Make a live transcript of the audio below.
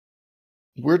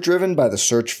We're driven by the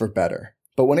search for better.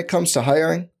 But when it comes to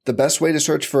hiring, the best way to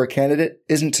search for a candidate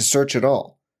isn't to search at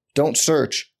all. Don't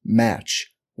search,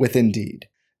 match with Indeed.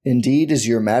 Indeed is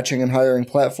your matching and hiring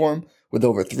platform with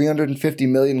over 350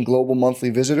 million global monthly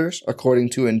visitors,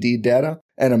 according to Indeed data,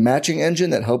 and a matching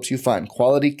engine that helps you find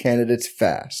quality candidates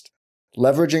fast.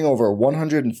 Leveraging over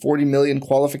 140 million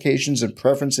qualifications and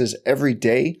preferences every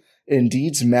day,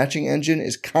 Indeed's matching engine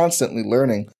is constantly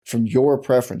learning from your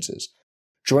preferences.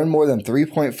 Join more than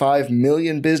 3.5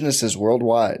 million businesses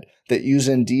worldwide that use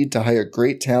Indeed to hire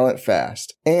great talent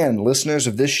fast. And listeners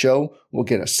of this show will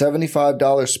get a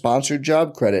 $75 sponsored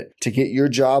job credit to get your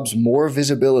jobs more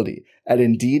visibility at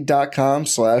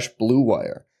Indeed.com/Blue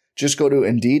Wire. Just go to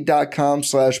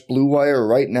Indeed.com/Blue Wire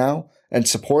right now and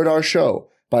support our show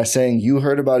by saying you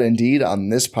heard about Indeed on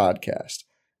this podcast.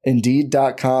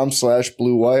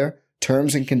 Indeed.com/Blue Wire.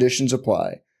 Terms and conditions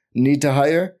apply. Need to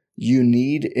hire? You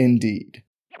need Indeed.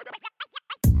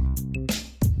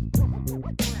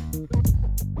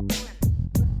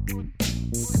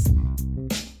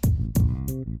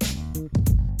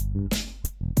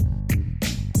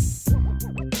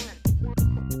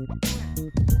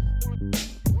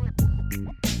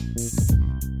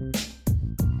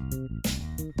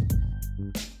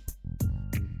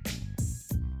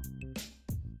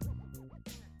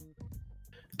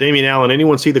 Damian Allen,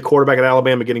 anyone see the quarterback at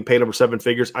Alabama getting paid over seven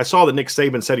figures? I saw that Nick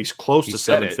Saban said he's close to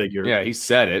seven figures. Yeah, he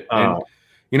said it. And,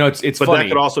 it's but funny. That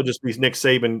could also just be Nick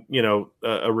Saban,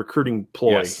 a recruiting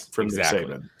ploy from Nick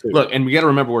Saban. Too. Look, and we got to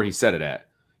remember where he said it at.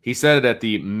 He said it at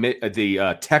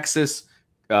the Texas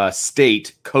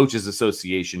State Coaches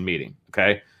Association meeting.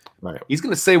 Okay, right. He's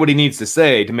going to say what he needs to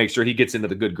say to make sure he gets into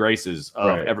the good graces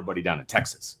of everybody down in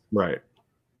Texas. Right.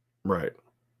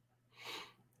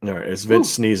 All right, as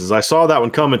Vince sneezes. I saw that one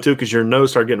coming, too, because your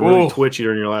nose started getting really twitchy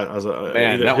during your last. I was like,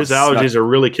 his allergies are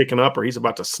really kicking up or he's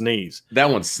about to sneeze. That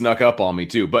one snuck up on me,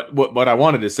 too. But what I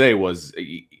wanted to say was,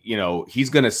 he's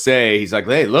going to say, he's like,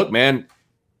 hey, look, man,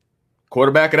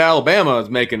 quarterback at Alabama is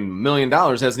making $1 million,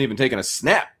 hasn't even taken a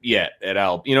snap yet at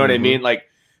Alabama. You know what I mean? Like,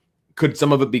 could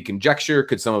some of it be conjecture?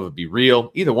 Could some of it be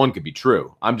real? Either one could be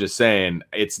true. I'm just saying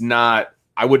I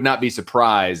would not be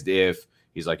surprised if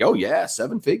he's like, oh, yeah,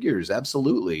 seven figures.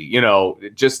 Absolutely.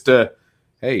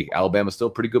 Hey, Alabama's still a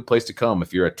pretty good place to come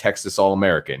if you're a Texas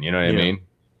All-American. You know what I mean?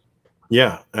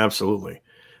 Yeah, absolutely.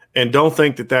 And don't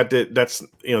think that's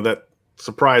that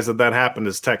surprise that happened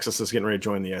as Texas is getting ready to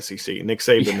join the SEC. Nick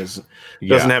Saban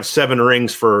doesn't have 7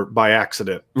 rings by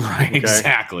accident. Right. Okay?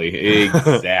 Exactly.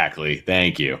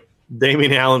 Thank you.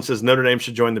 Damian Allen says Notre Dame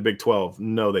should join the Big 12.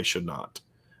 No, they should not.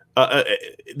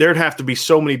 There'd have to be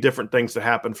so many different things to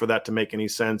happen for that to make any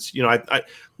sense.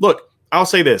 I'll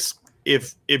say this.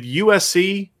 If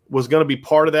USC was going to be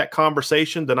part of that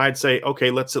conversation, then I'd say, okay,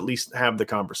 let's at least have the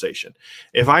conversation.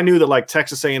 If I knew that like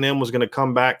Texas A&M was going to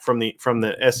come back from the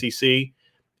SEC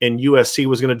and USC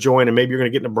was going to join and maybe you're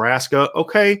going to get Nebraska,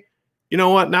 okay, you know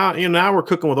what? Now we're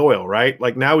cooking with oil, right?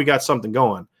 Like now we got something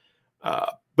going.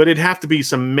 But it'd have to be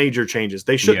some major changes.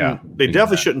 They shouldn't. They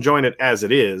definitely shouldn't join it as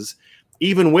it is.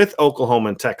 Even with Oklahoma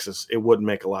and Texas, it wouldn't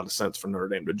make a lot of sense for Notre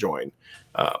Dame to join.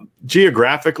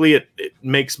 Geographically, it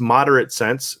makes moderate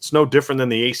sense. It's no different than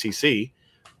the ACC.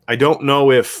 I don't know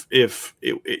if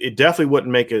it definitely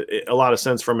wouldn't make a lot of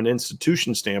sense from an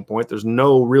institution standpoint. There's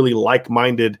no really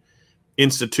like-minded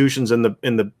institutions in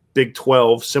the Big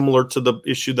 12, similar to the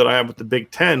issue that I have with the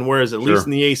Big 10. Whereas at least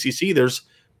in the ACC,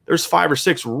 there's 5 or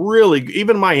 6 really,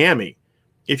 even Miami.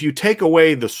 If you take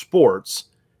away the sports,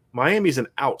 Miami's an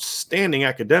outstanding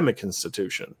academic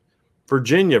institution.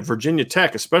 Virginia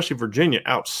Tech, especially Virginia,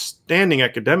 outstanding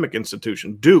academic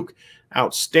institution. Duke,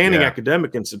 outstanding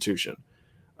academic institution.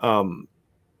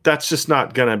 That's just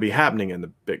not going to be happening in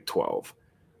the Big 12.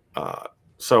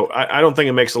 So I don't think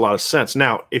it makes a lot of sense.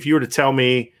 Now, if you were to tell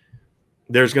me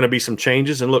there's going to be some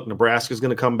changes, and look, Nebraska's going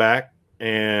to come back,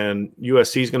 and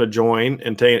USC is going to join,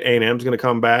 and A&M is going to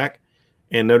come back,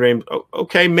 and Notre Dame,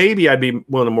 okay, maybe I'd be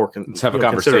willing to let's have a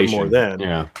conversation more then.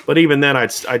 Yeah. But even then,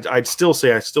 I'd still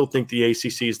say I still think the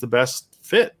ACC is the best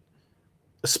fit,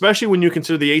 especially when you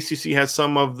consider the ACC has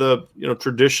some of the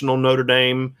traditional Notre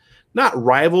Dame, not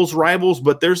rivals,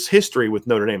 but there's history with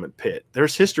Notre Dame and Pitt.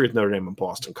 There's history with Notre Dame and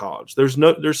Boston College. There's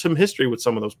some history with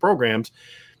some of those programs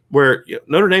where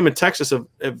Notre Dame and Texas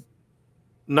have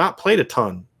not played a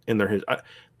ton in their history.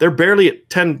 They're barely at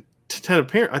 10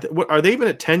 appearance. Are they even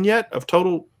at 10 yet of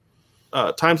total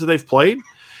times that they've played?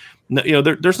 No,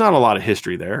 there's not a lot of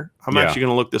history there. I'm actually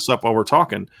going to look this up while we're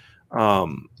talking.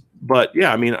 But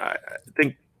yeah, I mean, I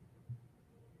think,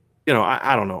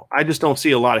 I don't know. I just don't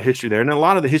see a lot of history there. And a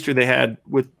lot of the history they had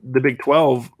with the Big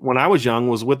 12 when I was young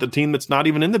was with a team that's not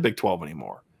even in the Big 12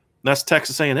 anymore. That's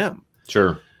Texas A&M.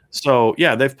 Sure. So,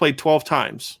 yeah, they've played 12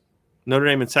 times. Notre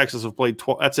Dame and Texas have played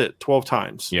 12. That's it, 12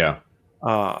 times. Yeah.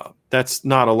 That's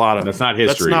not a lot of. That's not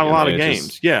history. That's not a lot of It's games.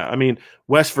 just- Yeah, I mean,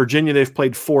 West Virginia they've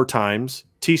played 4 times.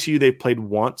 TCU they've played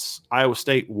once. Iowa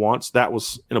State once. That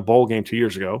was in a bowl game 2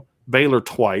 years ago. Baylor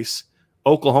twice.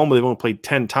 Oklahoma they've only played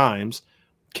 10 times.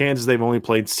 Kansas they've only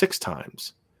played 6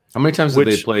 times. How many times have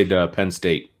they played Penn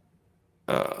State?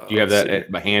 Do you have that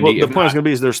handy? Well, the point is going to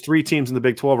be is there's 3 teams in the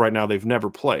Big 12 right now they've never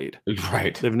played.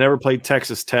 Right. They've never played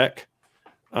Texas Tech.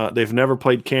 They've never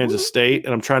played Kansas State,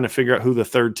 and I'm trying to figure out who the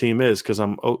third team is because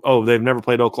they've never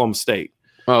played Oklahoma State.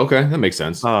 Oh, okay, that makes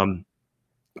sense.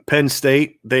 Penn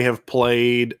State they have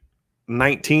played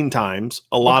 19 times.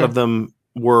 A lot of them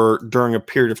were during a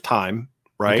period of time,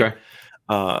 right? Okay.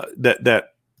 That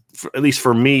at least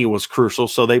for me was crucial.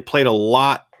 So they played a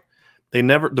lot. They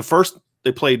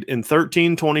played in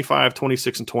 13, 25,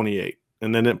 26, and 28,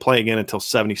 and then didn't play again until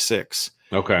 76.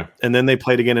 Okay. And then they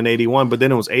played again in 81, but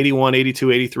then it was 81,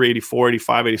 82, 83, 84,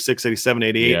 85, 86, 87,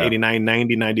 88, 89,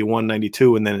 90, 91,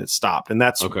 92, and then it stopped. And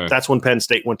that's when Penn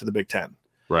State went to the Big Ten.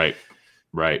 Right.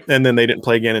 Right. And then they didn't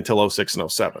play again until 06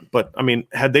 and 07. But, I mean,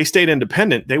 had they stayed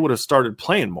independent, they would have started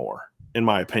playing more, in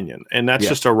my opinion. And that's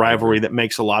just a rivalry that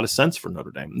makes a lot of sense for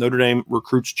Notre Dame. Notre Dame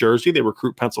recruits Jersey. They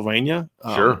recruit Pennsylvania.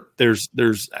 Sure. There's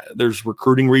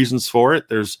recruiting reasons for it.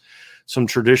 There's some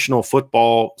traditional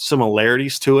football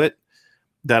similarities to it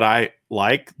that I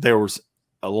like. There was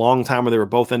a long time where they were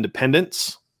both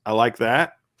independents. I like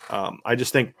that. I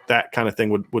just think that kind of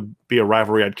thing would be a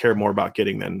rivalry I'd care more about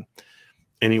getting than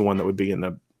anyone that would be in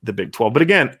the Big 12. But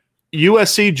again,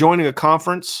 USC joining a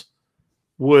conference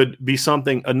would be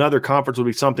something, another conference would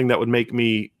be something that would make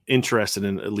me interested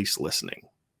in at least listening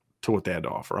to what they had to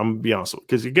offer. I'm going to be honest with you.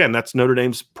 Because again, that's Notre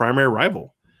Dame's primary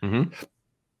rival. Mm-hmm.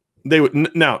 They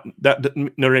would now that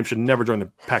Notre Dame should never join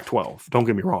the Pac-12. Don't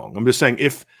get me wrong. I'm just saying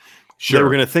if they were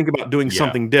going to think about doing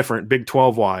something different, Big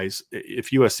 12 wise, if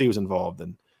USC was involved,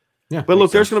 then But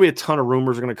look, there's going to be a ton of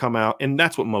rumors going to come out, and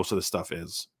that's what most of this stuff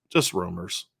is, just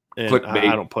rumors. And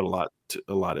I don't put a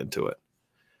lot into it.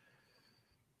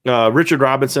 Richard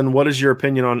Robinson, what is your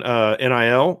opinion on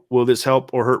NIL? Will this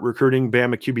help or hurt recruiting?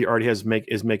 Bama QB already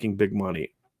is making big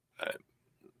money.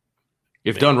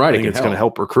 If done right, I think it's going to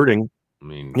help recruiting. I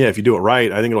mean, if you do it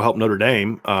right, I think it'll help Notre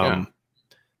Dame.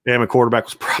 Bama quarterback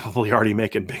was probably already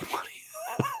making big money.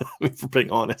 I mean, for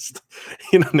being honest,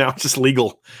 now it's just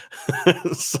legal.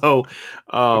 So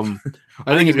I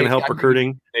think it's going to help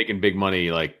recruiting. Making big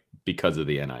money because of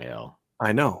the NIL.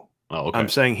 I know. Oh, okay. I'm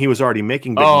saying he was already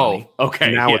making big money.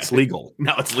 Okay. Now it's legal.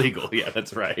 Now it's legal. Yeah,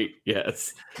 that's right.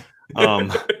 Yes. I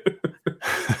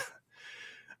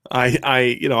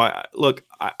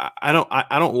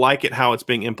don't like it how it's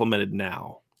being implemented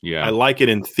now. Yeah. I like it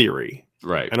in theory.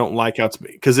 Right. I don't like how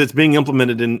because it's being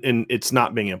implemented and it's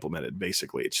not being implemented.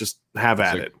 Basically, it's just have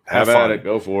at it. Have at it.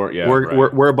 Go for it. Yeah.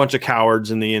 We're a bunch of cowards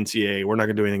in the NCAA. We're not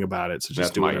going to do anything about it. So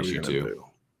just do whatever you're going to do.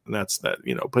 And that's that.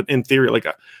 But in theory,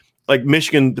 like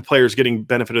Michigan, the players getting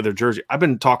benefit of their jersey. I've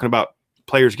been talking about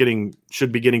players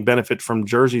should be getting benefit from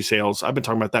jersey sales. I've been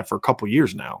talking about that for a couple of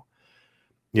years now.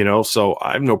 So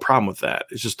I have no problem with that.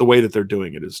 It's just the way that they're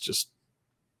doing it is just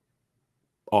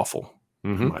awful,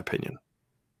 in my opinion.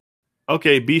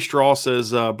 Okay, B. Straw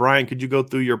says, Brian, could you go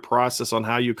through your process on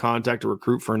how you contact a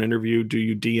recruit for an interview? Do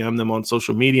you DM them on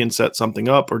social media and set something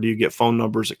up, or do you get phone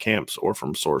numbers at camps or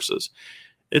from sources?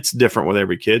 It's different with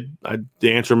every kid.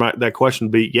 The answer to that question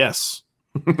would be yes.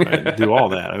 I do all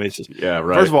that. I mean, it's just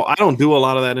First of all, I don't do a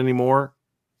lot of that anymore.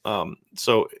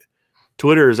 So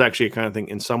Twitter is actually a kind of thing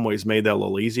in some ways made that a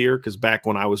little easier because back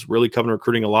when I was really covering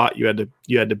recruiting a lot, you had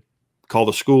to call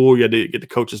the school, you had to get the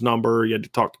coach's number, you had to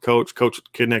talk to coach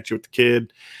would connect you with the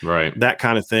kid, right? That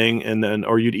kind of thing. And then,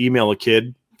 or you'd email a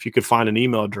kid if you could find an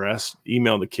email address,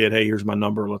 email the kid, hey, here's my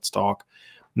number, let's talk.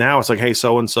 Now it's like, hey,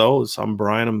 so-and-so, I'm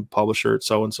Brian, I'm a publisher at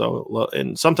so-and-so.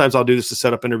 And sometimes I'll do this to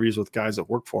set up interviews with guys that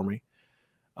work for me.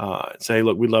 Say,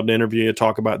 look, we'd love to interview you,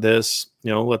 talk about this.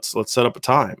 Let's set up a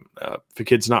time. If a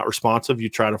kid's not responsive, you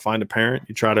try to find a parent,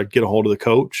 you try to get a hold of the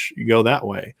coach, you go that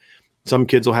way. Some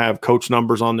kids will have coach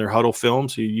numbers on their huddle film,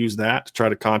 so you use that to try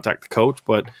to contact the coach.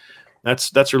 But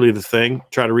that's really the thing.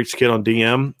 Try to reach the kid on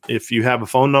DM. If you have a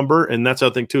phone number, and that's the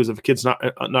other thing too, is if a kid's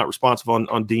not responsive on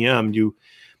DM, you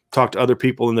talk to other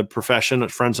people in the profession,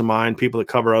 friends of mine, people that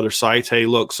cover other sites. Hey,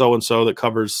 look, so-and-so that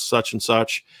covers such and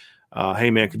such. Hey,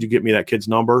 man, could you get me that kid's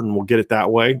number? And we'll get it that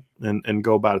way and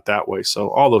go about it that way. So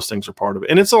all those things are part of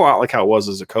it. And it's a lot like how it was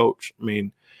as a coach. I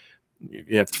mean,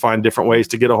 you have to find different ways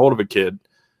to get a hold of a kid.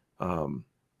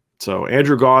 So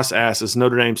Andrew Goss asks, is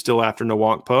Notre Dame still after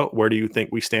Nwankpa? Where do you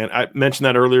think we stand? I mentioned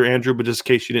that earlier, Andrew, but just in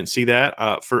case you didn't see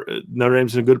that, for Notre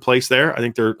Dame's in a good place there. I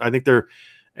think they're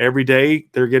every day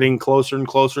they're getting closer and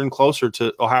closer and closer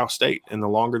to Ohio State. And the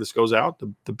longer this goes out,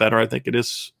 the better I think it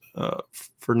is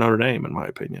for Notre Dame, in my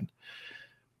opinion.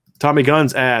 Tommy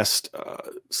Guns asked,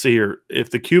 see here, if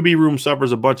the QB room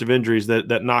suffers a bunch of injuries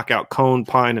that knock out Cone,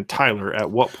 Pine, and Tyler, at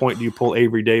what point do you pull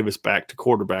Avery Davis back to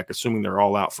quarterback, assuming they're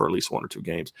all out for at least 1 or 2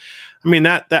 games? I mean,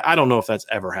 that I don't know if that's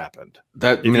ever happened.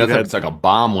 It's like a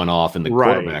bomb went off in the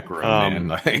quarterback room,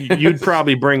 man. you'd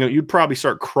probably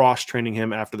start cross-training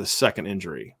him after the second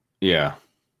injury. Yeah.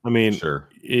 I mean, sure.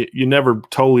 You never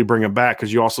totally bring him back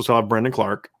because you also still have Brendan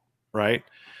Clark, right?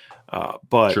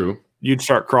 But true. You'd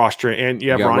start cross-training, and you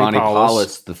have Ronnie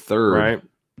Paulus the third, right?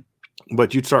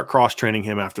 But you'd start cross-training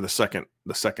him after the second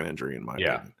injury, in my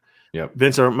opinion. Yep.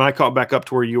 Vince, am I caught back up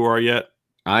to where you are yet?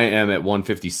 I am at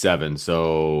 157.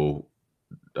 So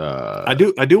I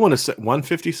do want to say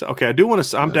 150. Okay, I do want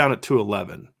to. I'm down at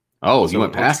 211. Oh, so you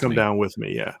went past come me. down with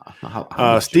me, yeah.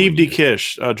 How Steve D.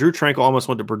 Kish, Drew Tranquil almost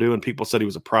went to Purdue, and people said he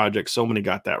was a project. So many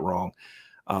got that wrong.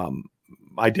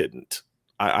 I didn't.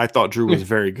 I thought Drew was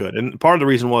very good. And part of the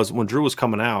reason was when Drew was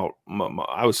coming out,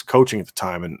 I was coaching at the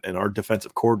time, and our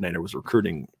defensive coordinator was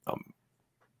recruiting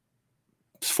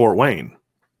Fort Wayne,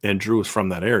 and Drew was from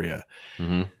that area.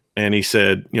 Mm-hmm. And he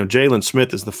said, Jalen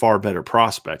Smith is the far better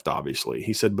prospect, obviously.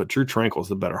 He said, but Drew Tranquil is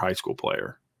the better high school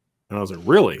player. And I was like,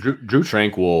 really? Drew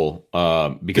Tranquil,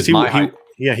 because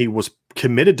he was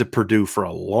committed to Purdue for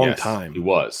a long time. He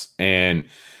was. And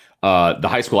the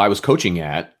high school I was coaching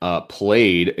at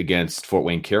played against Fort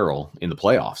Wayne Carroll in the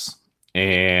playoffs.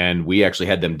 And we actually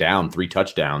had them down 3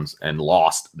 touchdowns and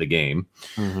lost the game.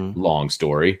 Mm-hmm. Long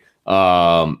story.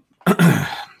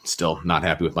 Still not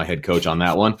happy with my head coach on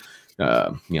that one.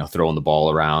 Throwing the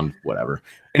ball around, whatever.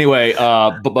 Anyway,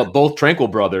 but both Tranquil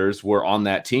brothers were on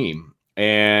that team.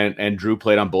 And Drew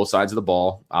played on both sides of the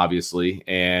ball, obviously.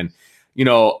 And,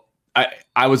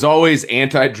 I was always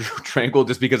anti-Drew Tranquil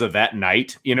just because of that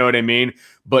night. You know what I mean?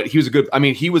 But he was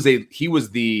he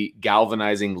was the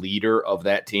galvanizing leader of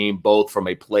that team, both from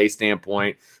a play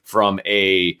standpoint, from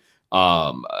a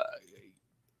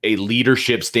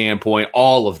leadership standpoint,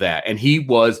 all of that. And he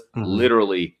was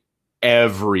literally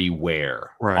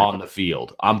everywhere on the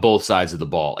field, on both sides of the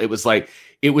ball. It was like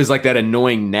that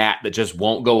annoying gnat that just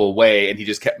won't go away, and he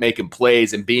just kept making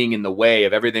plays and being in the way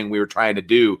of everything we were trying to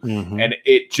do. Mm-hmm. And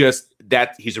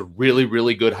he's a really,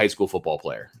 really good high school football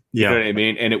player. You know what I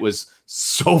mean? And it was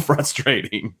so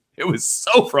frustrating. Yep.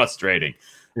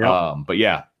 But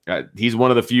yeah, he's one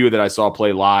of the few that I saw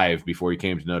play live before he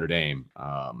came to Notre Dame.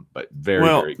 But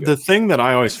very good. The thing that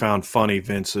I always found funny,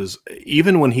 Vince, is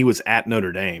even when he was at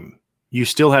Notre Dame, you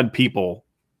still had people.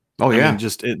 Oh yeah, I mean,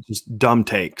 just dumb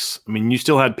takes. I mean, you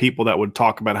still had people that would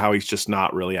talk about how he's just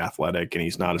not really athletic and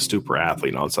he's not a super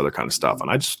athlete and all this other kind of stuff.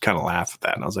 And I just kind of laughed at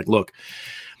that. And I was like, look,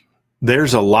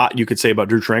 there's a lot you could say about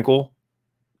Drew Tranquil.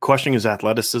 Questioning his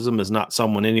athleticism is not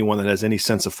anyone that has any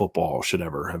sense of football should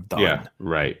ever have done. Yeah,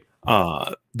 right.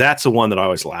 That's the one that I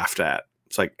always laughed at.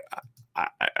 It's like,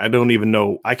 I don't even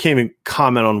know. I can't even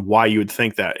comment on why you would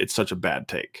think that it's such a bad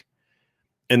take.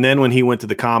 And then when he went to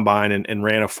the combine and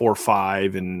ran a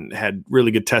 4.5 and had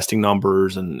really good testing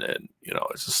numbers, and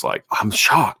it's just like, I'm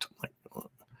shocked. Like,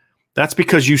 that's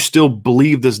because you still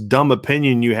believe this dumb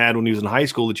opinion you had when he was in high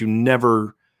school that you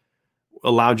never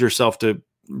allowed yourself to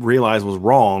realize was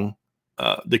wrong.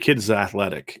 The kid is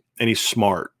athletic and he's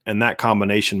smart, and that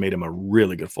combination made him a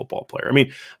really good football player. I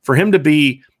mean, for him to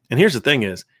be, and here's the thing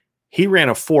is, he ran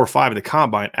a 4.5 at the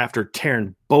combine after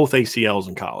tearing both ACLs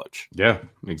in college. Yeah,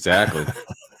 exactly.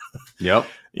 Yep.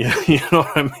 Yeah, you know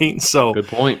what I mean? So good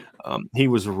point. He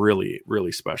was a really,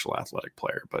 really special athletic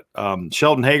player. But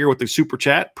Sheldon Hager with the super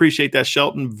chat. Appreciate that,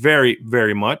 Sheldon, very,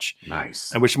 very much.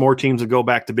 Nice. I wish more teams would go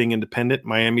back to being independent.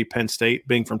 Miami, Penn State,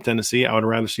 being from Tennessee, I would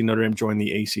rather see Notre Dame join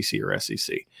the ACC or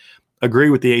SEC.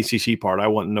 Agree with the ACC part. I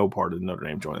want no part of Notre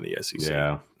Dame joining the SEC.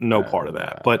 Yeah. No part of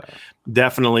that. But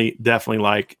definitely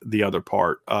like the other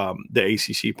part, the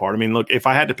ACC part. I mean, look, if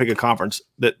I had to pick a conference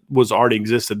that was already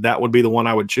existed, that would be the one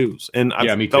I would choose. And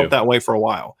I've felt that way for a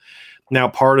while. Now,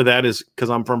 part of that is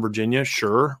because I'm from Virginia,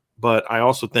 sure. But I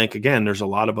also think, again, there's a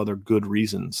lot of other good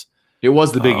reasons. It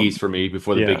was the Big East for me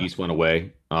before the Big East went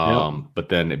away. But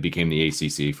then it became the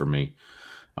ACC for me.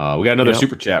 We got another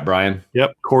super chat, Brian.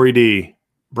 Yep. Corey D.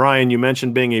 Brian, you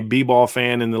mentioned being a b-ball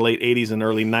fan in the late 80s and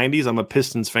early 90s. I'm a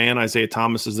Pistons fan. Isaiah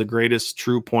Thomas is the greatest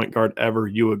true point guard ever.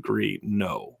 You agree?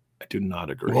 No, I do not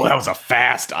agree. Well, that was a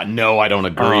fast. No, I don't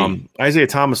agree. Isaiah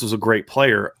Thomas was a great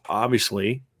player,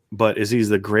 obviously, but is he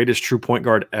the greatest true point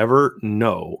guard ever?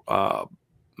 No. I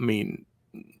mean,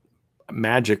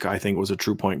 Magic, I think, was a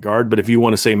true point guard. But if you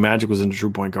want to say Magic was a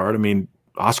true point guard, I mean,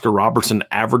 Oscar Robertson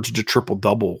averaged a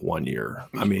triple-double one year.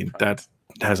 I mean, that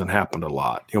hasn't happened a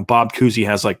lot. You know, Bob Cousy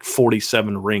has like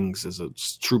 47 rings as a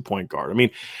true point guard. I mean,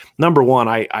 number one,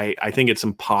 I think it's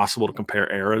impossible to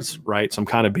compare eras, right? So I'm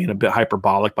kind of being a bit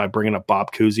hyperbolic by bringing up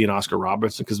Bob Cousy and Oscar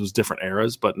Robertson because it was different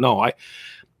eras. But no,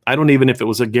 I don't even if it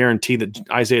was a guarantee that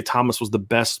Isaiah Thomas was the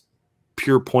best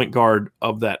pure point guard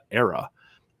of that era.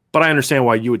 But I understand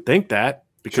why you would think that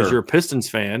because you're a Pistons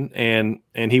fan and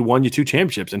he won you 2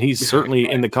 championships and he's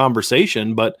certainly in the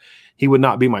conversation, but he would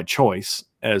not be my choice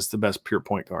as the best pure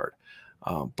point guard.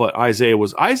 But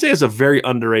Isaiah's a very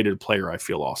underrated player, I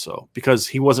feel also, because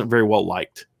he wasn't very well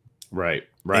liked. Right.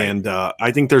 And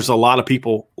I think there's a lot of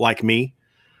people like me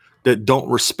that don't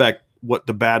respect what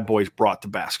the bad boys brought to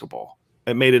basketball.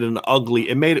 It made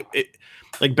it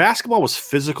like basketball was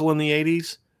physical in the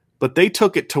 80s, but they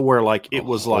took it to where like it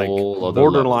was like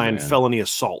borderline felony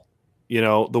assault, you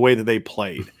know, the way that they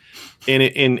played. And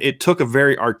it took a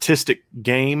very artistic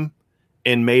game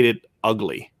and made it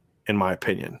ugly, in my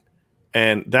opinion.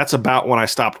 And that's about when I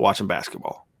stopped watching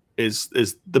basketball. Is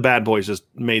the bad boys just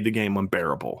made the game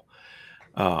unbearable.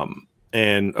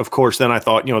 And of course, then I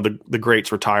thought, you know, the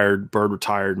greats retired, Bird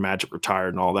retired, Magic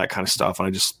retired, and all that kind of stuff. And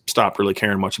I just stopped really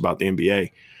caring much about the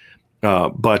NBA.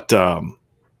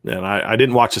 And I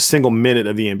didn't watch a single minute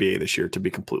of the NBA this year, to be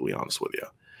completely honest with you.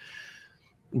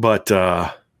 But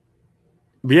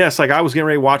yes, like I was getting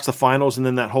ready to watch the finals, and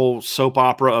then that whole soap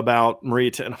opera about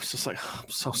Maria, and I was just like, oh, I'm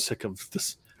so sick of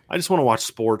this. I just want to watch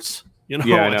sports. You know,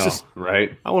 yeah, I know,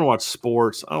 right? I want to watch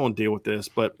sports. I don't want to deal with this.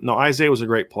 But no, Isaiah was a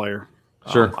great player.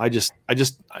 Sure.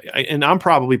 And I'm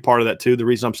probably part of that too. The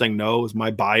reason I'm saying no is my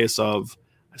bias of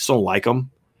I just don't like them.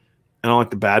 I don't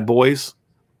like the bad boys.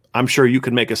 I'm sure you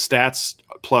could make a stats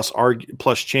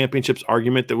plus championships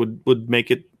argument that would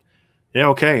make it. Yeah,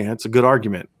 okay, that's a good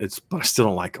argument. But I still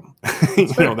don't like them.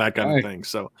 You know, that kind of thing.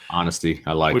 So honesty,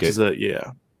 I like it.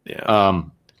 Yeah.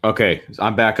 Okay,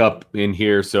 I'm back up in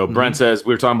here. So Brent says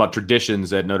we were talking about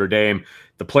traditions at Notre Dame.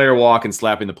 The player walk and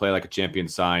slapping the play like a champion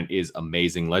sign is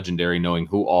amazing, legendary. Knowing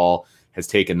who all has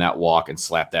taken that walk and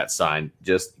slapped that sign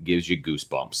just gives you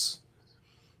goosebumps.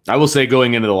 I will say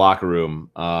going into the locker room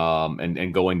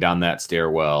and going down that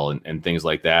stairwell and things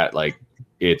like that, like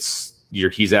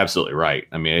he's absolutely right.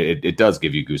 I mean, it does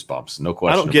give you goosebumps, no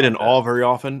question. I don't get in awe very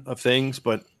often of things,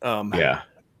 but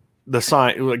the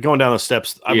sign going down the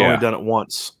steps, I've only done it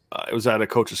once. It was at a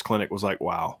coach's clinic. Was like,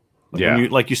 wow.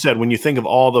 Like you said, when you think of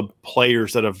all the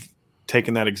players that have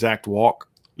taken that exact walk,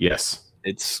 yes,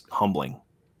 it's humbling.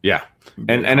 Yeah,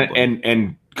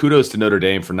 and kudos to Notre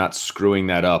Dame for not screwing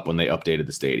that up when they updated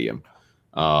the stadium.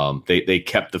 They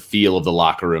kept the feel of the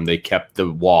locker room. They kept the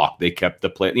walk. They kept the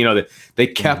play. You know, they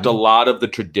kept a lot of the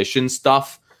tradition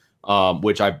stuff,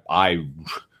 which I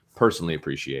personally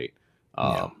appreciate.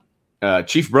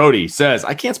 Chief Brody says,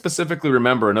 I can't specifically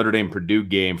remember a Notre Dame Purdue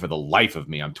game for the life of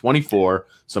me. I'm 24,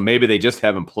 so maybe they just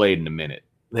haven't played in a minute.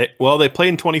 They played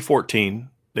in 2014.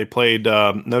 They played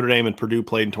Notre Dame and Purdue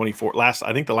played in 2014.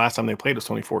 I think the last time they played was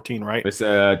 2014, right? It's,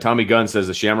 Tommy Gunn says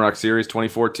the Shamrock Series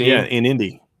 2014. Yeah, in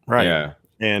Indy, right? Yeah,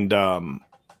 and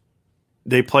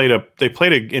they played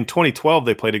in 2012.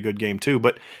 They played a good game too.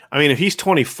 But I mean, if he's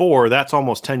 24, that's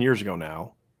almost 10 years ago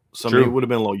now. So maybe it would have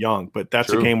been a little young, but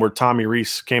that's a game where Tommy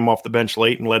Rees came off the bench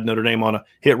late and led Notre Dame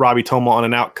hit Robbie Toma on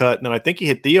an out cut, and then I think he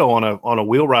hit Theo on a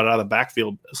wheel right out of the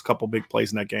backfield. There's a couple big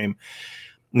plays in that game,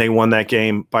 and they won that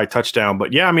game by touchdown.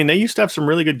 But yeah, I mean, they used to have some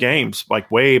really good games, like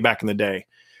way back in the day.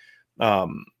 I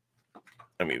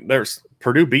mean, there's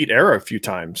Purdue beat Era a few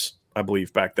times, I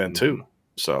believe, back then too.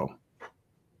 So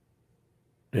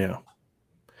yeah.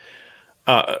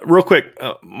 Real quick,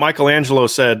 Michelangelo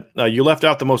said, you left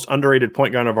out the most underrated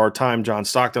point guard of our time, John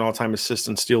Stockton, all-time assist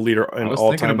and steal leader and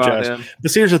all-time Jazz.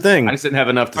 But here's the thing. I just didn't have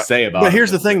enough to say about it. But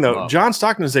here's the thing, though. John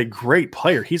Stockton is a great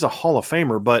player. He's a Hall of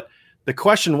Famer. But the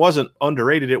question wasn't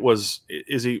underrated. It was,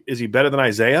 is he better than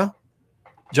Isaiah?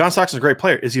 John Stockton's a great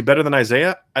player. Is he better than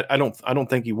Isaiah? I don't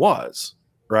think he was,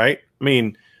 right? I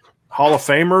mean, Hall of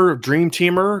Famer, Dream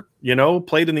Teamer, you know,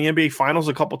 played in the NBA Finals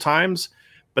a couple times.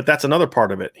 But that's another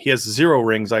part of it. He has 0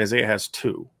 rings. Isaiah has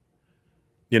 2.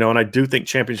 You know, and I do think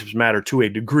championships matter to a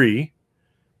degree.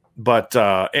 But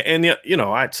I think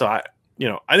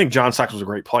John Stockton was a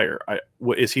great player.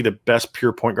 Is he the best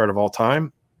pure point guard of all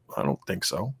time? I don't think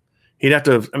so. He'd have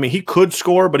to. I mean, he could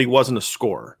score, but he wasn't a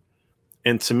scorer.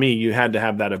 And to me, you had to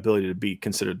have that ability to be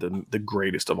considered the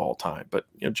greatest of all time. But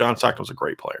you know, John Stockton was a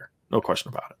great player, no question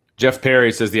about it. Jeff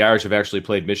Perry says the Irish have actually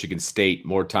played Michigan State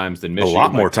more times than Michigan. A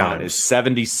lot more times. It's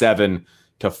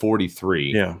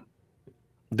 77-43. Yeah.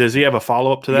 Does he have a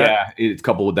follow-up to that? Yeah, it's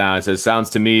coupled down. It says, sounds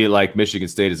to me like Michigan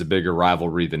State is a bigger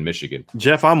rivalry than Michigan.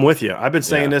 Jeff, I'm with you. I've been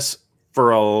saying this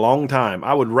for a long time.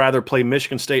 I would rather play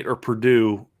Michigan State or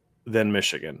Purdue than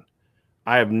Michigan.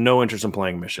 I have no interest in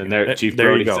playing Michigan. And Chief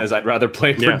Brody says, I'd rather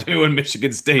play Purdue and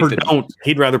Michigan State.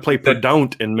 He'd rather play Purdue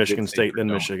in Michigan State than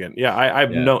Michigan. Yeah, I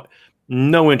have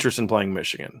no interest in playing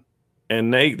Michigan.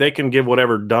 And they can give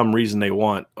whatever dumb reason they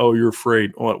want. Oh, you're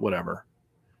afraid. Whatever.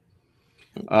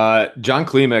 John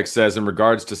Klimek says, in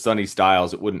regards to Sonny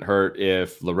Styles, it wouldn't hurt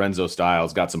if Lorenzo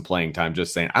Styles got some playing time.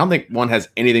 Just saying. I don't think one has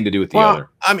anything to do with the other.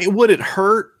 I mean, would it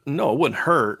hurt? No, it wouldn't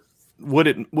hurt. Would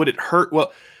it hurt?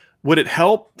 Well, would it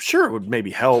help? Sure, it would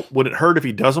maybe help. Would it hurt if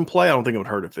he doesn't play? I don't think it would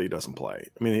hurt if he doesn't play.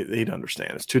 I mean, he'd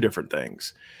understand. It's two different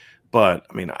things. But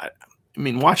I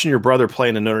mean, watching your brother play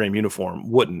in a Notre Dame uniform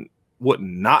wouldn't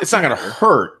not. It's not going to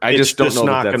hurt. It's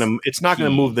not going to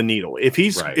move the needle. If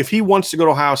he wants to go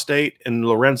to Ohio State and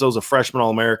Lorenzo's a freshman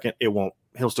All-American, it won't.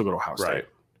 He'll still go to Ohio State. Right.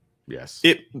 Yes.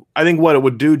 I think what it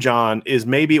would do, John, is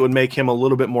maybe it would make him a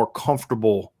little bit more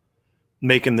comfortable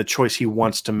making the choice he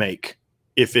wants to make.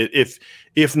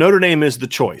 If Notre Dame is the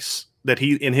choice that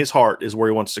he in his heart is where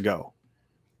he wants to go,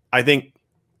 I think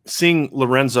seeing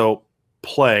Lorenzo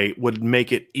play would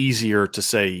make it easier to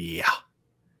say, yeah,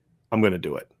 I'm going to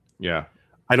do it. Yeah.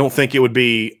 I don't think it would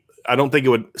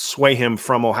sway him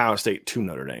from Ohio State to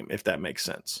Notre Dame, if that makes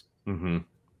sense. Mm-hmm.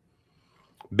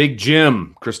 Big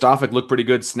Jim. Kristofic looked pretty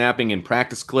good snapping in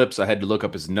practice clips. I had to look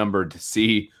up his number to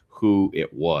see who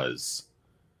it was.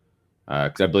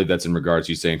 Because I believe that's in regards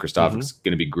to you saying Kristofic's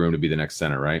going to be groomed to be the next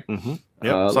center, right? Mm-hmm.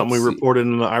 Yeah, something we reported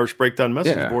in the Irish Breakdown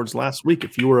message boards last week.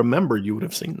 If you were a member, you would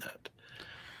have seen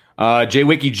that. Jay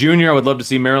Wiki Jr., I would love to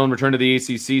see Maryland return to the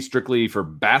ACC strictly for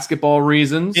basketball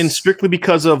reasons. And strictly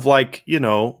because of, like, you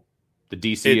know, the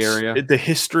DC area. The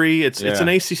history. It's an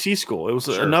ACC school. It was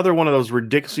another one of those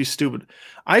ridiculously stupid.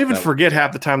 I even forget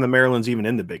half the time that Maryland's even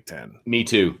in the Big Ten. Me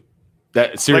too.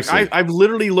 That seriously. Like I've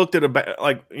literally looked at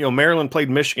Maryland played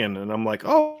Michigan, and I'm like,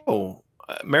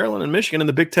 Maryland and Michigan in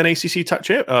the Big Ten ACC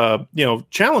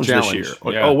challenge this year.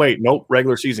 Like, oh wait, nope,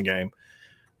 regular season game.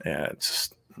 Yeah,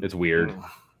 it's weird.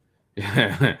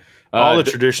 All the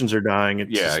traditions are dying. It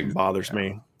just bothers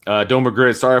me. Domer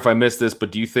Grid, sorry if I missed this,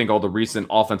 but do you think all the recent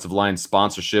offensive line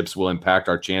sponsorships will impact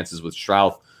our chances with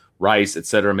Strouth, Rice,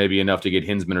 etc., maybe enough to get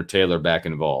Hinsman or Taylor back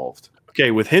involved?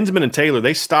 Okay, with Hinsman and Taylor,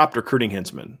 they stopped recruiting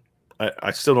Hinsman.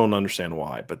 I still don't understand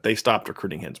why, but they stopped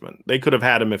recruiting Hinsman. They could have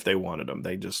had him if they wanted him.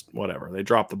 They just, whatever. They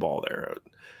dropped the ball there.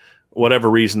 Whatever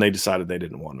reason, they decided they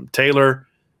didn't want him. Taylor,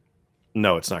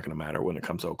 no, it's not going to matter when it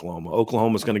comes to Oklahoma.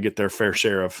 Oklahoma's going to get their fair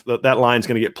share of – that line's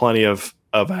going to get plenty of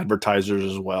advertisers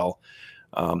as well.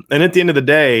 And at the end of the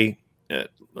day,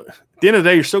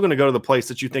 you're still going to go to the place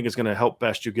that you think is going to help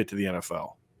best you get to the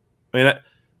NFL. I mean,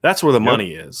 that's where the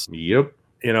money is. Yep.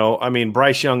 You know, I mean,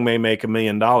 Bryce Young may make $1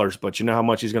 million, but you know how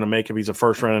much he's going to make if he's a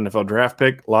first-round NFL draft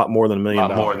pick? A lot more than $1 million. A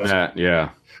lot more than that, yeah.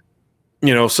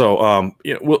 You know, so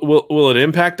will it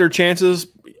impact their chances?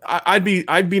 I'd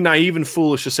be naive and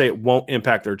foolish to say it won't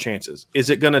impact their chances. Is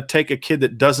it going to take a kid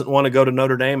that doesn't want to go to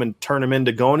Notre Dame and turn him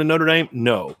into going to Notre Dame?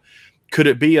 No. Could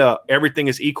it be everything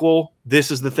is equal?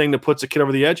 This is the thing that puts a kid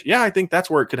over the edge? Yeah, I think that's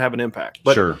where it could have an impact.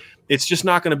 But sure. It's just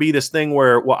not going to be this thing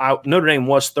where, Notre Dame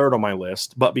was third on my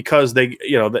list, but because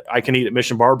I can eat at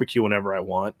Mission Barbecue whenever I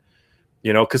want,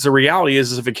 because the reality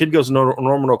is if a kid goes to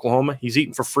Norman, Oklahoma, he's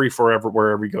eating for free forever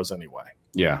wherever he goes anyway.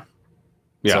 Yeah.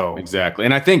 Yeah, so, exactly.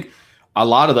 And I think a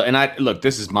lot of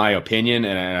this is my opinion,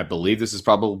 and I believe this is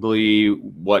probably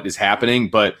what is happening,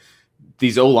 but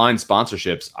these O-line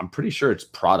sponsorships, I'm pretty sure it's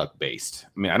product based.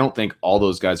 I mean, I don't think all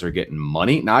those guys are getting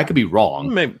money. Now, I could be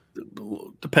wrong. Maybe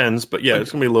depends, but yeah,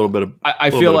 it's gonna be a little bit of.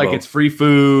 I feel like it's free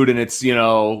food and it's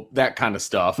that kind of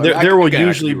stuff. There will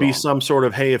usually be some sort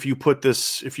of if you put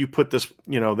this,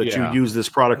 you use this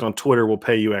product on Twitter, we'll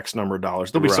pay you X number of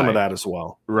dollars. There'll be some of that as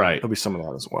well. Right. There'll be some of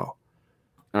that as well.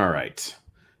 All right.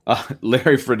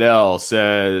 Larry Friedel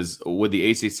says, would the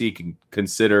ACC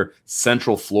consider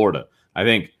Central Florida? I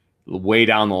think way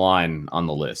down the line on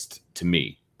the list to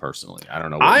me personally. I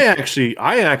don't know. I actually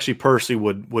personally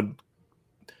would.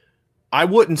 I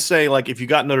wouldn't say like if you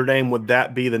got Notre Dame, would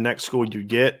that be the next school you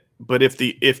get? But if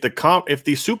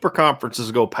the super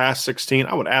conferences go past 16,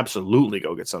 I would absolutely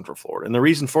go get Central Florida. And the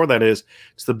reason for that is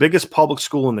it's the biggest public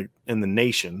school in the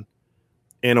nation.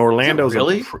 And Orlando's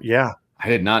really? Yeah. I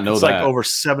did not know it's that. Like over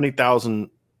 70,000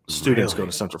 students go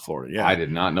to Central Florida. Yeah. I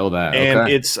did not know that. And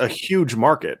it's a huge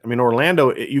market. I mean,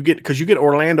 Orlando, you get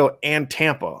Orlando and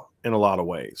Tampa in a lot of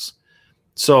ways.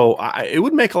 So it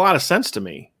would make a lot of sense to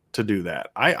me to do that.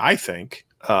 I think.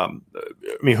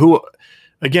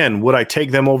 Would I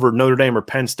take them over Notre Dame or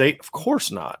Penn State? Of course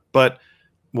not. But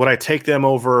Would I take them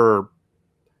over,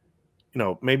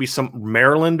 maybe some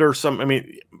Maryland or some? I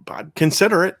mean, I'd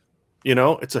consider it.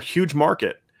 It's a huge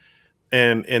market.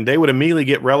 And they would immediately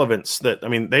get relevance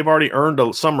they've already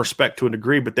earned some respect to a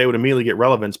degree, but they would immediately get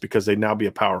relevance because they'd now be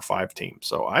a Power 5 team.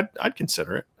 So I'd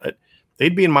consider it.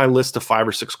 They'd be in my list of 5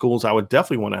 or 6 schools I would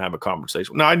definitely want to have a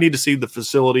conversation. Now I need to see the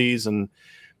facilities and,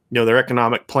 their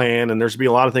economic plan. And there's be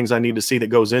a lot of things I need to see that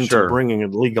goes into bringing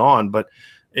the league on. But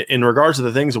in regards to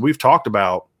the things that we've talked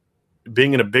about,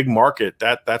 being in a big market,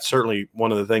 that's certainly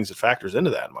one of the things that factors into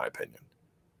that, in my opinion.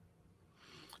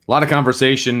 A lot of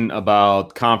conversation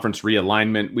about conference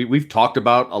realignment. We've talked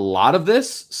about a lot of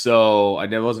this, so I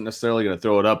wasn't necessarily going to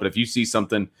throw it up. But if you see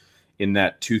something in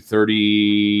that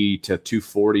 230 to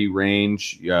 240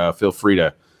 range, feel free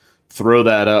to throw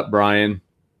that up, Brian.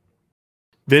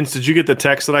 Vince, did you get the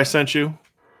text that I sent you?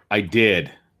 I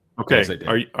did. Okay. Yes, I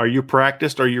did. Are you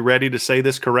practiced? Are you ready to say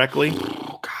this correctly?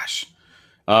 Oh, gosh.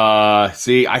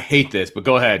 See, I hate this, but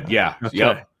go ahead. Yeah. Okay.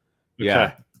 Yep. Yeah.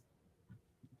 Okay.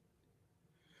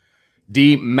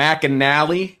 D.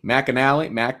 McAnally.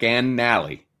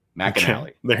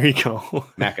 Okay. There you go.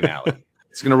 McAnally.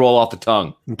 It's going to roll off the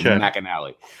tongue. Okay.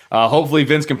 McAnally. Hopefully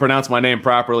Vince can pronounce my name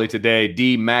properly today.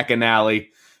 D. McAnally.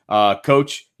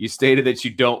 Coach, you stated that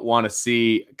you don't want to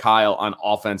see Kyle on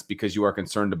offense because you are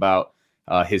concerned about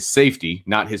his safety,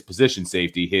 not his position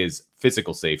safety, his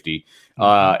physical safety.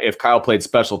 If Kyle played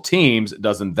special teams,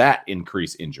 doesn't that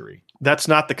increase injury? That's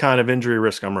not the kind of injury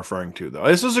risk I'm referring to, though.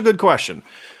 This is a good question.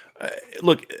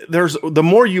 Look, the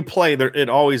more you play,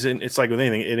 it's like with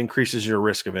anything, it increases your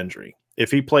risk of injury. If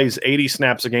he plays 80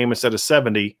 snaps a game instead of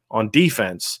 70 on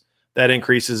defense, that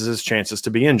increases his chances to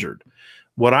be injured.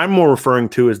 What I'm more referring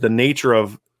to is the nature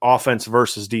of offense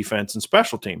versus defense and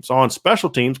special teams. So on special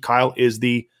teams, Kyle he's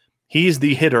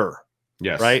the hitter.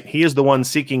 Yes. Right? He is the one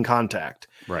seeking contact.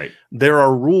 Right. There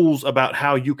are rules about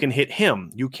how you can hit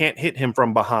him. You can't hit him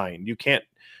from behind. You can't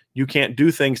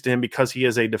do things to him because he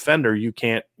is a defender.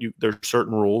 There's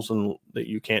certain rules and that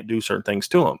you can't do certain things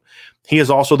to him. He is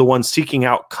also the one seeking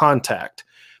out contact.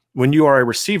 When you are a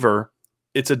receiver,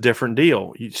 it's a different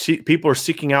deal. People are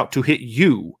seeking out to hit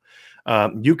you.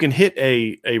 You can hit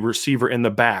a receiver in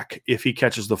the back if he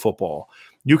catches the football.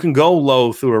 You can go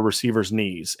low through a receiver's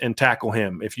knees and tackle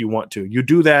him if you want to. You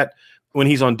do that when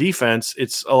he's on defense.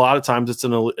 It's a lot of times it's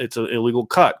an illegal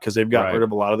cut because they've got rid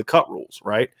of a lot of the cut rules,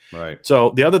 right? Right. So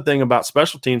the other thing about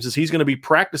special teams is he's going to be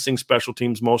practicing special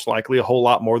teams most likely a whole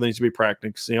lot more than he's going to be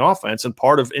practicing offense. And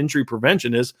part of injury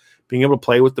prevention is being able to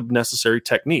play with the necessary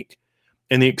technique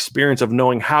and the experience of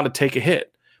knowing how to take a hit.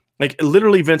 Like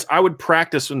literally, Vince, I would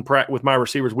practice with my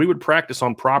receivers. We would practice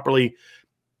on properly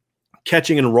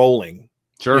catching and rolling.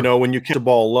 Sure. When you catch a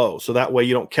ball low, so that way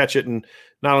you don't catch it and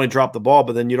not only drop the ball,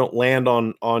 but then you don't land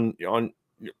on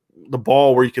the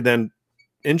ball where you could then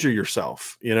injure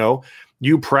yourself.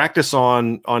 You practice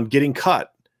on getting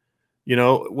cut.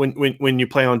 When you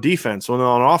play on defense, when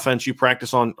on offense, you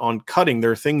practice on cutting.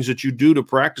 There are things that you do to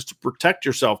practice to protect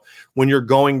yourself when you're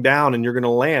going down and you're going to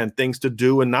land. Things to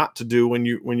do and not to do when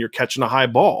you're catching a high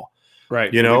ball.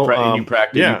 Right. You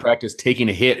practice taking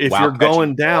a hit. If you're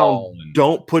going down,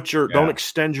 don't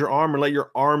extend your arm and let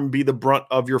your arm be the brunt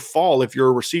of your fall. If you're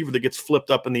a receiver that gets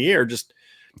flipped up in the air, just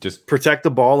protect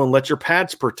the ball and let your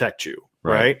pads protect you.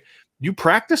 Right. You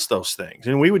practice those things.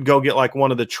 And we would go get like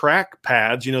one of the track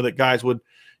pads, that guys would,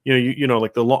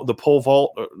 like the pole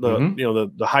vault,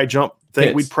 the high jump thing.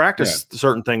 Hits. We'd practice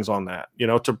certain things on that,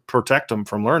 to protect them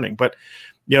from learning. But,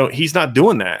 he's not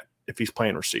doing that if he's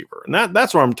playing receiver. And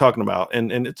that's what I'm talking about.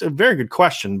 And it's a very good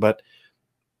question, but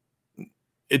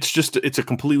it's a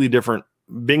completely different,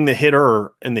 being the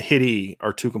hitter and the hittee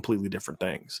are two completely different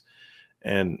things.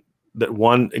 And that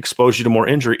one exposes you to more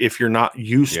injury if you're not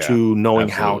used to knowing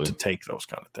how to take those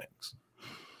kind of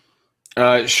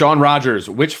things. Sean Rogers,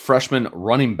 which freshman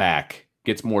running back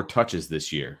gets more touches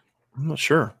this year? I'm not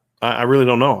sure. I really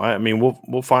don't know. I mean,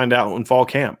 we'll find out in fall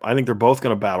camp. I think they're both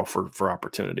going to battle for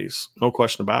opportunities. No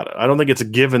question about it. I don't think it's a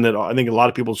given that I think a lot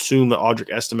of people assume that Audric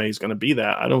Estime is going to be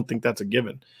that. I don't think that's a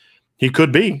given. He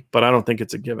could be, but I don't think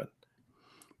it's a given.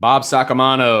 Bob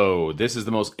Sacamano, this is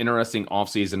the most interesting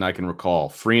offseason I can recall.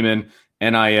 Freeman,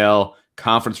 NIL,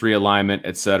 conference realignment,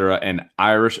 etc., and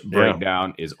Irish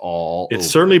breakdown is all It's over.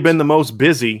 Certainly been the most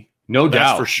busy. No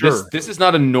doubt. For sure. This is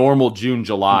not a normal June,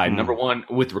 July. Mm-hmm. Number one,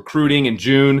 with recruiting in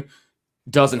June,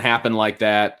 doesn't happen like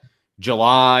that.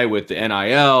 July with the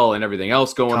NIL and everything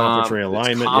else going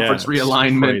Conference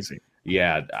realignment. Crazy.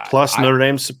 Yeah. Plus, Notre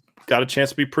Dame's got a chance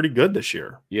to be pretty good this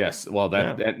year. Yes. Well,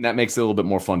 that makes it a little bit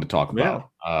more fun to talk about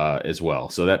as well.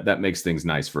 So that makes things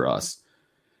nice for us.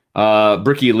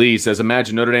 Bricky Lee says,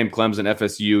 imagine Notre Dame, Clemson,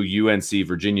 FSU, UNC,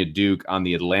 Virginia, Duke on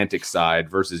the Atlantic side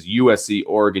versus USC,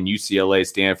 Oregon, UCLA,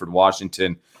 Stanford,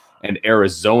 Washington, and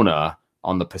Arizona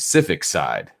on the Pacific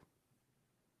side.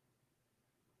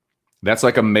 That's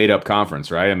like a made-up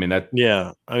conference, right? I mean, that.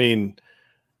 Yeah, I mean,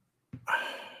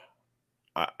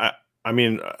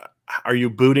 are you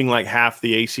booting like half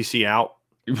the ACC out?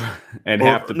 And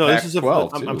half the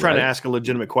Pac-12 I'm trying to ask a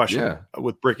legitimate question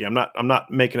with Bricky. I'm not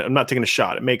taking a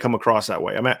shot. It may come across that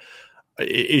way.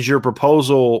 Is your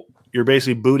proposal, you're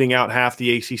basically booting out half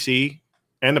the ACC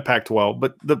and the Pac-12,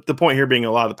 but the point here being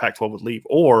a lot of the Pac-12 would leave,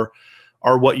 or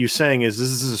are what you're saying is this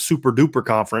is a super duper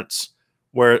conference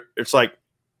where it's like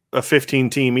a 15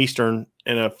 team Eastern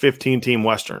and a 15 team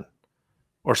Western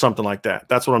or something like that?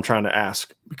 That's what I'm trying to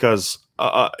ask, because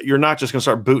you're not just going to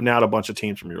start booting out a bunch of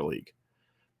teams from your league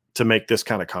to make this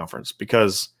kind of conference,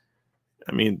 because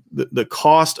I mean, the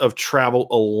cost of travel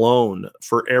alone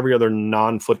for every other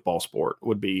non-football sport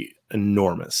would be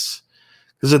enormous.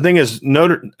 Because the thing is,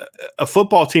 a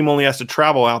football team only has to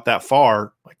travel out that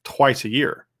far like twice a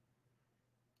year.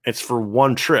 It's for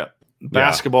one trip.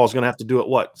 Basketball is going to have to do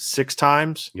it, 6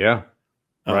 times? Yeah.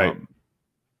 Right.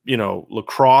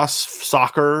 Lacrosse,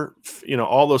 soccer,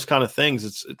 all those kind of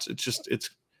things. It's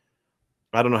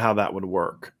I don't know how that would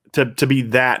work to be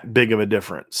that big of a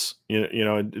difference.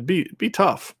 It'd be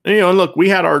tough. And look, we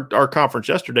had our conference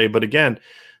yesterday, but again,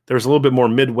 there's a little bit more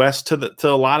Midwest to a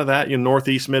lot of that,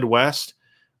 Northeast, Midwest,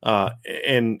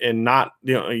 and not,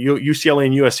 UCLA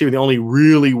and USC are the only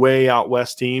really way out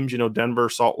West teams. Denver,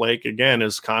 Salt Lake, again,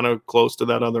 is kind of close to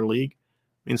that other league.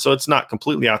 I mean, so it's not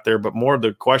completely out there, but more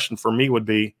the question for me would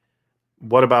be,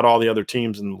 what about all the other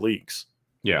teams in the leagues?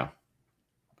 Yeah.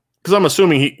 Because I'm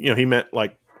assuming he meant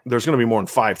like there's going to be more than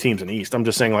 5 teams in the East. I'm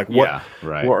just saying, like, what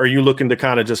are you looking to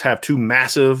kind of just have 2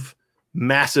 massive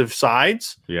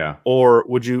sides? Yeah. Or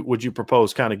would you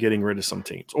propose kind of getting rid of some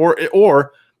teams,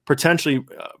 or potentially,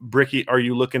 Bricky, are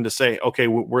you looking to say, okay,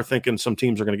 we're thinking some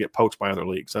teams are going to get poached by other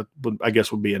leagues? That I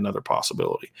guess would be another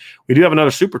possibility. We do have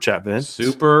another super chat, Vince.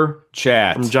 Super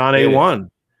chat from John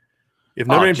A1. If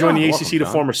Notre Dame joined the ACC to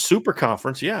form a super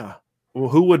conference, well,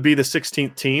 who would be the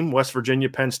 16th team? West Virginia,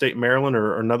 Penn State, Maryland,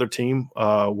 or another team?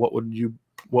 What would you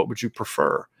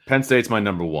prefer? Penn State's my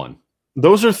number 1.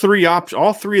 Those are 3 options.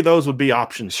 All 3 of those would be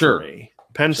options for me.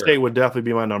 Penn Sure. State would definitely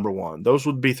be my number 1. Those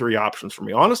would be 3 options for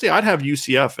me. Honestly, I'd have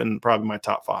UCF in probably my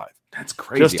top 5. That's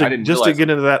crazy. Just to get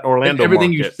into that Orlando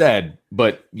everything market. You said,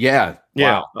 but yeah.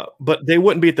 Wow. But they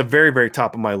wouldn't be at the very, very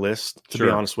top of my list, to be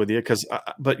honest with you. Because,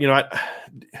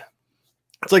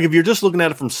 it's like if you're just looking at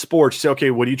it from sports, you say,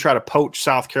 okay, would you try to poach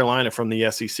South Carolina from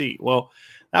the SEC? Well,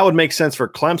 that would make sense for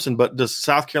Clemson, but does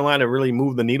South Carolina really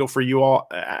move the needle for you all,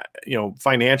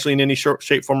 financially in any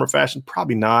shape, form, or fashion?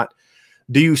 Probably not.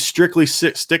 Do you strictly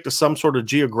stick to some sort of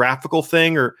geographical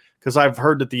thing, or because I've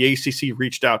heard that the ACC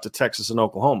reached out to Texas and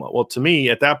Oklahoma? Well, to me,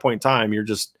 at that point in time, you're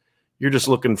just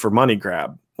looking for money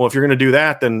grab. Well, if you're going to do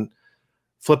that, then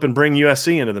flip and bring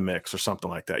USC into the mix or something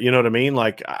like that. You know what I mean?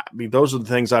 Like, those are the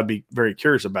things I'd be very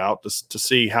curious about to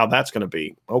see how that's going to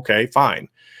be. Okay, fine.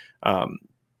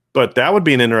 But that would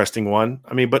be an interesting one.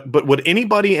 I mean, but would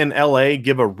anybody in LA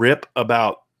give a rip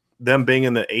about them being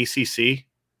in the ACC?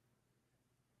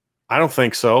 I don't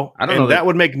think so. I don't know. That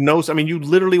would make no sense. I mean, you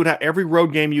literally would have every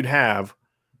road game you'd have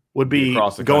would be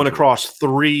going across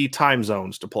 3 time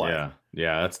zones to play.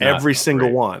 Yeah. That's every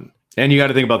single one. And you got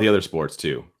to think about the other sports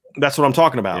too. That's what I'm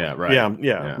talking about. Yeah, right.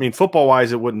 Yeah. I mean, football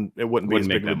wise, it wouldn't be as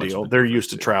big of a deal. They're used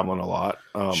to traveling a lot.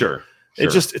 Sure. It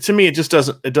to me, it just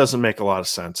doesn't make a lot of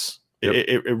sense. Yep.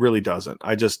 It really doesn't.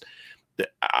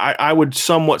 I would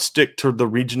somewhat stick to the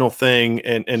regional thing,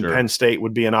 and Penn State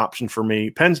would be an option for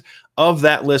me. Of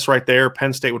that list right there,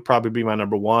 Penn State would probably be my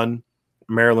number 1.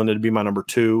 Maryland would be my number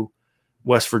 2.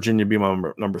 West Virginia would be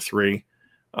my number 3.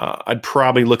 I'd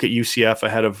probably look at UCF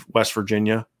ahead of West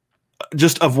Virginia,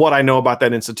 just of what I know about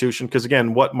that institution. Because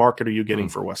again, what market are you getting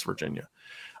for West Virginia?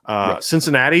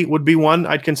 Cincinnati would be one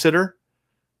I'd consider.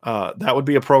 That would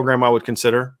be a program I would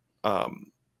consider.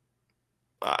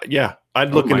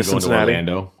 I'd look into Cincinnati. I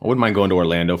wouldn't mind going to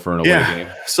Orlando for an away game.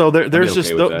 So there's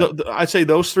just I'd say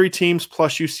those 3 teams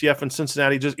plus UCF and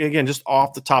Cincinnati. Just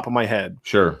off the top of my head.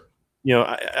 Sure.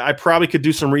 I probably could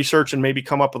do some research and maybe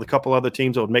come up with a couple other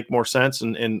teams that would make more sense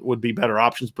and would be better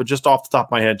options. But just off the top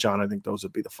of my head, John, I think those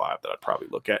would be the 5 that I'd probably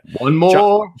look at. One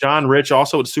more. John Rich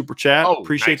also with Super Chat. Oh,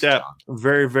 appreciate nice, that John.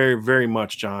 very, very, very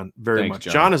much, John. Very much.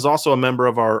 John is also a member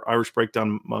of our Irish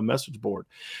Breakdown message board.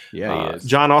 Yeah, he is.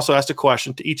 John also asked a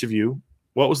question to each of you.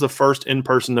 What was the first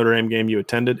in-person Notre Dame game you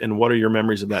attended, and what are your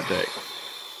memories of that day?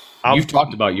 You've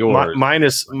talked about yours. Mine.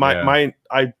 I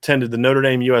attended the Notre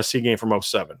Dame USC game from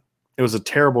 2007. It was a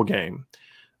terrible game.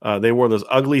 They wore those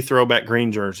ugly throwback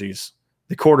green jerseys.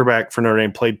 The quarterback for Notre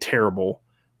Dame played terrible.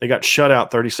 They got shut out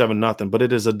 37-0, but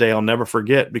it is a day I'll never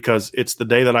forget because it's the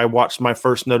day that I watched my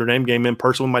first Notre Dame game in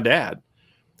person with my dad,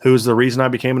 who is the reason I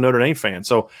became a Notre Dame fan.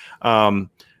 So, and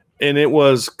it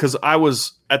was because I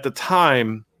was, at the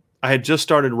time, I had just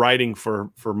started writing for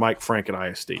Mike Frank at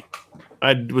ISD.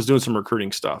 I was doing some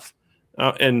recruiting stuff.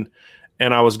 And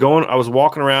I was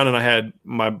walking around, and I had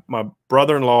my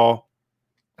brother-in-law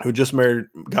who just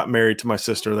got married to my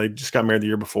sister. They just got married the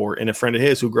year before, and a friend of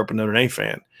his who grew up a Notre Dame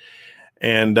fan.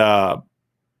 And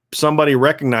somebody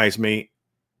recognized me.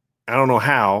 I don't know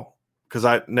how, because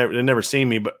they'd never seen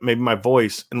me, but maybe my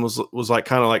voice, and was like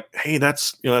kind of like, hey,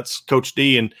 that's Coach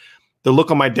D. And the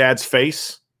look on my dad's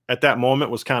face at that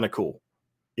moment was kind of cool,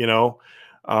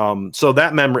 So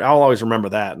that memory, I'll always remember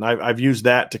that, and I've used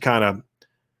that to kind of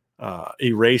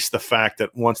erase the fact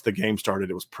that once the game started,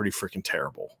 it was pretty freaking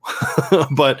terrible.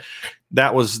 But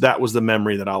that was the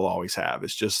memory that I'll always have.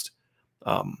 It's just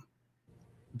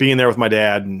being there with my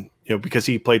dad, and because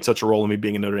he played such a role in me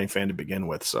being a Notre Dame fan to begin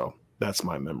with. So that's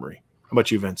my memory. How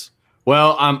about you, Vince?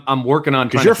 Well, I'm working on,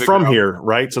 because you're from here,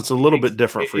 right? So it's a little bit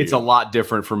different for you. It's a lot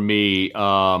different for me.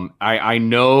 I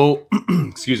know,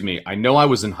 excuse me, I know I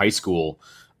was in high school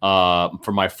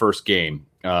for my first game.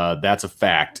 That's a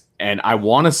fact. And I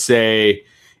want to say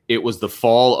it was the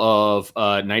fall of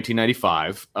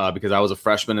 1995 because I was a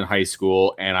freshman in high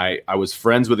school, and I was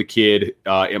friends with a kid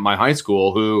in my high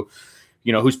school who,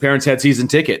 whose parents had season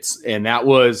tickets, and that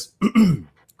was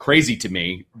crazy to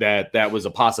me that was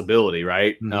a possibility,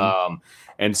 right? Mm-hmm.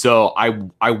 And so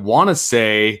I want to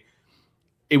say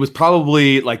it was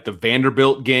probably like the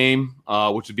Vanderbilt game,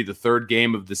 which would be the third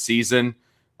game of the season.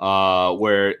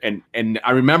 Where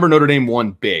I remember Notre Dame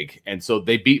won big, and so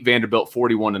they beat Vanderbilt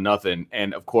 41-0.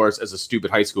 And of course, as a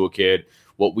stupid high school kid,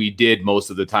 what we did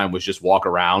most of the time was just walk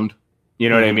around. You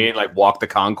know what I mean? Like walk the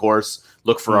concourse,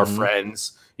 look for our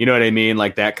friends. You know what I mean?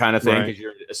 Like that kind of thing. Because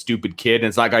you're a stupid kid, and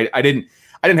it's like I didn't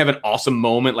have an awesome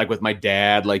moment like with my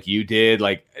dad, like you did.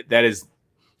 Like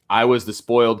I was the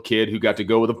spoiled kid who got to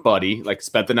go with a buddy, like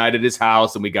spent the night at his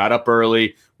house, and we got up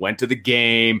early, went to the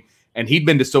game. And he'd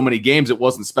been to so many games, it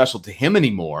wasn't special to him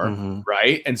anymore,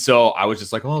 right? And so I was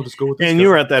just like, oh, I'll just go with this. And you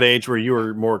were at that age where you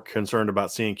were more concerned about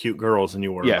seeing cute girls than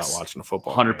you were about watching a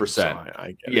football 100%. game. So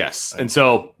I get yes. And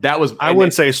so that was... I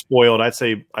wouldn't say spoiled. I'd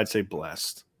say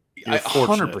blessed.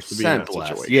 100%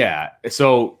 blessed. Yeah.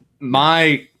 So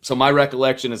my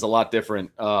recollection is a lot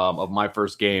different of my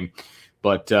first game.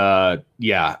 But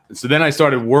yeah, so then I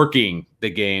started working the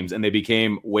games, and they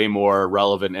became way more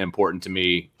relevant and important to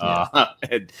me.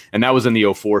 And that was in the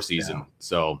 2004 season. Yeah.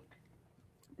 So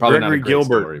probably Gregory not a great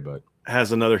Gilbert story, but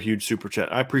has another huge super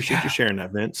chat. I appreciate you sharing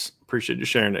that, Vince. Appreciate you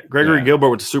sharing it. Gregory Gilbert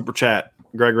with the super chat.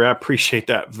 Gregory, I appreciate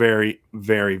that very,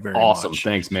 very, very awesome. much.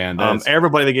 Thanks, man.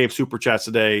 Everybody that gave super chats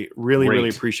today, really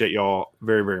appreciate y'all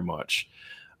very, very much.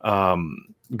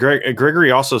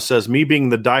 Gregory also says, me being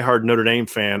the diehard Notre Dame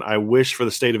fan, I wish for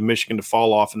the state of Michigan to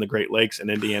fall off in the Great Lakes and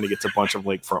Indiana gets a bunch of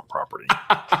lakefront property.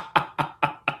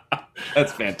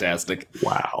 That's fantastic.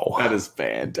 Wow. That is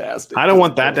fantastic. I don't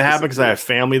want that to happen because I have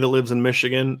family that lives in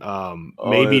Michigan.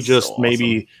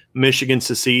 Maybe Michigan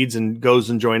secedes and goes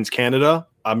and joins Canada.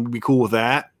 I'm be cool with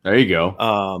that. There you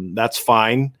go. That's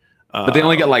fine. But they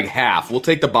only get like half. We'll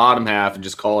take the bottom half and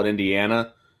just call it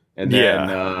Indiana. And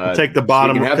then take the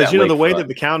bottom, because the way that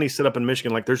the counties set up in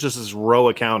Michigan, like there's just this row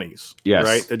of counties,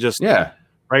 right? They're just right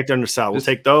there in the south. We'll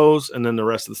take those, and then the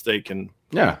rest of the state can.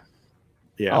 Yeah.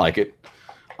 I like it.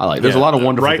 There's a lot of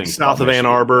wonderful things south of Ann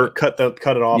Arbor. Cut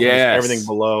it off. Yes. Everything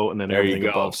below, and then everything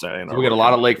above. So we got a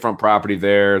lot of lakefront property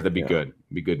there. That'd be good.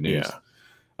 Be good news.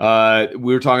 Yeah.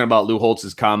 We were talking about Lou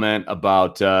Holtz's comment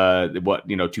about what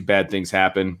two bad things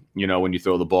happen. When you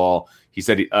throw the ball. He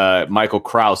said Michael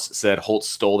Krause said Holtz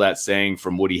stole that saying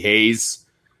from Woody Hayes.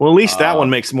 Well, at least that one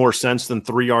makes more sense than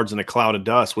 3 yards in a cloud of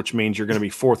dust, which means you're going to be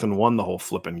 4th and 1 the whole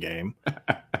flipping game.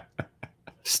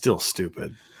 Still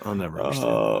stupid. I'll never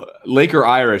understand. Laker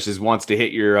Irish wants to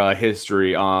hit your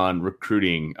history on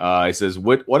recruiting. He says,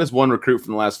 what is one recruit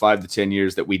from the last 5 to 10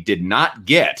 years that we did not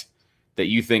get that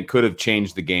you think could have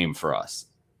changed the game for us?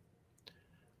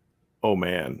 Oh,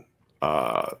 man.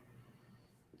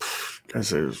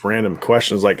 There's random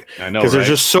questions, like I know because there's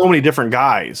just so many different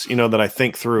guys, that I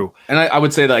think through. And I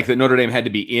would say that Notre Dame had to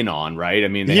be in on, right? I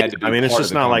mean, they had to be. I mean, it's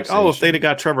just not like, if they'd have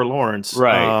got Trevor Lawrence,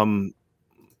 right?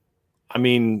 I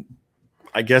mean,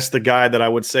 I guess the guy that I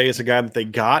would say is a guy that they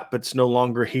got, but it's no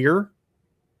longer here.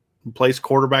 Plays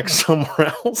quarterback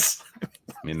somewhere else.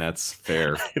 I mean, that's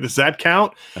fair. Does that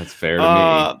count? That's fair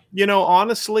to me.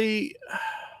 Honestly,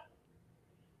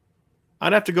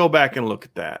 I'd have to go back and look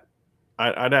at that.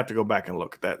 I'd have to go back and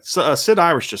look at that. So, Sid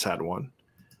Irish just had one.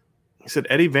 He said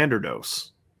Eddie Vanderdoes.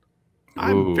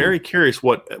 I'm very curious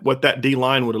what that D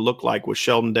line would have looked like with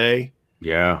Sheldon Day.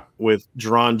 Yeah. With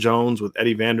Jerron Jones, with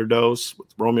Eddie Vanderdoes, with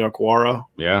Romeo Okwara.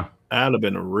 Yeah. That'd have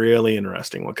been a really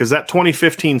interesting one. Because that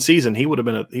 2015 season, he would have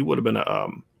been a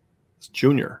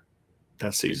junior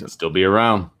that season. He'd still be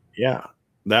around. Yeah.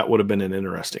 That would have been an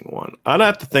interesting one. I'd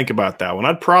have to think about that one.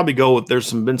 I'd probably go with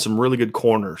been some really good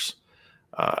corners.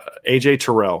 AJ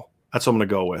Terrell. That's what I'm going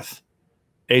to go with.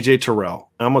 AJ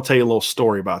Terrell. And I'm going to tell you a little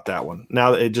story about that one.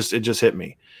 Now it just hit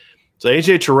me. So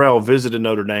AJ Terrell visited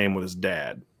Notre Dame with his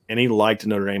dad, and he liked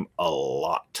Notre Dame a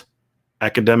lot.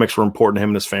 Academics were important to him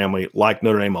and his family. Liked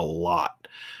Notre Dame a lot.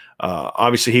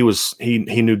 Obviously,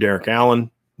 he knew Derek Allen.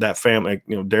 That family,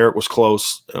 Derek was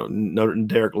close.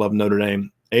 Derek loved Notre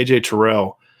Dame. AJ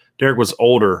Terrell. Derek was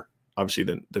older, obviously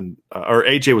or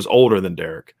AJ was older than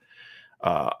Derek,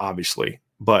 obviously,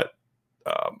 but.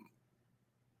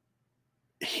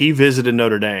 He visited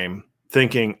Notre Dame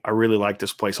thinking, I really like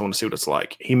this place. I want to see what it's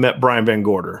like. He met Brian Van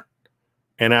Gorder.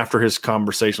 And after his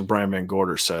conversation, Brian Van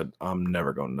Gorder said, I'm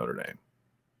never going to Notre Dame.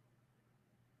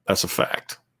 That's a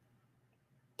fact.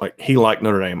 Like, he liked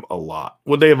Notre Dame a lot.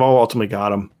 Would they have all ultimately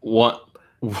got him?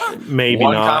 Maybe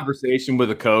one not. Conversation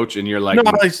with a coach, and you're like, no,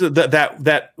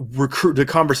 that recruit, the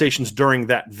conversations during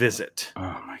that visit.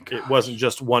 Oh my god, it wasn't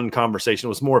just one conversation. It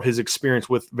was more of his experience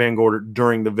with Van Gorder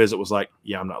during the visit. Was like,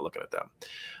 yeah, I'm not looking at them.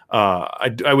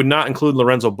 I would not include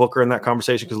Lorenzo Booker in that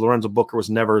conversation because Lorenzo Booker was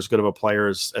never as good of a player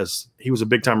as he was a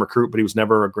big time recruit, but he was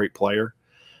never a great player.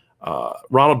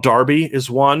 Ronald Darby is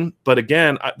one, but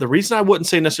again, the reason I wouldn't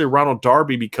say necessarily Ronald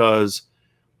Darby because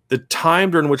the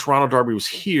time during which Ronald Darby was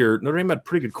here, Notre Dame had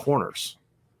pretty good corners.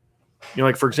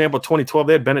 Like for example, 2012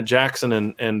 they had Bennett Jackson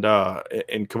and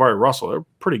Kavari Russell. They're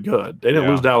pretty good. They didn't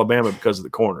lose to Alabama because of the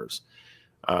corners.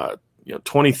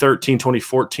 2013,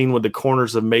 2014, would the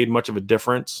corners have made much of a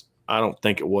difference? I don't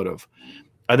think it would have.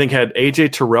 I think had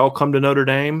AJ Terrell come to Notre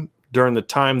Dame during the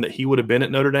time that he would have been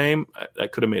at Notre Dame,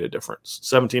 that could have made a difference.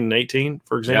 17 and 18,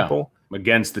 for example,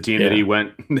 against the team that he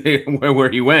went where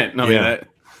he went. I mean, that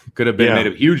could have been made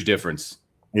a huge difference.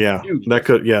 Yeah, that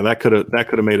could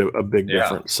have made a big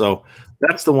difference. So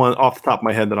that's the one off the top of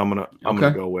my head that I'm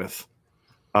gonna go with.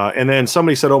 And then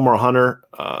somebody said Omar Hunter.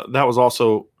 That was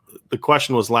also the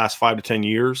question was last 5 to 10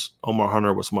 years. Omar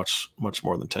Hunter was much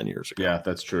more than 10 years ago. Yeah,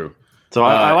 that's true. So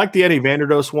I like the Eddie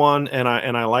Vanderdoes one, and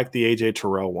I like the AJ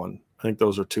Terrell one. I think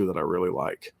those are two that I really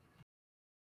like.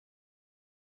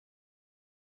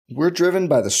 We're driven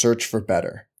by the search for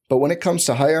better. But when it comes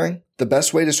to hiring, the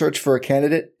best way to search for a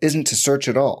candidate isn't to search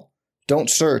at all. Don't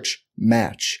search,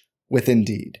 match with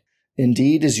Indeed.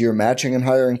 Indeed is your matching and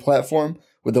hiring platform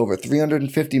with over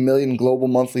 350 million global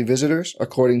monthly visitors,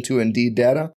 according to Indeed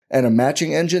data, and a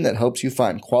matching engine that helps you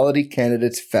find quality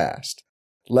candidates fast.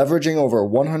 Leveraging over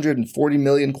 140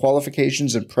 million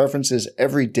qualifications and preferences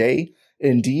every day,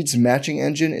 Indeed's matching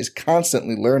engine is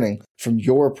constantly learning from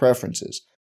your preferences.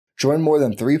 Join more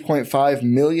than 3.5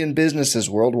 million businesses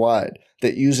worldwide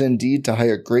that use Indeed to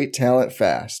hire great talent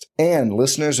fast. And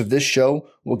listeners of this show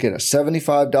will get a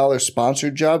 $75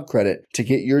 sponsored job credit to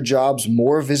get your jobs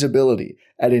more visibility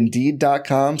at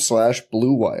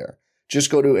Indeed.com/Blue Wire.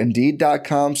 Just go to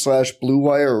Indeed.com/Blue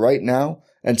Wire right now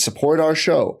and support our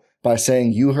show by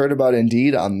saying you heard about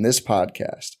Indeed on this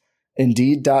podcast.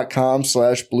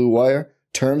 Indeed.com/Blue Wire.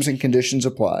 Terms and conditions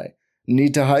apply.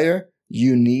 Need to hire?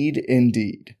 You need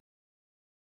Indeed.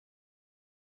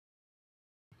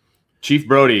 Chief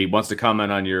Brody wants to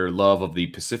comment on your love of the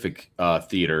Pacific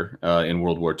theater in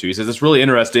World War II. He says, it's really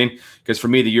interesting because for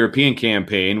me, the European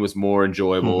campaign was more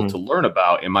enjoyable to learn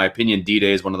about. In my opinion,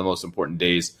 D-Day is one of the most important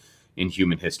days in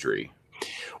human history.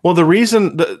 Well, the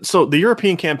reason so the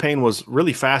European campaign was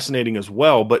really fascinating as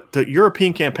well, but the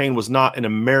European campaign was not an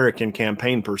American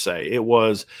campaign per se. It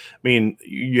was,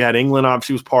 you had England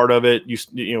obviously was part of it.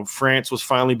 France was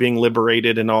finally being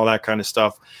liberated and all that kind of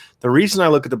stuff. The reason I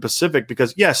look at the Pacific,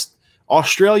 because yes,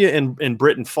 Australia and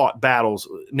Britain fought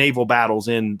naval battles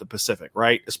in the Pacific,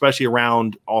 right? Especially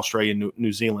around Australia and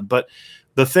New Zealand. But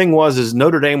the thing is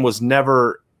Notre Dame was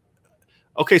never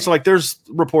okay. So there's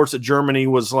reports that Germany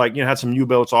was had some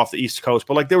U-boats off the East Coast,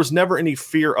 but there was never any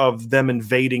fear of them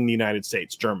invading the United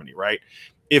States, Germany, right?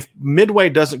 If Midway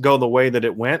doesn't go the way that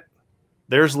it went,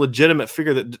 there's legitimate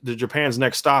fear that Japan's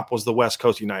next stop was the West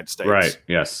Coast of the United States. Right.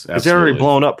 Yes. Because they already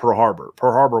blown up Pearl Harbor.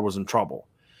 Pearl Harbor was in trouble.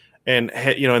 And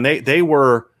they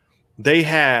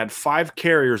had 5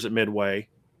 carriers at Midway,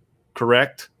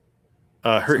 correct?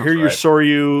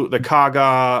 Soryu, the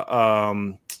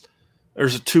Kaga.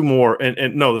 There's 2 more,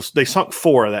 and no, they sunk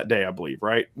 4 that day, I believe.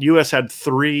 Right? U.S. had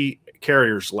 3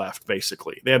 carriers left.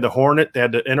 Basically, they had the Hornet, they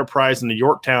had the Enterprise, and the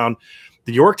Yorktown.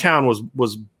 The Yorktown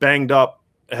was banged up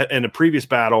in a previous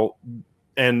battle,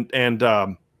 and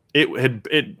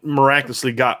it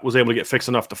miraculously was able to get fixed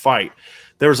enough to fight.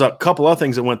 There was a couple other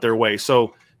things that went their way.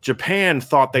 So Japan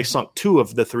thought they sunk 2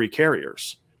 of the 3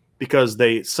 carriers because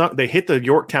they hit the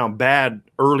Yorktown bad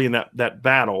early in that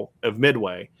battle of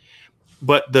Midway.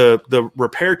 But the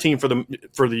repair team for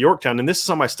the Yorktown, and this is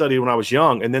something I studied when I was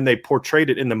young, and then they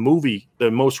portrayed it in the movie, the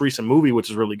most recent movie,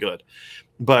 which is really good.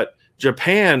 But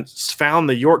Japan found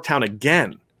the Yorktown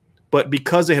again, but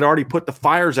because they had already put the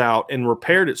fires out and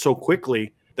repaired it so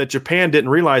quickly that Japan didn't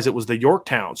realize it was the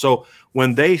Yorktown. So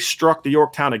when they struck the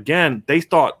Yorktown again, they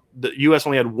thought the U.S.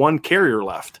 only had 1 carrier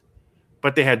left,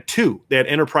 but they had 2. They had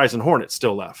Enterprise and Hornet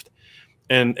still left.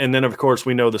 And then, of course,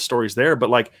 we know the stories there. But,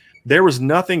 like, there was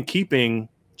nothing keeping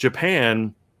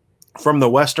Japan from the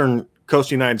western coast of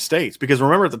the United States. Because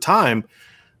remember, at the time,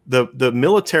 the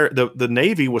military, the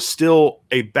Navy was still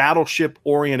a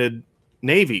battleship-oriented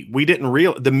Navy. We didn't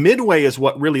the Midway is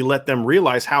what really let them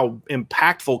realize how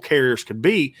impactful carriers could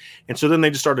be, and so then they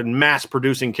just started mass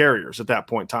producing carriers at that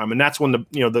point in time, and that's when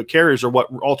the carriers are what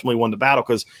ultimately won the battle,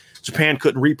 because Japan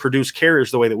couldn't reproduce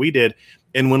carriers the way that we did,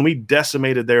 and when we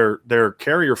decimated their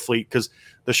carrier fleet, because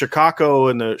the Shikako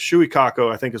and the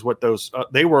Shuikaku, I think is what those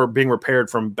they were being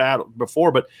repaired from battle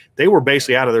before, but they were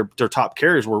basically out of their top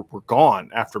carriers were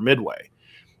gone after Midway.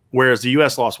 Whereas the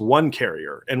U.S. lost 1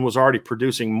 carrier and was already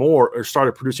producing more, or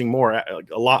started producing more,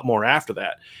 a lot more after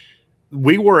that.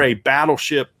 We were a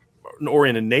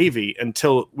battleship-oriented Navy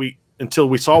until we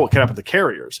saw what could happen to the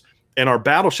carriers, and our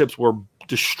battleships were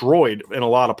destroyed in a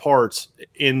lot of parts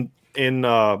in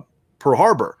Pearl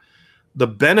Harbor. The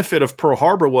benefit of Pearl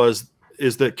Harbor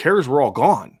is that carriers were all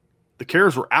gone. The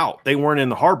carriers were out; they weren't in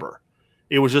the harbor.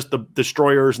 It was just the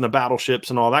destroyers and the battleships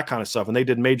and all that kind of stuff. And they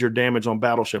did major damage on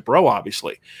Battleship Row,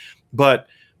 obviously. But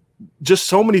just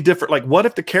so many different, like, what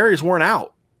if the carriers weren't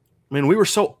out? I mean, we were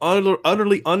so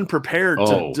utterly unprepared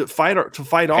to fight off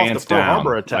the Pearl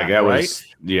Harbor attack, right?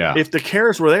 If the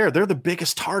carriers were there, they're the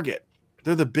biggest target.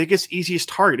 They're the biggest, easiest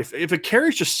target. If a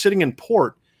carrier's just sitting in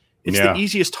port, it's the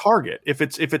easiest target. If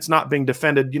it's not being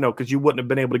defended, because you wouldn't have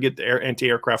been able to get the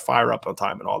anti-aircraft fire up on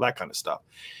time and all that kind of stuff.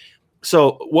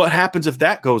 So what happens if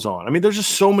that goes on? I mean, there's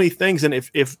just so many things. And if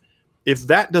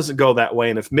that doesn't go that way,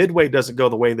 and if Midway doesn't go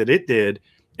the way that it did,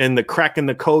 and the cracking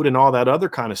the code and all that other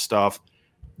kind of stuff,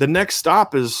 the next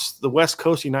stop is the West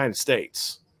Coast of the United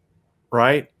States,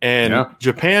 right? And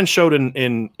Japan showed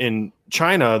in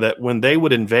China that when they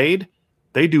would invade,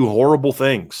 they do horrible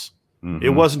things. Mm-hmm. It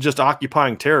wasn't just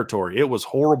occupying territory. It was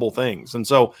horrible things. And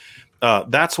so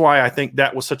that's why I think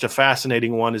that was such a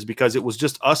fascinating one, is because it was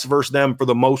just us versus them for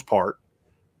the most part,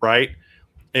 right?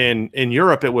 And in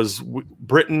Europe, it was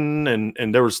Britain,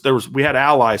 and there was we had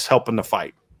allies helping the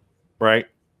fight, right?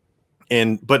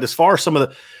 But as far as some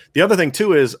of the other thing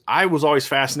too is, I was always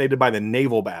fascinated by the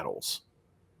naval battles,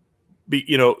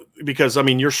 because I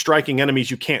mean, you're striking enemies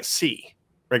you can't see,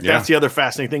 right? Yeah. That's the other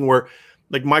fascinating thing, where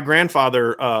like my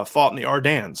grandfather fought in the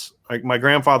Ardennes. Like my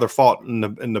grandfather fought in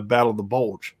the Battle of the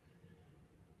Bulge.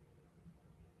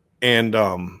 And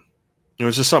it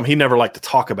was just something he never liked to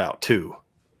talk about too.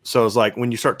 So it's like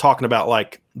when you start talking about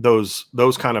like those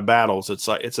kind of battles, it's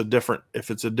like it's a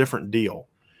different deal,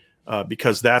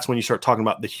 because that's when you start talking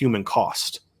about the human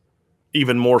cost,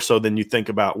 even more so than you think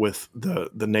about with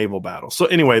the naval battle. So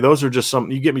anyway, those are just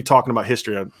some. You get me talking about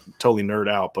history, I totally nerd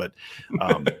out. But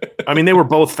I mean, they were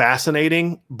both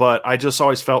fascinating, but I just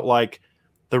always felt like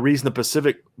the reason the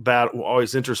Pacific battle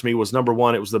always interests me was, number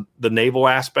one, it was the naval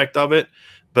aspect of it.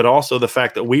 But also the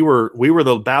fact that we were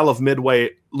the Battle of Midway,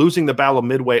 losing the Battle of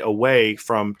Midway away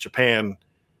from Japan,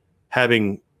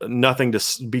 having nothing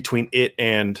between it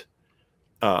and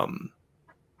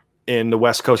in the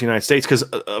West Coast of the United States. Because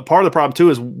part of the problem too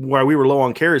is where we were low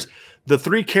on carriers. The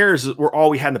 3 carriers were all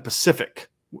we had in the Pacific.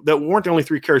 That weren't the only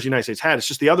 3 carriers the United States had. It's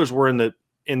just the others were in the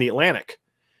Atlantic,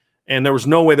 and there was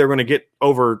no way they were going to get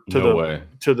over to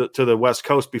the West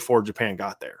Coast before Japan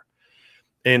got there.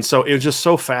 And so it was just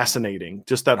so fascinating,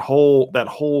 just that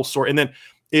whole story. And then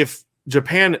if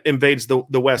Japan invades the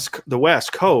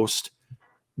West Coast,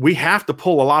 we have to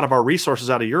pull a lot of our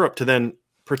resources out of Europe to then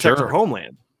protect our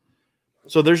homeland.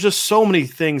 So there's just so many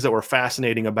things that were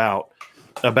fascinating about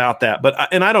that.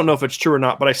 But I don't know if it's true or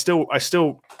not, but I still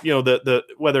the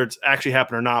whether it's actually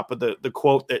happened or not, but the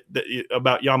quote that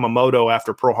about Yamamoto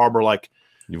after Pearl Harbor, like,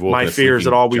 my fear is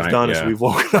that all we've done is we've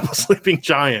woken up a sleeping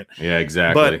giant. Yeah,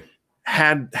 exactly. But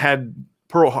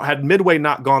had Midway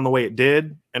not gone the way it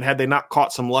did, and had they not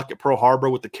caught some luck at Pearl Harbor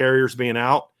with the carriers being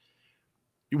out,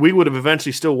 we would have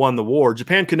eventually still won the war.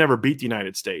 Japan could never beat the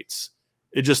United States.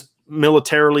 It just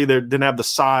militarily. They didn't have the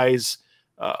size.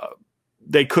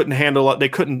 They couldn't handle it. They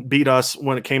couldn't beat us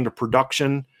when it came to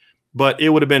production. But it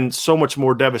would have been so much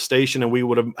more devastation, and we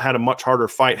would have had a much harder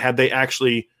fight had they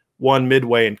actually won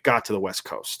Midway and got to the West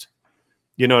Coast.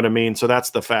 You know what I mean? So that's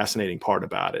the fascinating part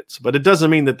about it. But it doesn't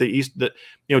mean that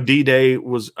D-Day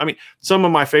was, I mean, some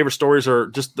of my favorite stories are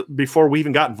just before we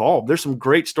even got involved. There's some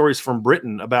great stories from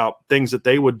Britain about things that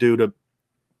they would do to,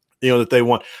 that they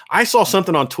won. I saw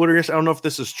something on Twitter. I don't know if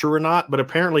this is true or not, but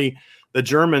apparently the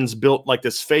Germans built like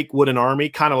this fake wooden army,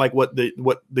 kind of like what the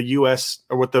U.S.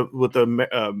 or what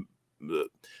the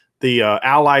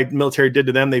Allied military did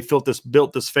to them. They built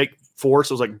this fake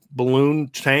force. It was like balloon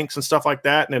tanks and stuff like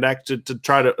that, and it acted to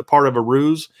try to part of a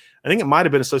ruse. I think it might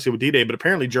have been associated with D-Day, but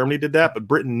apparently Germany did that. But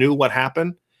Britain knew what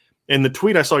happened. And the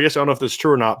tweet I saw yesterday, I don't know if this is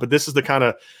true or not, but this is the kind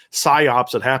of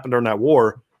psyops that happened during that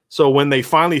war. So when they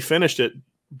finally finished it,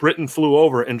 Britain flew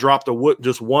over and dropped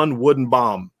just one wooden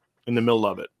bomb in the middle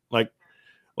of it.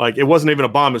 Like it wasn't even a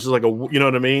bomb. It's just like you know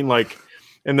what I mean? Like,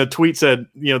 and the tweet said,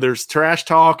 there's trash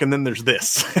talk and then there's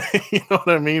this, you know what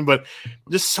I mean? But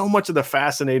just so much of the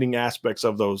fascinating aspects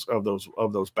of those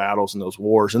battles and those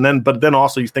wars. But then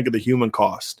also you think of the human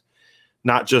cost,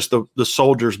 not just the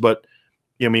soldiers, but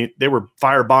I mean, they were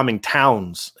firebombing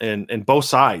towns and both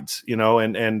sides,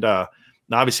 and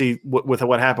obviously with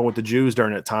what happened with the Jews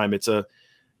during that time, it's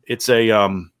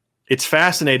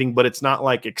fascinating, but it's not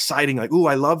like exciting. Like, ooh,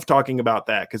 I love talking about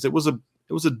that because it was a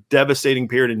devastating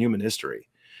period in human history,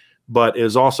 but it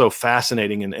was also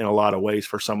fascinating in a lot of ways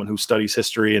for someone who studies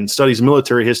history and studies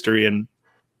military history and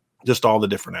just all the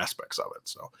different aspects of it.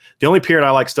 So the only period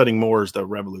I like studying more is the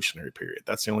Revolutionary period.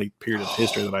 That's the only period of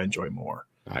history that I enjoy more.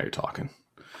 Now you're talking.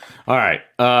 All right.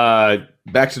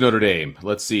 Back to Notre Dame.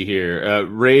 Let's see here.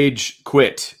 Rage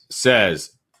Quit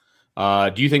says,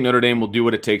 do you think Notre Dame will do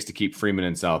what it takes to keep Freeman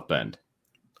in South Bend?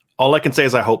 All I can say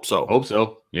is I hope so. Hope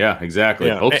so. Yeah, exactly.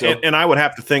 Yeah. Hope so. And I would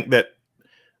have to think that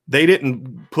they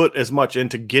didn't put as much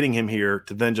into getting him here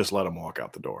to then just let him walk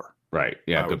out the door. Right.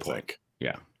 Yeah, I good point. think.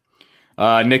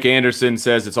 Yeah. Nick Anderson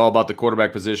says it's all about the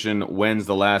quarterback position. When's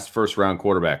the last first-round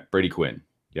quarterback? Brady Quinn.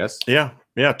 Yes? Yeah.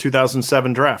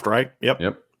 2007 draft, right?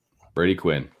 Yep. Brady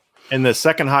Quinn. And the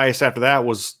second highest after that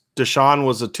was Deshaun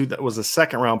was a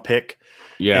second-round pick.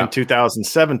 Yeah. In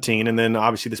 2017, and then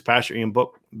obviously this past year, Ian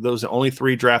Book. Those are the only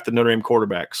three drafted Notre Dame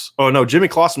quarterbacks. Oh no, Jimmy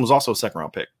Clausen was also a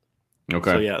second-round pick.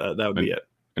 Okay. So yeah, that would be it.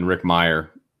 And Rick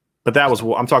Meyer. But that was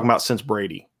I'm talking about since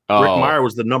Brady. Oh. Rick Meyer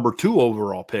was the number 2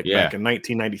 overall pick back in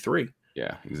 1993.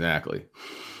 Yeah, exactly.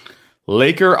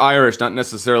 Laker Irish, not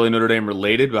necessarily Notre Dame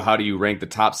related, but how do you rank the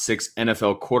top 6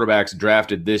 NFL quarterbacks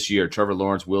drafted this year? Trevor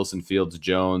Lawrence, Wilson, Fields,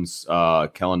 Jones,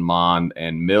 Kellen Mond,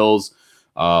 and Mills.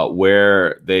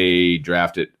 Where they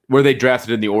drafted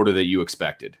in the order that you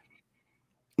expected?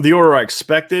 The order I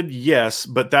expected, yes,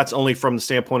 but that's only from the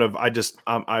standpoint of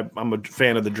I'm a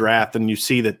fan of the draft, and you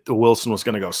see that Wilson was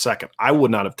going to go second. I would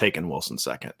not have taken Wilson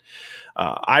second.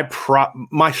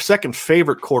 My second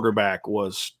favorite quarterback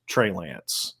was Trey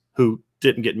Lance, who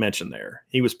didn't get mentioned there.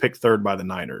 He was picked third by the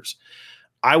Niners.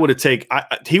 I would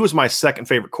have he was my second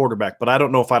favorite quarterback, but I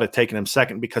don't know if I'd have taken him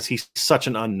second because he's such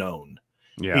an unknown.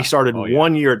 Yeah. He started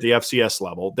 1 year at the FCS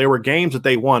level. There were games that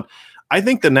they won. I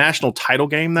think the national title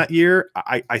game that year,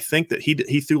 I think that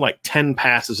he threw like 10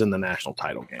 passes in the national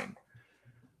title game.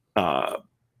 I'm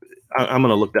going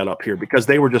to look that up here because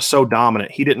they were just so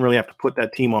dominant. He didn't really have to put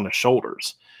that team on his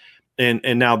shoulders. And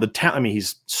now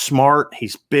he's smart,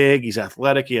 he's big, he's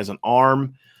athletic, he has an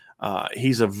arm.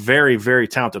 He's a very, very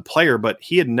talented player, but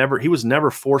he was never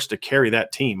forced to carry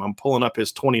that team. I'm pulling up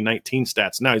his 2019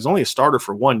 stats now. He's only a starter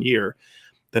for 1 year.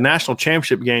 The national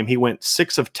championship game, he went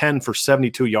 6 of 10 for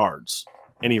 72 yards,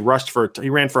 and he ran for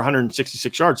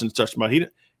 166 yards and touched about. He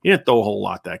didn't throw a whole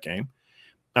lot that game.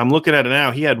 I'm looking at it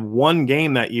now. He had one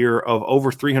game that year of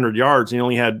over 300 yards. And he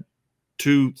only had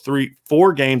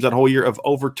 4 games that whole year of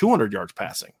over 200 yards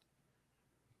passing.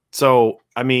 So,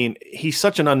 I mean, he's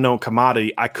such an unknown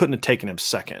commodity. I couldn't have taken him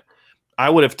second. I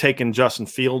would have taken Justin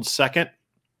Fields second,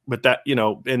 but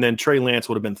and then Trey Lance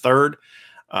would have been third.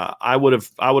 I would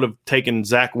have taken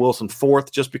Zach Wilson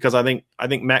fourth just because I think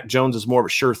Mac Jones is more of a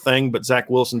sure thing, but Zach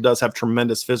Wilson does have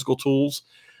tremendous physical tools.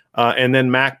 And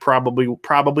then Mac probably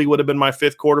would have been my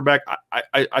fifth quarterback.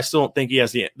 I still don't think he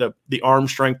has the arm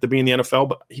strength to be in the NFL,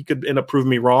 but he could end up proving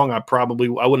me wrong. I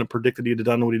wouldn't have predicted he'd have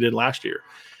done what he did last year.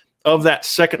 Of that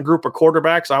second group of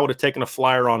quarterbacks, I would have taken a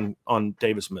flyer on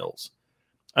Davis Mills.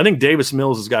 I think Davis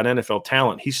Mills has got NFL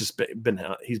talent. He's just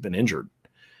been injured.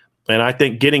 And I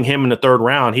think getting him in the third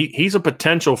round, he's a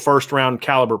potential first-round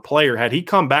caliber player. Had he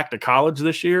come back to college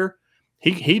this year,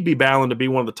 he'd be battling to be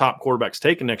one of the top quarterbacks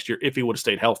taken next year if he would have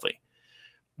stayed healthy.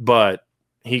 But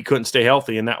he couldn't stay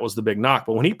healthy, and that was the big knock.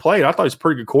 But when he played, I thought he was a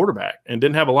pretty good quarterback and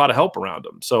didn't have a lot of help around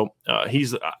him. So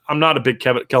I'm not a big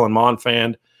Kellen Mond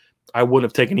fan. I wouldn't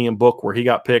have taken Ian Book where he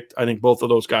got picked. I think both of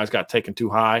those guys got taken too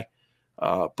high.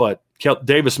 But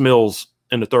Davis Mills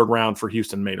in the third round for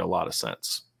Houston made a lot of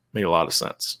sense.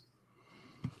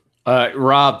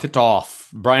 Rob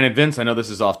Titoff, Brian and Vince, I know this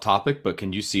is off topic, but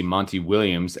can you see Monty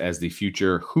Williams as the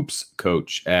future hoops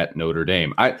coach at Notre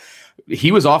Dame?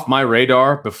 He was off my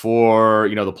radar before,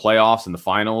 the playoffs and the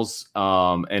finals.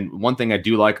 And one thing I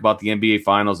do like about the NBA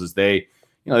finals is they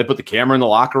put the camera in the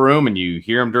locker room and you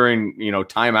hear him during,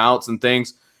 timeouts and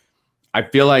things. I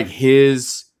feel like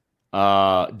his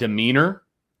demeanor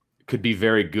could be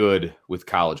very good with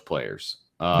college players,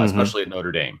 especially at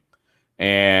Notre Dame.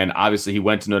 And obviously he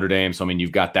went to Notre Dame. So,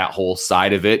 you've got that whole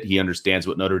side of it. He understands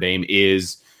what Notre Dame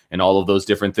is and all of those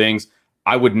different things.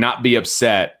 I would not be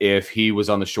upset if he was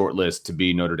on the short list to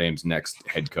be Notre Dame's next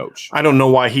head coach. I don't know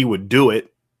why he would do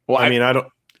it. Well, I don't,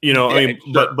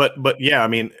 sure. but yeah,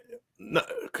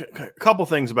 a couple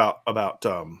things about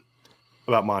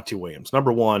Monty Williams.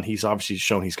 Number one, he's obviously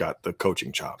shown he's got the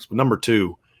coaching chops. But number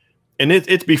two, and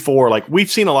it's before, like, we've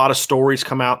seen a lot of stories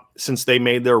come out since they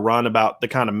made their run about the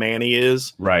kind of man he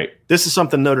is. Right. This is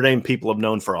something Notre Dame people have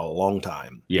known for a long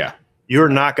time. Yeah. You're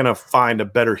not going to find a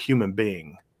better human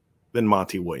being than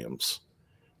Monty Williams.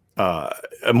 A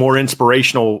more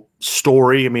inspirational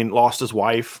story. Lost his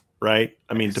wife, right?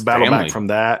 To battle back from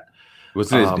that.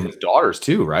 Was it his daughters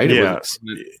too, right? Yes.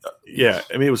 Yeah.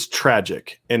 It was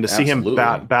tragic. And to see him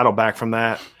battle back from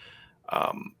that,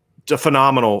 a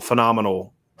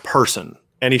phenomenal person.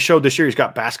 And he showed this year he's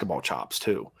got basketball chops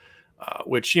too,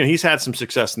 which, he's had some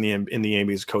success in the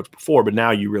NBA as a coach before, but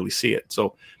now you really see it.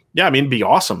 So, yeah, it'd be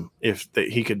awesome if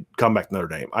he could come back to Notre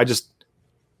Dame.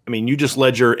 You just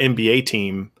led your NBA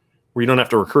team where you don't have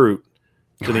to recruit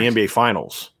to the NBA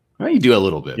Finals. Well, you do a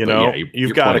little bit.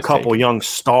 You've got a couple young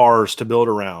stars to build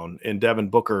around in Devin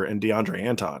Booker and DeAndre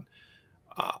Ayton.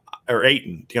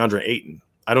 DeAndre Ayton.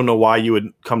 I don't know why you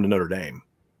would come to Notre Dame.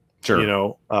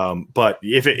 Sure. But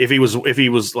if he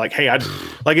was like, hey,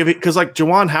 because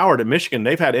Juwan Howard at Michigan,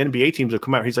 they've had NBA teams that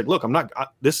come out. He's like, look, I'm not.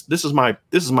 This is my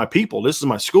people. This is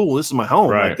my school. This is my home.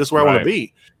 Right, like, this is where I want to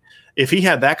be. If he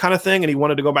had that kind of thing and he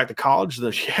wanted to go back to college,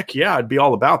 then heck yeah, I'd be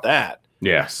all about that.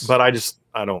 Yes. But I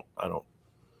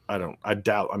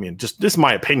doubt. Just this is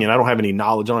my opinion. I don't have any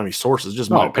knowledge. I don't have any sources. Just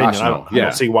my opinion. I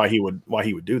don't see why he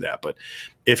would do that. But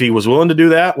if he was willing to do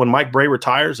that when Mike Bray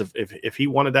retires, if he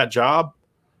wanted that job,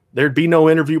 there'd be no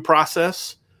interview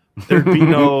process. There'd be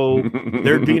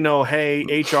no,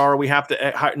 hey, HR, we have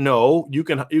to hire. No, you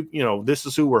can, this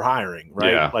is who we're hiring,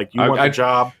 right? Yeah. Like, you want the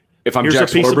job. If I'm here's Jack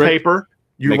a piece Swarbrick, of paper.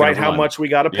 You write how much we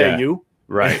got to pay you.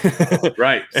 Right.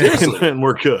 Right. and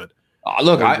we're good.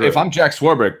 Look, if I'm Jack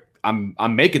Swarbrick,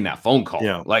 I'm making that phone call.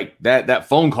 Yeah. Like that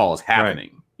phone call is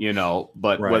happening,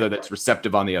 but Right. whether that's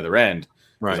receptive on the other end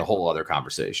Right. is a whole other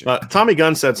conversation. Tommy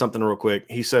Gunn said something real quick.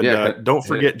 He said, don't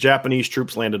forget Japanese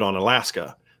troops landed on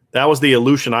Alaska. That was the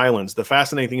Aleutian Islands. The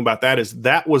fascinating thing about that is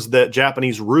that was the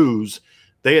Japanese ruse.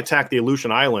 They attacked the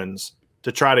Aleutian Islands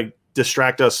to try to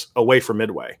distract us away from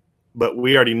Midway. But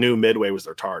we already knew Midway was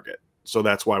their target. So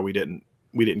that's why we didn't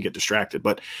get distracted.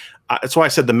 But that's why I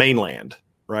said the mainland,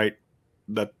 right?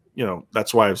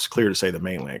 That's why it's clear to say the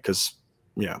mainland because,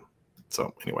 yeah.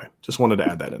 So anyway, just wanted to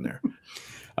add that in there.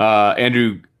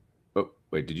 Andrew,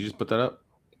 wait, did you just put that up?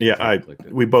 Yeah,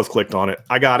 we both clicked on it.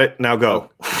 I got it. Now go.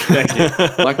 Thank you.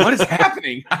 Like, what is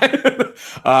happening?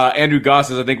 Andrew Goss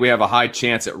says, I think we have a high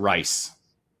chance at Rice.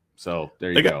 So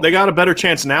there you go. They got a better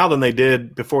chance now than they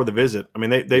did before the visit.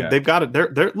 They've got it.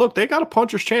 They got a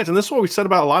puncher's chance, and this is what we said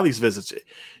about a lot of these visits.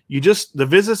 The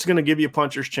visit's going to give you a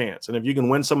puncher's chance, and if you can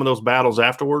win some of those battles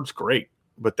afterwards, great.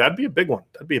 But that'd be a big one.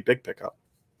 That'd be a big pickup.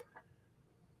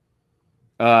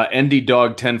 ND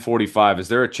Dog 1045. Is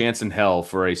there a chance in hell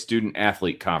for a student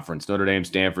athlete conference? Notre Dame,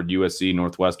 Stanford, USC,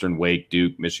 Northwestern, Wake,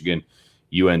 Duke, Michigan,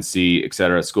 UNC,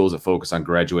 etc. Schools that focus on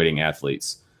graduating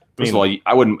athletes. First of all,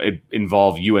 I wouldn't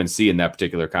involve UNC in that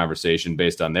particular conversation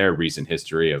based on their recent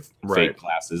history of fake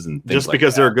classes and things just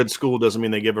because they're a good school doesn't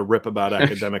mean they give a rip about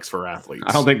academics for athletes.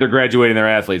 I don't think they're graduating their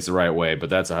athletes the right way,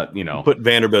 but that's put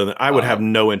Vanderbilt in. I would have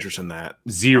no interest in that.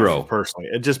 Zero. Personally.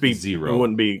 It'd just be zero. I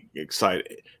wouldn't be excited.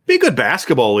 It'd be a good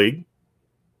basketball league.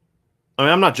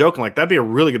 I'm not joking. Like, that'd be a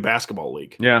really good basketball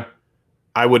league. Yeah.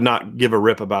 I would not give a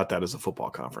rip about that as a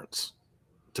football conference,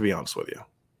 to be honest with you.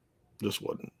 Just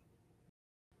wouldn't.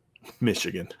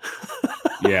 Michigan.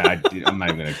 Yeah, I'm not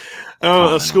even going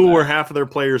to. A school where half of their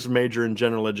players major in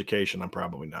general education. I'm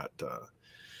probably not.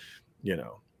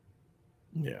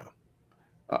 Yeah.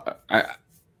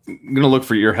 I'm going to look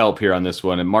for your help here on this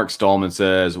one. And Mark Stallman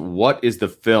says, what is the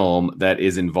film that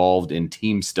is involved in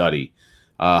team study?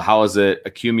 How is it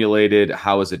accumulated?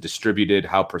 How is it distributed?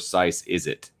 How precise is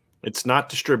it? It's not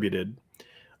distributed.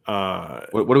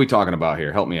 What are we talking about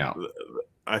here? Help me out.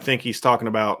 I think he's talking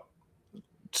about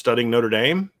studying Notre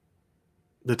Dame,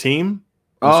 the team.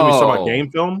 Oh, he's talking about game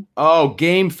film. Oh,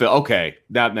 game film. Okay,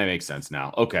 that makes sense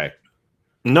now. Okay.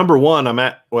 Number one,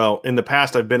 in the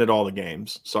past, I've been at all the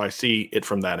games, so I see it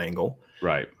from that angle.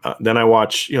 Right. Then I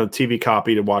watch, TV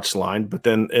copy to watch the line. But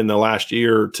then in the last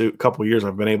year or couple of years,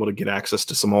 I've been able to get access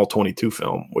to some all 22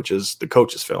 film, which is the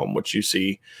coach's film, which you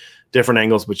see different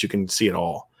angles, but you can see it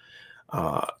all.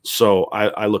 So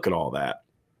I look at all that.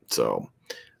 So,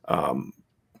 but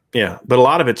a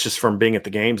lot of it's just from being at the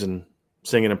games and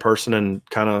seeing it in person and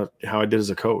kind of how I did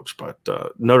as a coach. But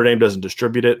Notre Dame doesn't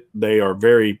distribute it. They are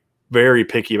very, very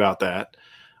picky about that.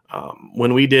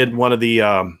 When we did one of the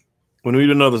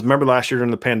remember last year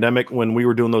during the pandemic when we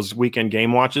were doing those weekend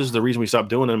game watches, the reason we stopped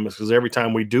doing them is because every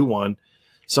time we do one,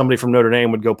 somebody from Notre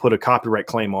Dame would go put a copyright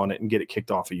claim on it and get it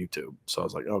kicked off of YouTube. So I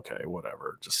was like, okay,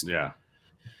 whatever. Just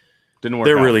didn't work.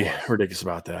 They're really ridiculous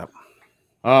about that.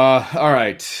 All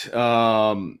right.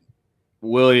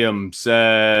 William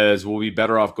says we'll be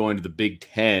better off going to the Big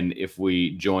Ten if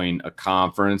we join a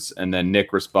conference. And then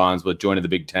Nick responds, but joining the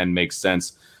Big Ten makes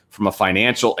sense from a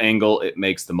financial angle. It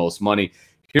makes the most money.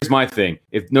 Here's my thing.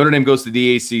 If Notre Dame goes to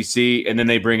the ACC and then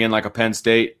they bring in like a Penn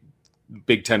State,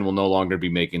 Big Ten will no longer be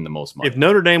making the most money. If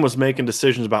Notre Dame was making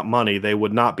decisions about money, they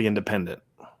would not be independent.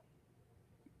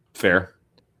 Fair.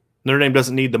 Notre Dame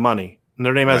doesn't need the money.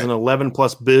 Notre Dame has an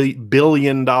 $11+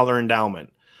 billion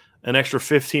endowment. An extra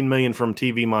 $15 million from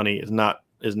TV money is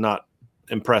not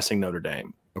impressing Notre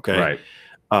Dame. Okay.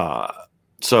 Right.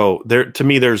 So to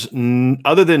me, there's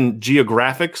other than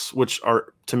geographics, which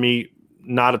are to me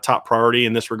not a top priority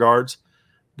in this regards.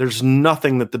 There's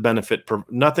nothing that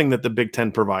nothing that the Big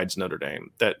Ten provides Notre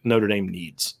Dame that Notre Dame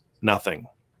needs. Nothing,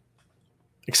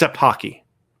 except hockey.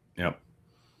 Yep.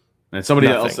 And somebody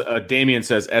else, Damian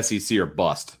says SEC or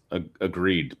bust.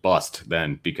 Agreed, bust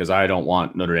then, because I don't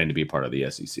want Notre Dame to be part of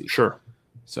the SEC. Sure.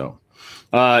 So,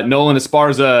 Nolan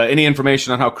Esparza, any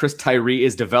information on how Chris Tyree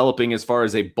is developing as far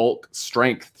as a bulk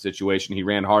strength situation? He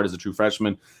ran hard as a true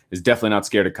freshman, is definitely not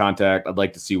scared of contact. I'd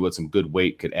like to see what some good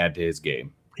weight could add to his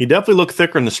game. He definitely looked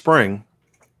thicker in the spring,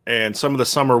 and some of the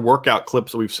summer workout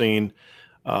clips that we've seen.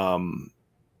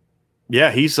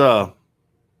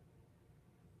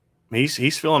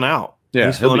 He's filling out. Yeah,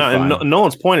 he's filling out. And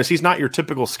Nolan's point is he's not your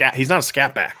typical scat. He's not a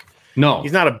scat back. No,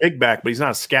 he's not a big back, but he's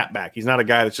not a scat back. He's not a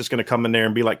guy that's just going to come in there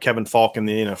and be like Kevin Falk in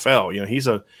the NFL.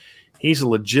 He's a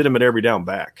legitimate every down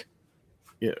back.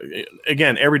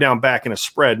 Again, every down back in a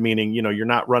spread, meaning you're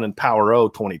not running power O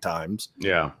 20 times.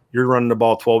 Yeah, you're running the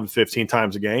ball 12 to 15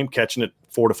 times a game, catching it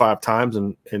 4 to 5 times,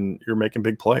 and you're making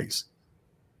big plays.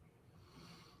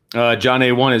 John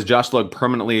A1, is Josh Lugg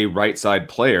permanently a right side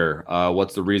player?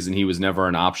 What's the reason he was never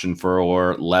an option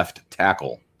for left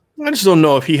tackle? I just don't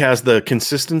know if he has the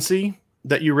consistency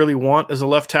that you really want as a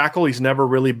left tackle. He's never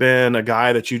really been a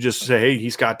guy that you just say, hey,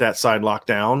 he's got that side locked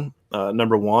down,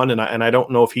 number one. And I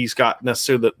don't know if he's got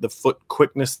necessarily the foot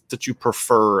quickness that you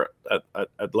prefer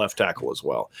at left tackle as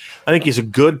well. I think he's a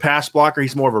good pass blocker.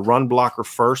 He's more of a run blocker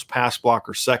first, pass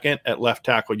blocker second. At left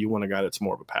tackle, you want a guy that's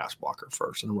more of a pass blocker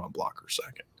first and a run blocker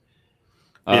second.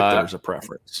 If there's a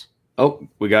preference. Oh,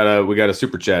 we got a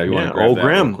super chat. You want to grab Old that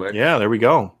Grim. real quick? Yeah, there we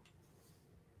go.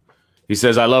 He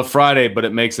says, I love Friday, but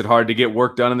it makes it hard to get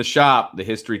work done in the shop. The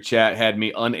history chat had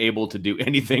me unable to do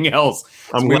anything else.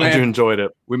 I'm glad you enjoyed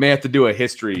it. We may have to do a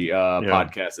history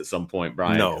podcast at some point,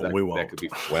 Brian. No, we won't. That could be,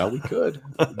 we could.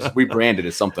 Just rebrand it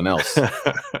as something else.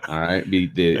 All right. Be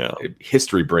the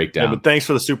history breakdown. Yeah, but thanks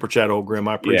for the super chat, Old Grim.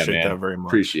 I appreciate that very much.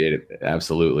 Appreciate it.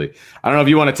 Absolutely. I don't know if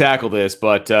you want to tackle this,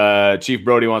 but Chief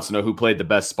Brody wants to know who played the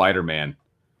best Spider-Man.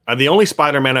 The only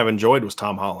Spider-Man I've enjoyed was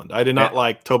Tom Holland. I did not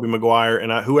like Tobey Maguire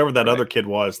and whoever that other kid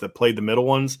was that played the middle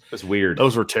ones. That's weird.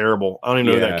 Those were terrible. I don't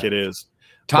even know who that kid is.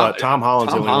 Tom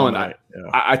Holland's the only one.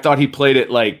 I thought he played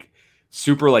it like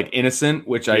super like innocent,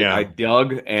 which I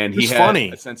dug, and he had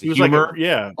funny. A sense of humor.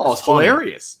 It's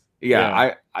hilarious.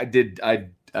 Yeah, I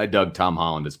dug Tom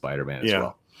Holland as Spider-Man as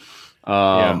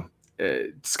well.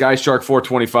 Sky Shark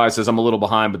 425 says I'm a little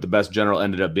behind, but the best general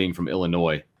ended up being from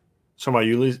Illinois. Talking about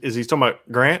you? Is he talking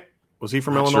about Grant? Was he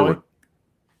from Illinois? Sure.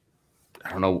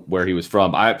 I don't know where he was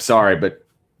from. I'm sorry, but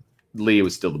Lee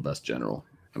was still the best general.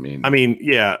 I mean,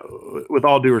 yeah. With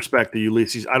all due respect to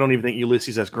Ulysses, I don't even think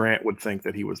Ulysses S. Grant would think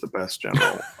that he was the best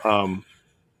general.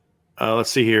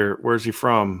 Let's see here. Where's he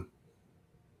from?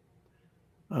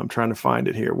 I'm trying to find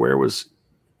it here. Where was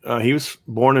he? Was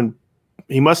born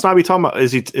He must not be talking about.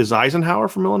 Is Eisenhower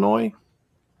from Illinois?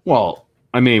 Well,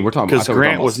 I mean, we're talking because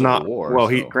Grant was not.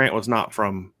 Grant was not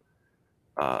from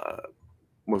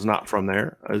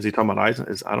there. Is he talking about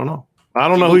Eisenhower? I don't know. I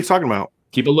don't know who he's talking about.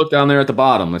 Keep a look down there at the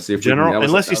bottom. Let's see if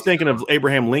unless he's thinking of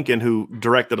Abraham Lincoln, who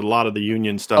directed a lot of the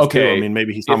Union stuff. Okay, too. I mean,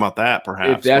 maybe he's talking about that.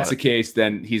 Perhaps if that's the case,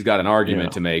 then he's got an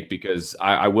argument to make, because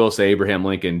I will say Abraham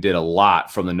Lincoln did a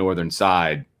lot from the northern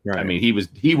side. Right. I mean,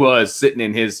 he was sitting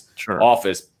in his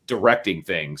office directing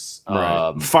things.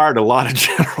 Right. Fired a lot of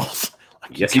generals.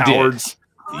 Yes, cowards.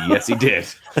 He did. Yes, he did.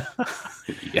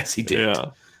 Yes, he did.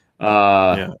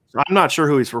 Yeah. I'm not sure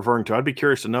who he's referring to. I'd be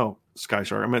curious to know, Sky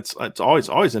Shark. I mean, it's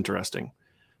always interesting.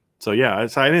 So yeah,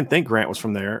 I didn't think Grant was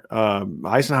from there.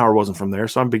 Eisenhower wasn't from there.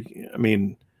 So is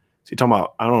he talking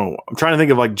about? I don't know. I'm trying to think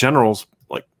of like generals.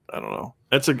 Like, I don't know.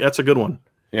 That's a good one.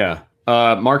 Yeah.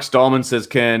 Mark Stallman says,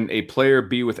 can a player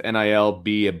be with NIL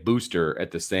be a booster at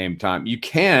the same time? You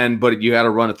can, but you got to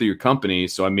run it through your company.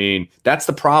 So I mean, that's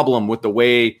the problem with the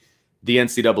way the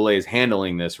NCAA is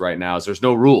handling this right now. Is there's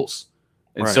no rules.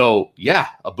 And so, yeah,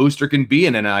 a booster can be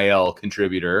an NIL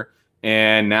contributor,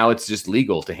 and now it's just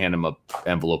legal to hand him an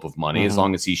envelope of money as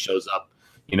long as he shows up,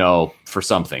 for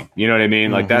something. You know what I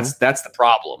mean? Like that's the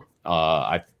problem.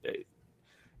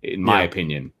 In my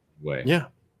opinion, way. Yeah.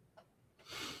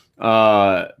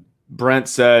 Brent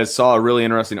says, saw a really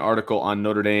interesting article on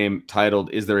Notre Dame titled,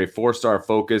 "Is there a 4-star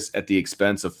focus at the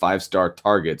expense of 5-star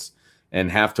targets?" And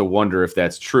have to wonder if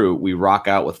that's true. We rock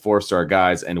out with 4-star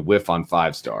guys and whiff on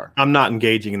 5-star. I'm not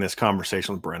engaging in this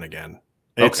conversation with Brent again.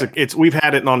 We've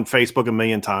had it on Facebook a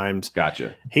million times.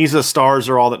 Gotcha. He's a stars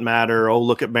are all that matter. Oh,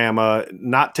 look at Bama.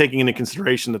 Not taking into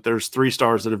consideration that there's 3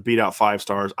 stars that have beat out 5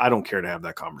 stars. I don't care to have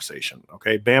that conversation.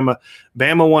 Okay. Bama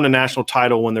won a national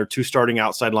title when their 2 starting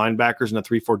outside linebackers and the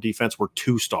 3-4 defense were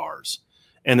 2 stars.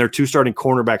 And their 2 starting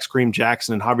cornerbacks, Kareem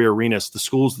Jackson and Javier Arenas, the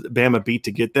schools that Bama beat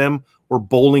to get them were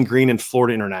Bowling Green and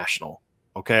Florida International.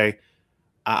 Okay.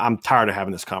 I'm tired of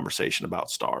having this conversation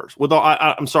about stars.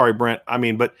 I'm sorry, Brent. I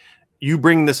mean, you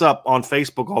bring this up on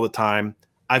Facebook all the time.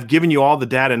 I've given you all the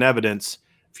data and evidence.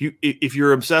 If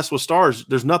you're obsessed with stars,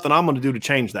 there's nothing I'm going to do to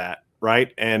change that,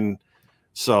 right? And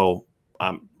so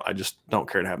I just don't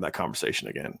care to have that conversation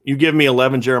again. You give me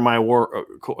 11 Jeremiah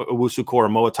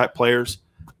Owusu-Koramoah type players,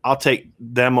 I'll take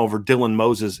them over Dylan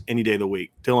Moses any day of the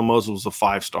week. Dylan Moses was a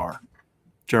 5-star.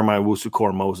 Jeremiah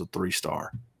Owusu-Koramoah was a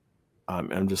 3-star.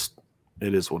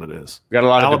 It is what it is. We got a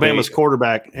lot of Alabama's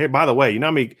quarterback. Hey, by the way, do you know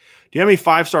how many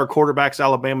 5-star quarterbacks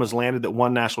Alabama's landed that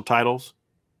won national titles?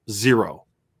 0.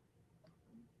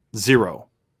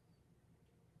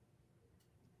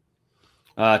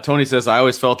 Tony says, I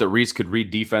always felt that Reese could read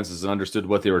defenses and understood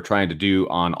what they were trying to do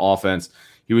on offense.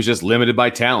 He was just limited by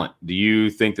talent. Do you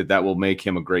think that will make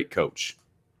him a great coach?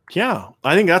 Yeah,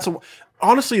 I think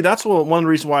honestly, that's one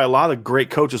reason why a lot of great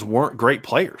coaches weren't great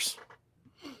players.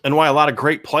 And why a lot of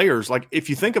great players, like if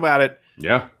you think about it,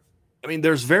 yeah, I mean,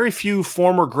 there's very few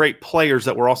former great players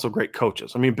that were also great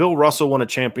coaches. I mean, Bill Russell won a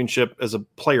championship as a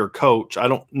player coach. I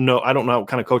don't know what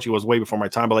kind of coach he was way before my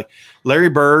time, but like Larry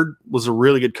Bird was a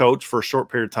really good coach for a short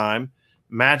period of time.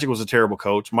 Magic was a terrible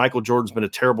coach. Michael Jordan's been a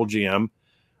terrible GM.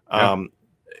 Yeah.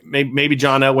 Maybe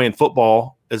John Elway in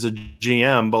football as a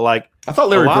GM, but like I thought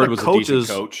Larry Bird was a decent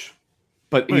coach.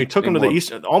 But he took him to the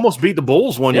East, almost beat the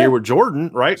Bulls one year with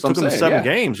Jordan, right? Took him to 7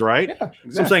 games, right? Yeah,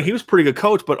 exactly. So I'm saying he was a pretty good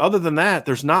coach, but other than that,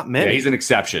 there's not many. Yeah, he's an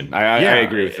exception. I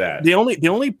agree with that. The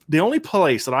only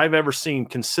place that I've ever seen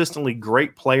consistently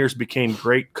great players became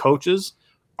great coaches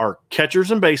are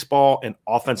catchers in baseball and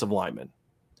offensive linemen.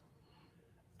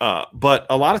 But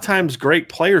a lot of times great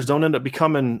players don't end up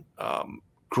becoming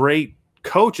great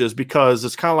coaches because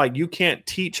it's kind of like you can't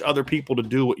teach other people to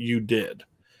do what you did.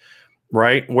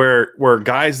 Right, where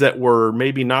guys that were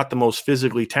maybe not the most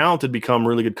physically talented become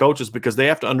really good coaches because they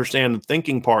have to understand the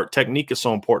thinking part. Technique is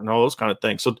so important, all those kind of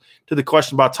things. So, to the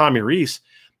question about Tommy Rees,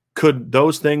 could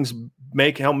those things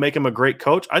help make him a great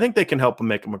coach? I think they can help him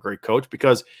make him a great coach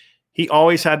because he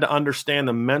always had to understand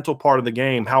the mental part of the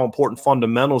game, how important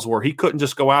fundamentals were. He couldn't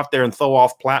just go out there and throw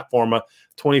off platform a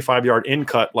 25-yard in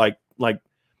cut like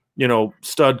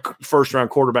stud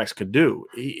first-round quarterbacks could do.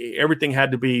 Everything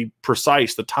had to be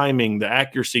precise, the timing, the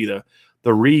accuracy,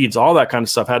 the reads, all that kind of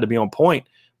stuff had to be on point.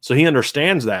 So he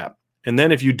understands that. And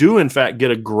then if you do, in fact,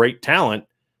 get a great talent,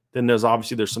 then there's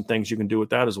some things you can do with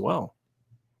that as well.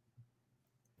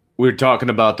 We were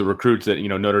talking about the recruits that,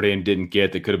 Notre Dame didn't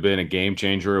get that could have been a game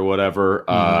changer or whatever.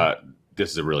 This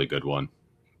is a really good one.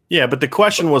 Yeah, but the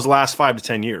question was last 5 to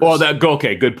 10 years. Well,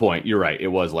 okay, good point. You're right. It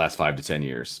was last 5 to 10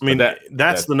 years. I mean,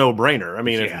 that's the no-brainer. I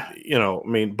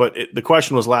mean, but the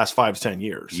question was last 5 to 10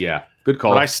 years. Yeah, good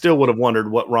call. But I still would have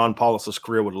wondered what Ron Paulus's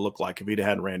career would have looked like if he'd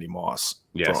had Randy Moss.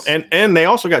 Yes. And they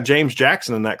also got James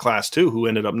Jackson in that class too, who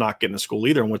ended up not getting to school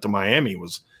either and went to Miami.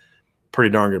 Was a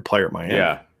pretty darn good player at Miami.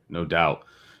 Yeah, no doubt.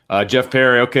 Jeff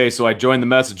Perry, okay, so I joined the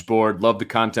message board. Love the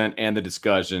content and the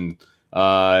discussion.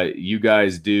 You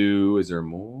guys do. Is there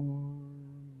more?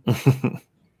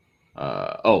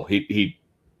 He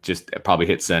just probably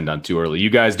hit send on too early. You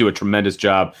guys do a tremendous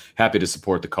job. Happy to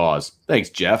support the cause. Thanks,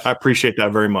 Jeff. I appreciate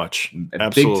that very much.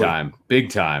 Absolutely. Big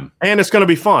time. And it's going to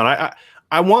be fun.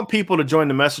 I want people to join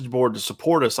the message board to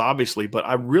support us, obviously, but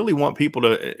I really want people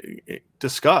to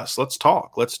discuss. Let's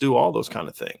talk. Let's do all those kind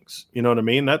of things. You know what I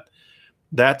mean?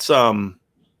 That's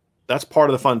part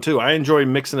of the fun too. I enjoy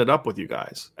mixing it up with you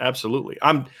guys. Absolutely.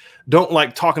 Don't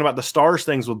like talking about the stars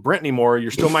things with Brent anymore.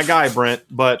 You're still my guy, Brent,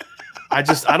 but I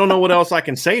don't know what else I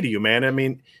can say to you, man. I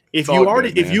mean, if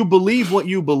you believe what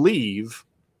you believe,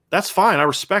 that's fine. I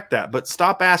respect that, but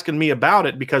stop asking me about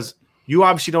it because you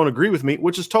obviously don't agree with me,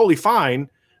 which is totally fine.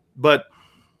 But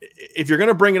if you're going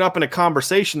to bring it up in a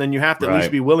conversation, then you have to at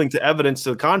least be willing to evidence to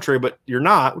the contrary, but you're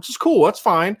not, which is cool. That's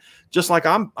fine. Just like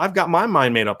I've got my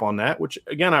mind made up on that, which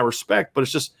again, I respect, but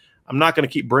it's just, I'm not going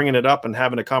to keep bringing it up and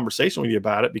having a conversation with you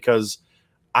about it because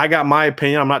I got my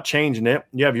opinion. I'm not changing it.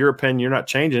 You have your opinion. You're not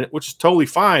changing it, which is totally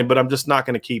fine, but I'm just not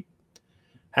going to keep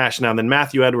hashing out. And then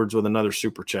Matthew Edwards with another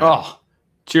super chat. Oh,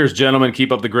 cheers, gentlemen.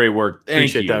 Keep up the great work.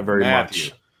 Appreciate that very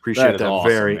much. Appreciate that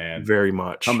awesome, very, man. very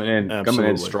much. Coming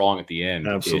in strong at the end.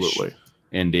 Absolutely.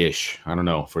 End-ish. I don't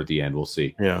know for the end. We'll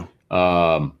see. Yeah.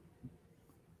 A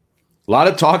lot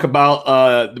of talk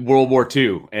about World War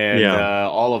II and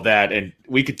all of that, and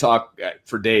we could talk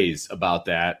for days about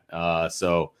that.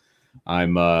 So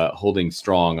I'm holding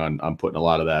strong on putting a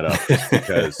lot of that up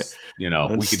because we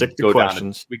could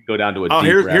go down to a.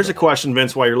 Here's a question,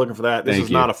 Vince. While you're looking for that, this is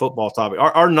not a football topic.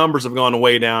 Our numbers have gone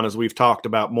way down as we've talked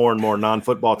about more and more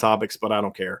non-football topics, but I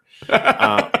don't care.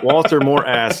 Walter Moore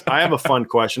asks, "I have a fun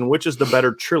question. Which is the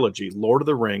better trilogy, Lord of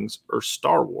the Rings or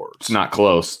Star Wars?" It's not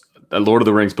close. Lord of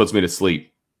the Rings puts me to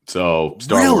sleep. So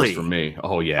Star Wars for me.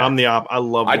 Oh yeah. I'm the I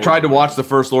love I tried to watch the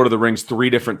first Lord of the Rings 3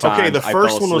 different times. Okay, the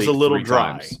first one was a little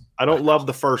dry. I don't love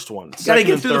the first one. You gotta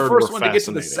get through the first one to get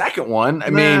to the second one. I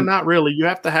mean, not really. You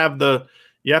have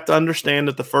to understand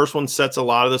that the first one sets a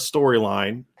lot of the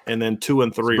storyline, and then 2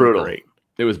 and 3 were great.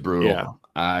 It was brutal.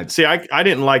 Yeah. See, I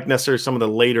didn't like necessarily some of the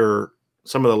later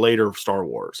Star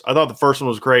Wars. I thought the first one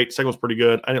was great. Second one was pretty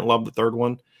good. I didn't love the third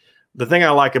one. The thing I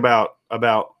like about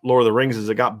Lord of the Rings is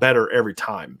it got better every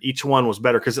time. Each one was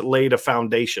better because it laid a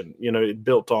foundation. It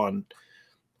built on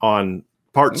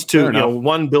parts 2.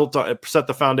 One set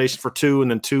the foundation for 2, and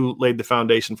then 2 laid the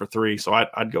foundation for 3. So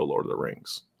I'd go Lord of the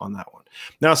Rings on that one.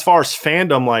 Now, as far as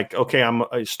fandom, like, okay, I'm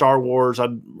a Star Wars.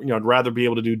 I'd rather be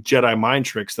able to do Jedi mind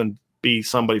tricks than be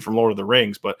somebody from Lord of the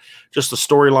Rings. But just the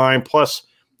storyline, plus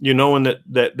knowing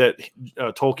that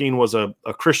Tolkien was a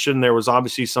Christian, there was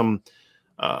obviously some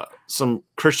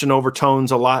Christian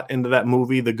overtones a lot into that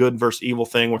movie, the good versus evil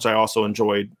thing, which I also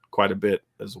enjoyed quite a bit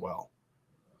as well.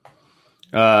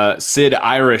 Sid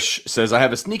Irish says, I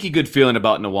have a sneaky good feeling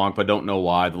about Nwonk, but don't know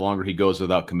why. The longer he goes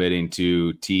without committing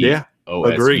to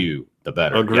TOSU, the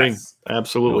better. Agree. Yes.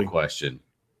 Absolutely. No question.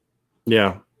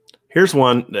 Yeah. Here's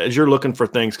one as you're looking for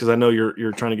things, because I know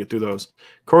you're trying to get through those.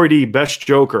 Corey D, best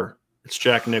Joker. It's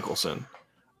Jack Nicholson.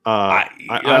 I'm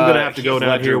going to have to go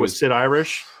down here with Sid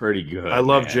Irish. Pretty good. I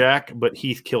love Jack, but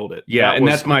Heath killed it. Yeah,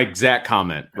 that's my exact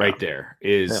comment right there.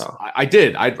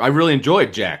 I really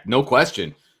enjoyed Jack, no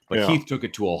question. But Heath took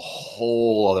it to a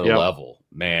whole other level,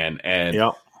 man. And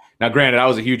now, granted, I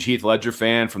was a huge Heath Ledger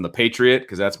fan from The Patriot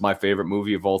because that's my favorite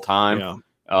movie of all time. Yeah.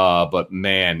 But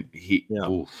man, he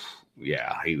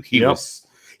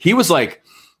was like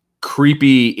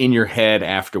creepy in your head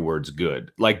afterwards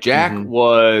good. Like Jack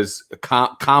was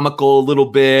comical a little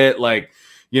bit, like,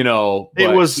 it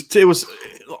was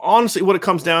honestly what it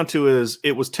comes down to is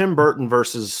it was Tim Burton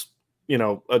versus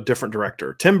a different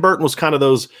director. Tim Burton was kind of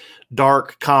those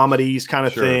dark comedies kind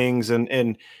of things,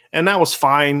 and that was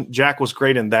fine. Jack was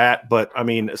great in that, but I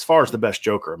mean, as far as the best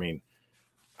Joker, I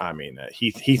mean,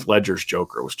 Heath Ledger's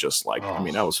Joker was just like,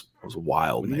 that was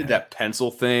wild. When he did that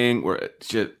pencil thing where it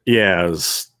just, it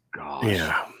was, gosh.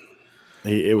 Yeah,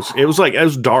 it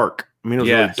was dark. I mean, it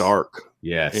was really dark.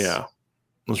 Yes, yeah,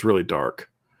 it was really dark.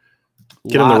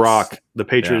 Get in the Rock. The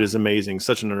Patriot is amazing.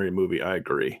 Such an underrated movie. I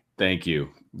agree. Thank you.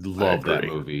 Love that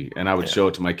movie, and I would show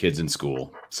it to my kids in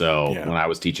school. So when I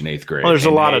was teaching 8th grade, well, there's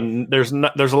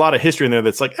a lot of history in there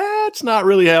that's like, it's not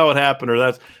really how it happened,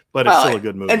 but it's still a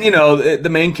good movie. And the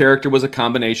main character was a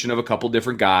combination of a couple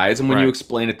different guys, and when you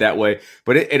explain it that way,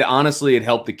 but it honestly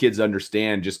helped the kids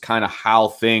understand just kind of how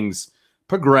things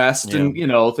progressed and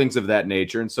things of that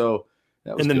nature. And so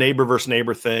that was the neighbor versus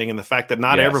neighbor thing, and the fact that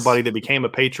not everybody that became a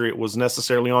patriot was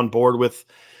necessarily on board with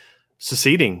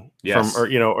seceding from,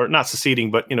 or not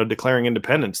seceding, but declaring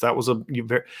independence. That was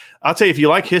I'll tell you, if you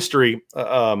like history,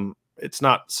 it's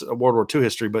not World War II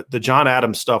history, but the John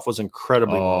Adams stuff was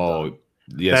incredibly well done.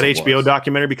 Yes, that HBO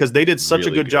documentary, because they did such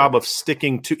a good job of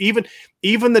sticking to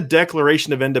even the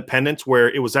Declaration of Independence, where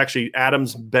it was actually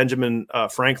Adams, Benjamin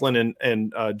Franklin,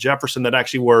 and Jefferson that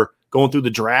actually were going through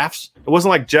the drafts. It wasn't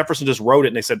like Jefferson just wrote it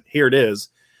and they said, here it is.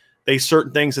 They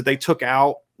certain things that they took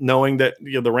out, knowing that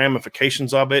the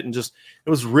ramifications of it, and just it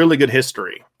was really good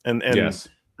history. And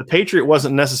The Patriot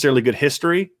wasn't necessarily good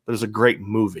history, but it was a great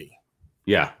movie.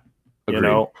 Yeah.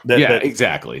 Agreed.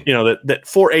 Exactly. That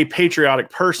for a patriotic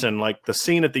person, like the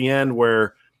scene at the end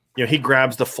where he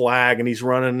grabs the flag and he's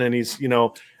running and he's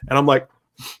and I'm like,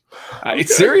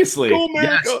 it's seriously, go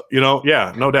America.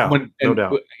 Yes. No doubt, no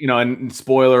doubt. And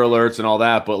spoiler alerts and all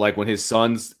that, but like when his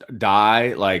sons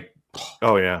die, like,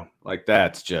 oh yeah, like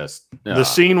that's just the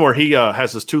scene where he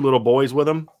has his 2 little boys with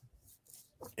him.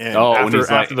 And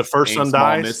after the first son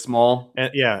dies, Miss Small,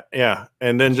 and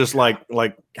and then just like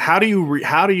how do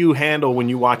you handle when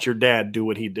you watch your dad do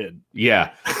what he did?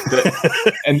 Yeah,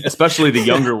 and especially the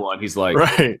younger one, he's like,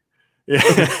 right, yeah,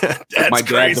 that's my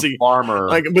crazy. Dad's a farmer.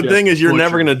 Like, but the thing is, you're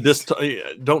never gonna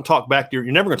don't talk back to you're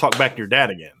never gonna talk back to your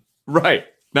dad again, right?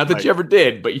 Not that you ever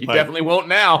did, but you definitely won't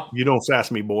now. You don't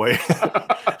sass me, boy.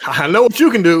 I know what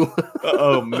you can do.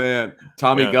 Oh, man.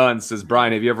 Tommy Gunn says,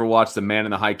 Brian, have you ever watched The Man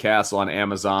in the High Castle on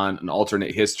Amazon, an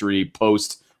alternate history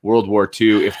post-World War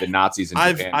II if the Nazis in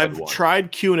Japan I've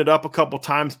tried queuing it up a couple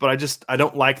times, but I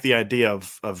don't like the idea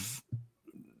of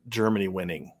Germany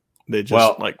winning. They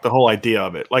just like the whole idea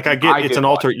of it. Like I get it's an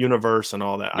alternate universe and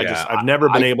all that. I've never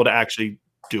been able to actually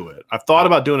do it. I've thought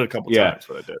about doing it a couple times,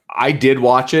 but I did. I did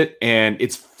watch it, and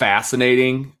it's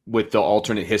fascinating with the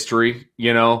alternate history.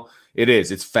 It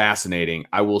is. It's fascinating.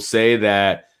 I will say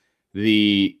that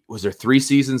was there 3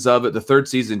 seasons of it? The 3rd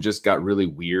season just got really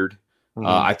weird. Mm-hmm.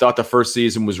 I thought the first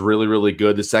season was really, really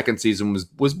good. The second season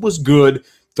was good.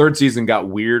 3rd season got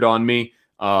weird on me.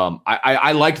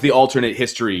 I liked the alternate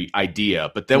history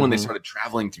idea, but then when they started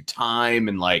traveling through time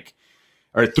and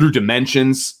or through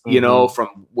dimensions,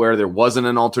 from where there wasn't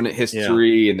an alternate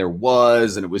history and there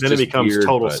was, and it was then just it becomes weird,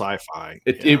 total sci-fi.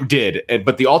 It did,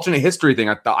 but the alternate history thing,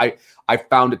 I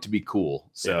found it to be cool.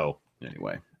 So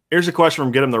anyway, here's a question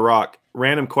from Get 'Em the Rock.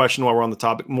 Random question while we're on the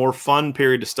topic: more fun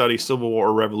period to study, Civil War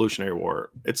or Revolutionary War?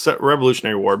 It's a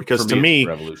Revolutionary War because to me,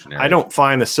 I don't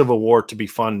find the Civil War to be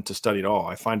fun to study at all.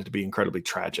 I find it to be incredibly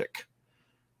tragic.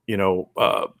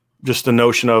 Just the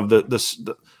notion of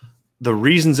the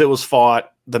reasons it was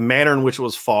fought, the manner in which it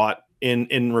was fought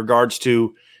in regards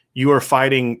to you are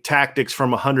fighting tactics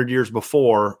from 100 years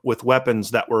before with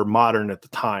weapons that were modern at the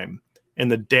time,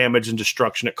 and the damage and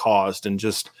destruction it caused. And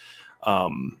just,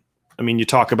 you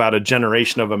talk about a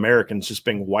generation of Americans just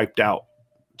being wiped out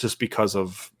just because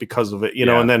of it,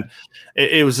 and then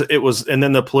it was, and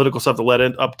then the political stuff that led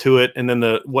up to it. And then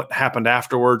what happened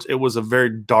afterwards, it was a very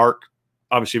dark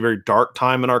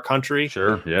time in our country.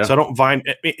 Sure. Yeah. So I don't find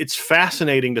it's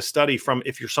fascinating to study from,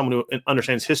 if you're someone who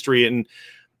understands history, and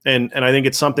I think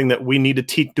it's something that we need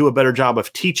to do a better job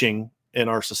of teaching in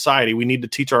our society. We need to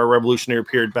teach our Revolutionary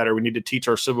period better. We need to teach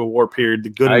our Civil War period, the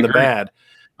good and the bad.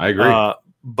 I agree.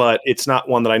 But it's not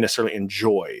one that I necessarily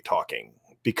enjoy talking,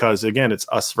 because again, it's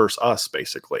us versus us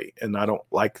basically. And I don't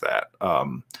like that.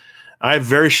 I have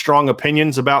very strong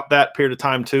opinions about that period of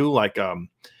time too. Like,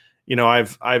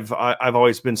 I've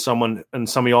always been someone, and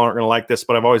some of y'all aren't going to like this,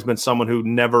 but I've always been someone who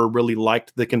never really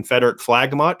liked the Confederate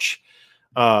flag much.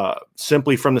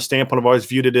 Simply from the standpoint, I've always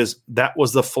viewed it as that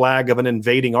was the flag of an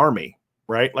invading army,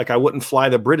 right? Like I wouldn't fly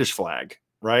the British flag,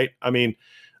 right?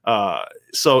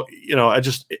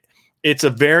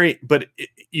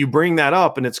 You bring that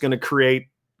up and it's going to create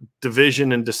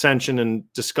division and dissension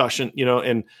and discussion,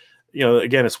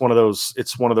 again, it's one of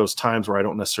those times where I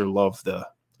don't necessarily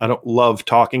I don't love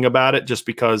talking about it, just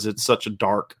because it's such a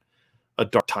dark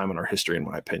time in our history, in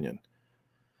my opinion.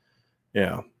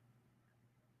 Yeah.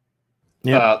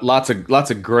 Yeah. Lots of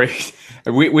great,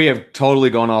 we have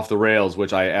totally gone off the rails,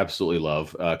 which I absolutely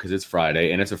love, because it's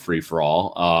Friday and it's a free for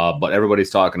all. But everybody's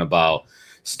talking about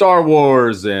Star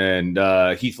Wars and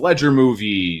Heath Ledger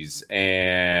movies,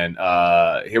 and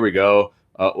here we go.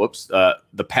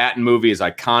 The Patton movie is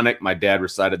iconic. My dad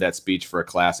recited that speech for a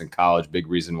class in college. Big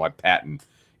reason why Patton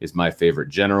is my favorite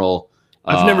general.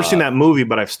 I've never seen that movie,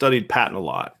 but I've studied Patton a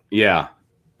lot. Yeah.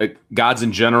 Gods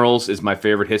and Generals is my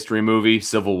favorite history movie.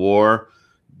 Civil War,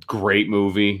 great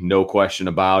movie, no question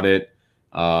about it.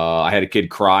 I had a kid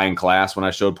cry in class when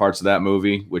I showed parts of that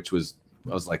movie, I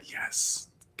was like, yes,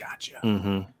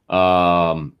 gotcha.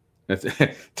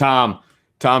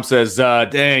 Tom says,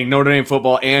 dang, Notre Dame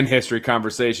football and history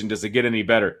conversation. Does it get any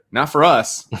better? Not for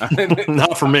us.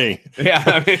 Not for me. Yeah.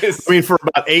 I mean, for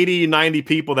about 80, 90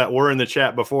 people that were in the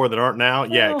chat before that aren't now,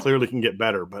 yeah, it clearly can get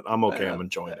better, but I'm okay. I'm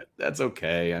enjoying it. That's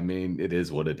okay. I mean, it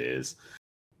is what it is.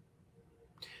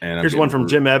 And here's one from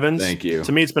Jim Evans. Thank you.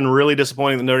 To me, it's been really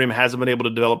disappointing that Notre Dame hasn't been able to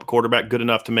develop a quarterback good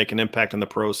enough to make an impact in the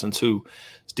pros since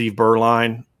Steve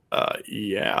Berline.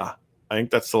 Yeah, I think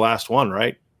that's the last one,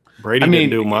 right? Brady didn't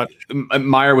do much.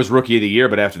 Meyer was rookie of the year,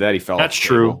 but after that, he fell. That's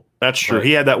true. That's true.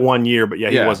 He had that 1 year, but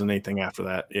he wasn't anything after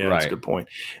that. Yeah, That's a good point.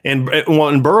 And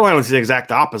Berline was the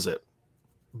exact opposite.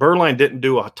 Berline didn't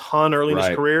do a ton early in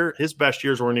his career. His best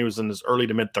years were when he was in his early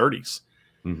to mid 30s.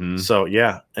 Mm-hmm. So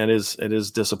yeah, it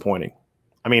is disappointing.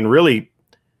 I mean, really,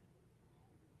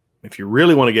 if you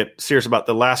really want to get serious about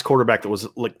the last quarterback that was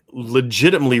like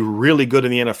legitimately really good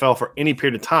in the NFL for any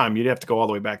period of time, you'd have to go all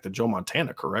the way back to Joe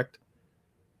Montana, correct?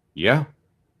 Yeah.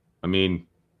 I mean,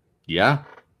 yeah.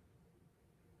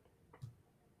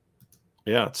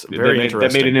 Yeah, it's very interesting.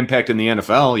 That made an impact in the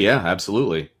NFL. Yeah,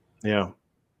 absolutely. Yeah.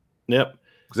 Yep.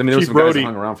 Because I mean, there were some guys that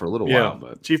hung around for a little while.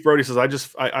 But Chief Brody says,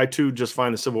 I too just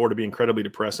find the Civil War to be incredibly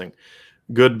depressing.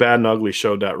 Good, Bad, and Ugly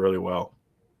showed that really well.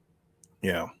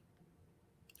 Yeah.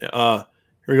 Here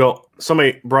we go.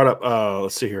 Somebody brought up,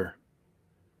 let's see here.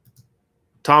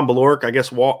 Tom Balork, I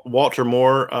guess Walter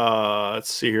Moore.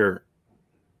 Let's see here.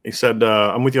 He said,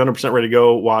 I'm with you 100% ready to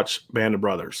go watch Band of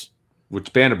Brothers.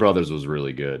 Which Band of Brothers was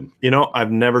really good.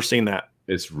 I've never seen that.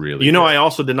 It's really good. I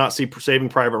also did not see Saving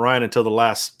Private Ryan until the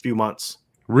last few months.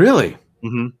 Really?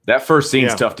 Mm-hmm. That first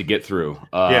scene's tough to get through.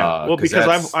 Well,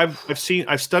 because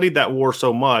I've studied that war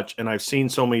so much, and I've seen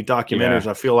so many documentaries.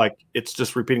 I feel like it's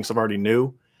just repeating stuff I already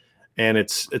knew, and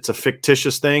it's a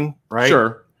fictitious thing, right?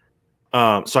 Sure.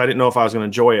 So I didn't know if I was going to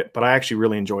enjoy it, but I actually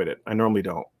really enjoyed it. I normally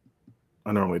don't.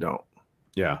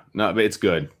 Yeah, no, but it's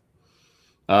good.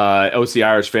 OC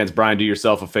Irish fans, Brian, do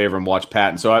yourself a favor and watch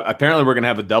Patton. So apparently we're going to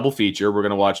have a double feature. We're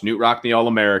going to watch Newt Rockne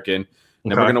All-American.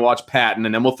 And then we're going to watch Patton,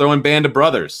 and then we'll throw in Band of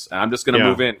Brothers. And I'm just going to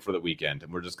move in for the weekend,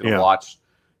 and we're just going to watch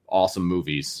awesome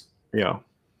movies. Yeah.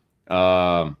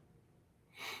 Yeah.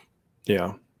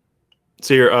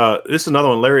 See here, this is another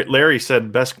one. Larry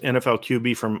said best NFL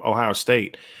QB from Ohio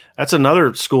State. That's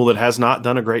another school that has not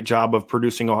done a great job of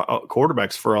producing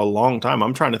quarterbacks for a long time.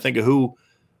 I'm trying to think of who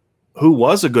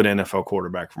was a good NFL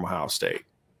quarterback from Ohio State.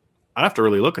 I'd have to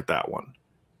really look at that one.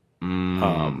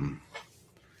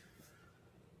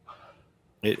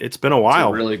 It's been a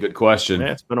while. That's a really good question.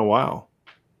 Yeah, it's been a while.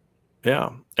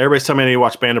 Yeah. Everybody's telling me I need to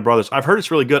watch Band of Brothers. I've heard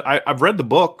it's really good. I've read the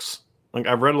books. Like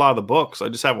I've read a lot of the books. I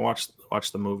just haven't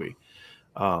watched the movie.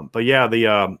 But yeah,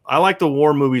 I like the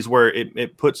war movies where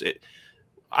it puts it.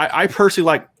 I personally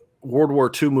like World War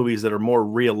II movies that are more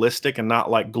realistic and not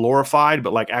like glorified,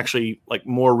 but like actually like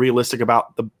more realistic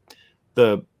about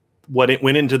the what it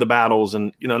went into the battles,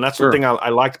 and and that's the thing I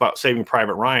liked about Saving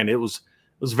Private Ryan. It was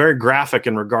very graphic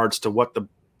in regards to what the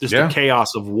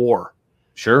chaos of war.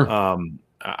 Sure.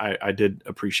 I did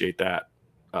appreciate that.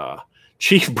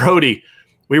 Chief Brody,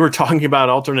 we were talking about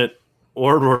alternate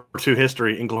World War II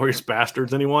history, Inglourious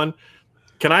Bastards. Anyone?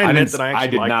 Can I admit that I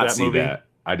did not see that?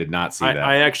 I did not see that.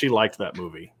 I actually liked that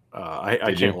movie.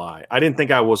 I can't lie. I didn't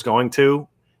think I was going to,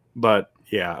 but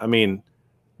yeah, I mean,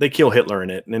 they kill Hitler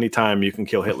in it, and anytime you can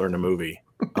kill Hitler in a movie,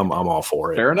 I'm all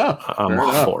for it. Fair enough. I'm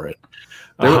all for it.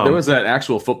 There was that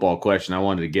actual football question I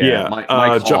wanted to get. Yeah,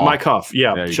 Mike Huff.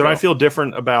 Yeah. Should I feel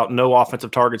different about no offensive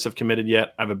targets have committed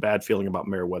yet? I have a bad feeling about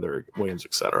Meriwether, Williams,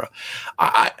 etc.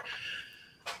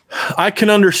 I can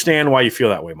understand why you feel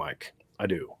that way, Mike. I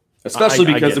do.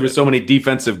 Especially because there were so many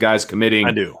defensive guys committing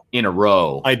in a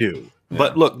row. I do. Yeah.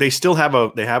 But look, they still have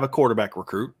a quarterback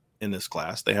recruit in this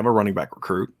class. They have a running back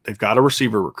recruit. They've got a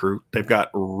receiver recruit. They've got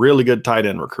really good tight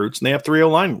end recruits, and they have 3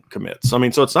 O-line commits. I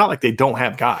mean, so it's not like they don't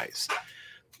have guys.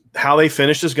 How they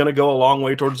finish is going to go a long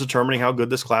way towards determining how good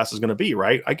this class is going to be,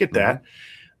 right? I get that.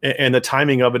 And the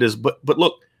timing of it is, but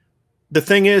look, the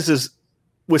thing is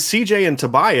with CJ and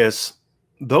Tobias,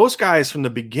 those guys from the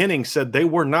beginning said they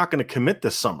were not going to commit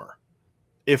this summer.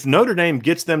 If Notre Dame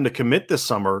gets them to commit this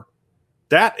summer,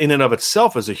 that in and of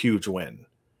itself is a huge win,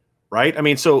 right? I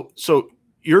mean, so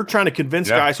you're trying to convince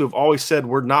guys who have always said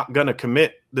we're not going to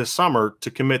commit this summer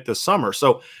to commit this summer.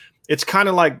 So it's kind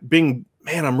of like being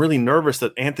man, I'm really nervous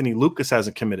that Anthony Lucas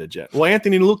hasn't committed yet. Well,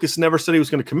 Anthony Lucas never said he was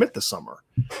going to commit this summer,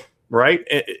 right?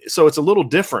 So it's a little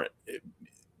different.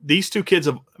 These two kids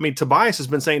Tobias has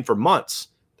been saying for months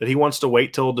that he wants to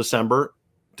wait till December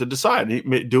to decide,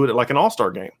 do it like an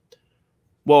all-star game.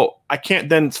 Well, I can't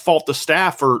then fault the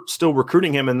staff for still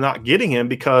recruiting him and not getting him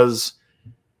because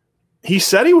he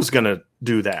said he was going to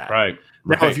do that. Right.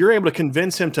 Now, if you're able to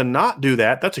convince him to not do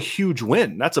that, that's a huge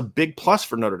win. That's a big plus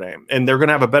for Notre Dame, and they're going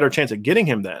to have a better chance at getting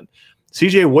him then.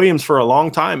 CJ Williams, for a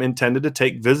long time, intended to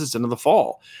take visits into the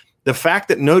fall. The fact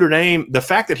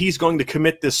that he's going to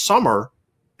commit this summer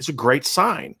is a great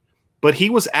sign. But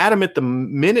he was adamant the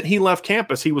minute he left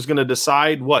campus, he was going to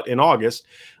decide in August.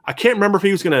 I can't remember if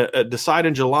he was going to decide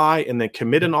in July and then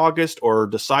commit in August or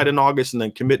decide in August and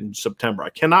then commit in September.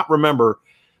 I cannot remember,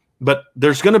 but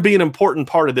there's going to be an important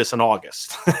part of this in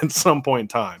August at some point in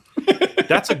time.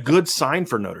 That's a good sign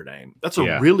for Notre Dame. That's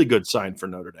a really good sign for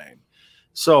Notre Dame.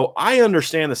 So I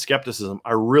understand the skepticism.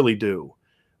 I really do.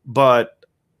 But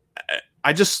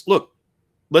I just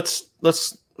let's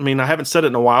I haven't said it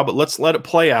in a while, but let's let it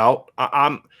play out.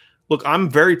 I'm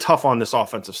very tough on this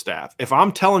offensive staff. If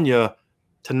I'm telling you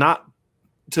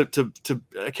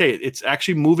it's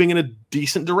actually moving in a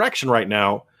decent direction right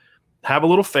now, have a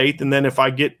little faith. And then if I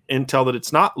get intel that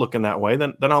it's not looking that way,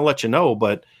 then I'll let you know.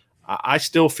 But I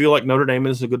still feel like Notre Dame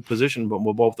is in a good position, but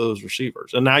with both those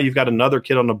receivers. And now you've got another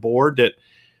kid on the board that,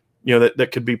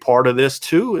 that could be part of this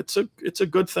too. It's a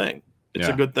good thing. It's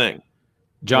a good thing.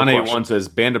 John A1 says,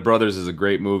 Band of Brothers is a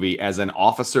great movie. As an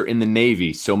officer in the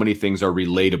Navy, so many things are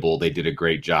relatable. They did a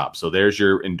great job. So there's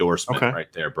your endorsement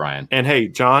right there, Brian. And hey,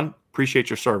 John,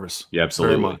 appreciate your service. Yeah,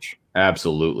 absolutely. Very much.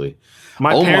 Absolutely.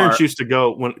 My parents used to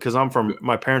go because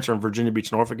my parents are in Virginia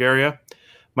Beach, Norfolk area.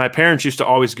 My parents used to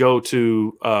always go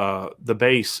to the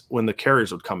base when the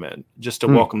carriers would come in just to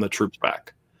welcome the troops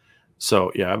back.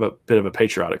 So yeah, I have a bit of a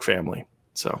patriotic family.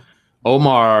 So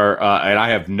Omar, and I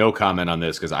have no comment on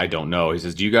this because I don't know. He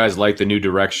says, do you guys like the new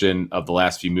direction of the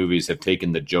last few movies have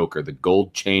taken the Joker, the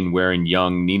gold chain wearing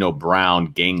young Nino Brown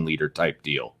gang leader type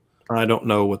deal? I don't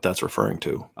know what that's referring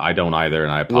to. I don't either,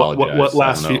 and I apologize. What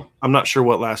last few? I'm not sure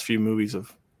what last few movies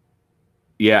have.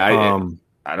 Yeah,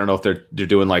 I don't know if they're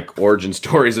doing like origin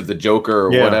stories of the Joker or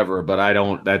whatever, but I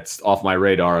don't. That's off my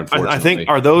radar. Unfortunately,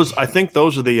 I think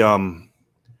those are the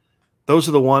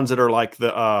ones that are like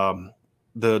not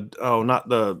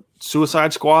the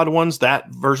Suicide Squad ones. That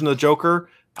version of the Joker.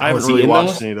 I haven't really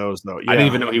watched any of those though. Yeah. I didn't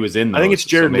even know he was in those. I think it's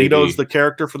Jared Leto's the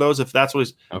character for those. If that's what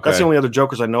he's, that's the only other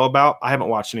Jokers I know about. I haven't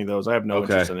watched any of those. I have no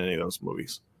interest in any of those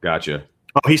movies. Gotcha.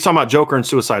 Oh, he's talking about Joker and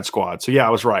Suicide Squad. So yeah, I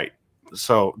was right.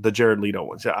 So the Jared Leto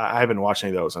ones. Yeah, I haven't watched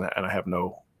any of those, and I have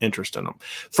no interest in them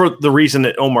for the reason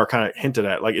that Omar kind of hinted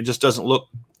at. Like it just doesn't look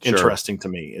interesting to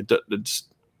me. It's.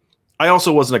 I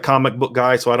also wasn't a comic book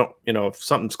guy, so I don't. If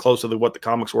something's close to what the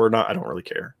comics were or not, I don't really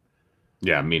care.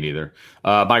 Yeah, me neither.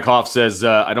 Mike Hoff says,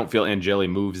 I don't feel Angeli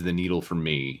moves the needle for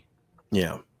me.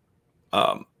 Yeah.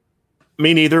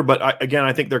 Me neither, but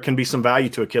I think there can be some value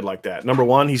to a kid like that. Number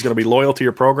one, he's going to be loyal to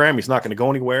your program. He's not going to go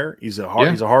anywhere. He's a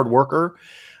hard worker,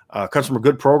 comes from a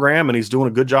good program, and he's doing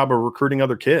a good job of recruiting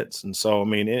other kids. And so,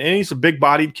 and he's a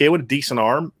big-bodied kid with a decent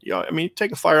arm.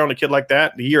 Take a flyer on a kid like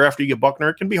that the year after you get Buckner.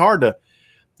 It can be hard to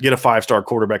get a 5-star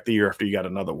quarterback the year after you got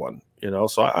another one,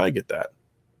 So I get that.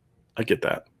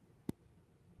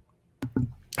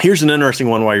 Here's an interesting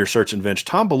one while you're searching, Vince.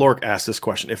 Tom Balork asked this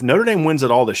question. If Notre Dame wins it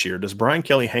all this year, does Brian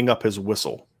Kelly hang up his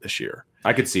whistle this year?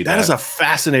 I could see that. That is a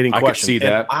fascinating question. I could see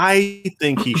that. I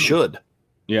think he should.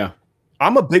 Yeah.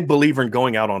 I'm a big believer in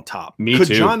going out on top. Could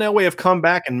too. John Elway have come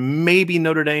back and maybe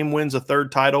Notre Dame wins a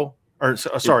third title?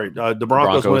 The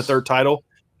Broncos win a third title?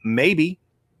 Maybe.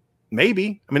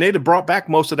 They'd have brought back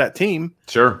most of that team.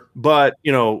 Sure. But,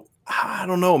 I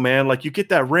don't know, man. Like, you get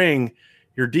that ring,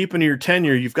 you're deep into your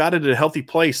tenure, you've got it at a healthy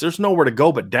place. There's nowhere to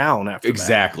go but down after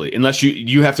exactly. that. Unless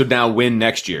you have to now win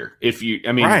next year.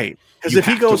 Right. Because if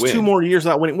he goes 2 more years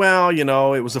without winning,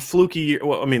 it was a fluky year.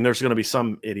 Well, there's going to be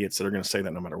some idiots that are going to say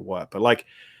that no matter what. But,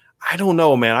 I don't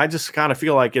know, man. I just kind of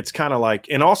feel like it's kind of like –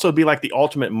 and also be like the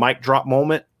ultimate mic drop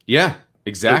moment. Yeah,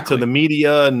 exactly. To the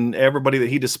media and everybody that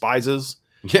he despises.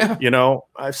 Yeah.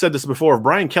 I've said this before. If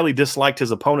Brian Kelly disliked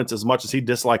his opponents as much as he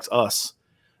dislikes us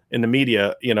in the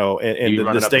media, and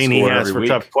the disdain he has for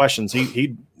tough questions,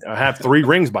 he'd have 3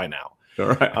 rings by now. All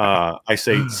right. I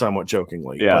say somewhat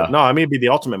jokingly. Yeah. But no, it'd be the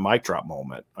ultimate mic drop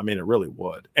moment. It really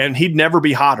would. And he'd never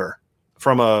be hotter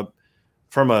from a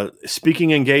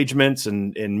speaking engagements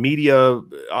and media.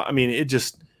 It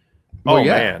just,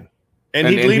 man. And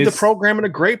he'd leave the program in a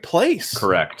great place.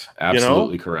 Correct.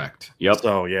 Absolutely correct. Yep.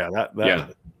 So,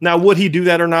 that. Now, would he do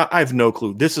that or not? I have no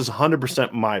clue. This is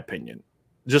 100% my opinion.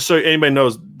 Just so anybody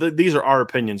knows, these are our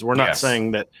opinions. We're not Yes.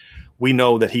 saying that we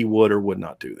know that he would or would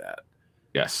not do that.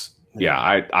 Yes. Yeah,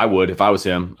 I would if I was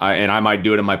him. And I might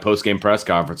do it in my post-game press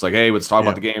conference. Like, hey, let's talk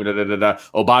about the game. Da, da, da, da.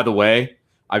 Oh, by the way,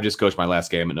 I've just coached my last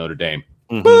game at Notre Dame.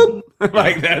 Mm-hmm.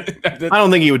 Like that. I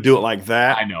don't think he would do it like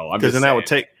that. I know. Because then that would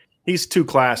take – he's too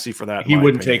classy for that. He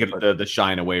wouldn't take the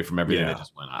shine away from everything that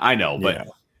just went on. I know, but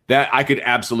that I could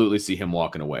absolutely see him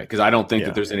walking away because I don't think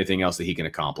that there's anything else that he can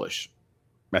accomplish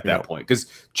at that point because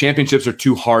championships are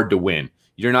too hard to win.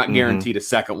 You're not guaranteed a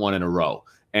second one in a row.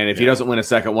 And if he doesn't win a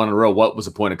second one in a row, what was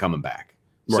the point of coming back?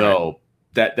 Right. So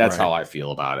that's how I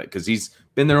feel about it because he's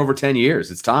been there over 10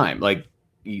 years. It's time. Like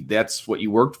that's what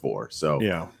you worked for. So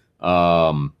here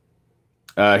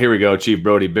we go. Chief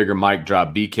Brody, bigger mic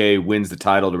drop. BK wins the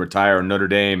title to retire. Notre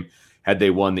Dame had they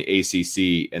won the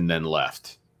ACC and then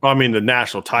left. Well, I mean, the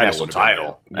national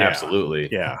title. Absolutely.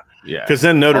 Yeah. Yeah. Because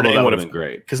then Notre Dame would have been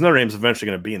great. Because Notre Dame's eventually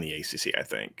going to be in the ACC, I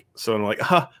think. So I'm like,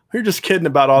 we're just kidding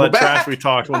about all that trash we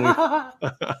talked when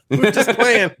we were just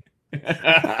playing.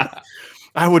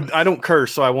 I don't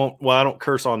curse, so I won't. Well, I don't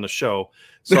curse on the show,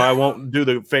 so I won't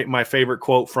do my favorite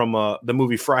quote from the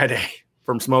movie Friday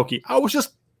from Smokey. I was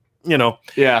just, Yeah,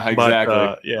 exactly.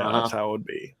 But, that's how it would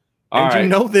be. All and right. you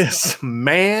know this,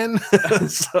 man.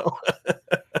 So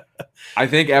I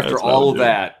think after all of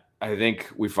that, I think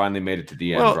we finally made it to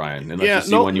the end, Brian. And let's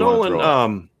see when you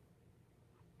want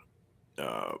to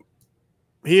throw it.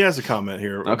 He has a comment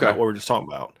here about what we're just talking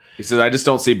about. He says, I just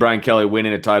don't see Brian Kelly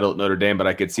winning a title at Notre Dame, but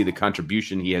I could see the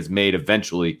contribution he has made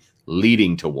eventually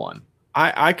leading to one.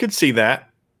 I could see that.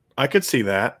 I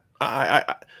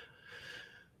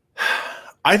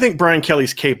think Brian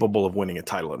Kelly's capable of winning a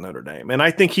title at Notre Dame. And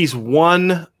I think he's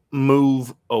one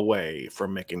move away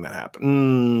from making that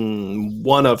happen.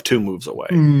 One of two moves away.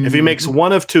 If he makes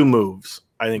one of two moves,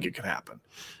 I think it could happen.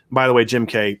 By the way, Jim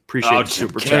K, appreciate the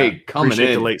super chat.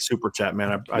 Appreciate the late super chat,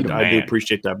 man. I do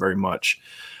appreciate that very much.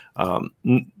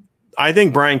 I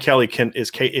think Brian Kelly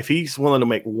if he's willing to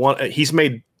make one, he's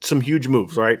made some huge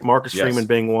moves, right? Marcus Freeman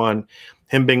being one,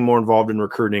 him being more involved in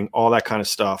recruiting, all that kind of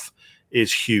stuff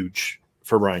is huge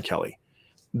for Brian Kelly.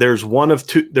 There's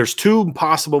two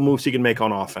possible moves he can make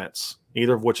on offense,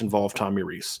 either of which involve Tommy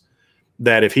Rees.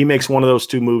 That if he makes one of those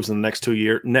two moves in the next 2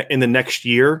 years, in the next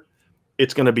year,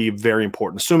 it's going to be very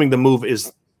important. Assuming the move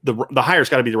is the hire's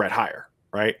got to be the right hire,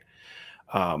 right?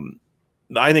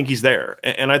 I think he's there,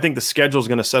 and I think the schedule is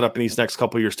going to set up in these next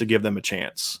couple of years to give them a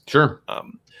chance. Sure.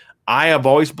 I have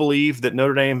always believed that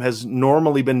Notre Dame has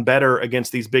normally been better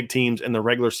against these big teams in the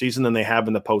regular season than they have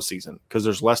in the postseason because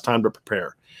there's less time to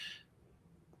prepare.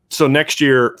 So next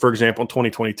year, for example, in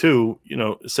 2022,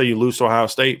 say you lose to Ohio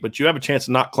State, but you have a chance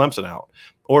to knock Clemson out.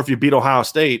 Or if you beat Ohio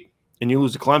State and you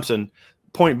lose to Clemson,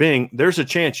 point being, there's a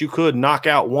chance you could knock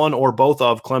out one or both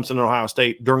of Clemson and Ohio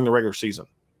State during the regular season.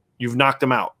 You've knocked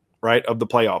them out, right, of the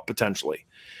playoff potentially.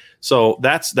 So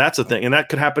that's a thing. And that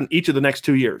could happen each of the next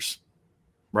 2 years,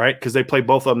 right? Because they play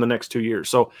both of them the next 2 years.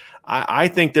 So I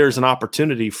think there's an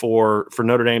opportunity for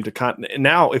Notre Dame to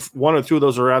now if one or two of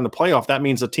those are around the playoff, that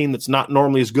means a team that's not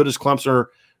normally as good as Clemson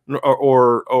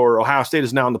or Ohio State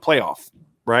is now in the playoff,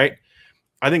 right?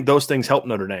 I think those things help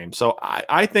Notre Dame. So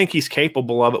I think he's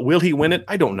capable of it. Will he win it?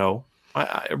 I don't know.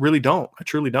 I really don't. I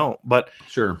truly don't. But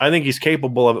sure, I think he's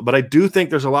capable of it. But I do think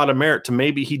there's a lot of merit to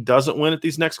maybe he doesn't win it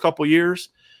these next couple of years,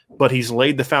 but he's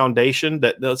laid the foundation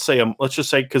that let's just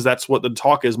say, because that's what the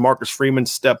talk is, Marcus Freeman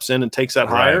steps in and takes that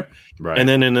hire. Right. And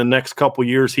then in the next couple of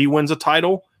years, he wins a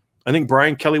title. I think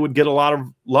Brian Kelly would get a lot of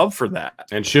love for that.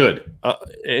 And should.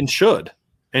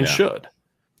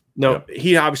 No,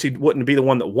 he obviously wouldn't be the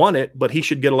one that won it, but he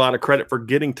should get a lot of credit for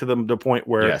getting to the point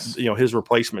where his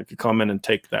replacement could come in and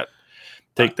take that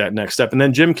next step. And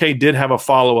then Jim K did have a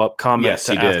follow-up comment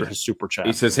after his super chat.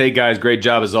 He says, hey guys, great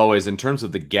job as always. In terms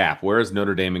of the gap, where is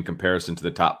Notre Dame in comparison to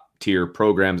the top tier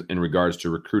programs in regards to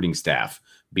recruiting staff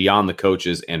beyond the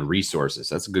coaches and resources?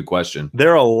 That's a good question.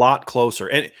 They're a lot closer.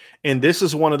 And this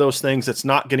is one of those things that's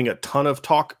not getting a ton of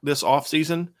talk this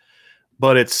offseason,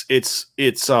 but it's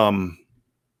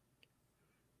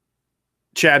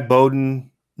Chad Bowden,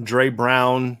 Dre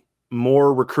Brown,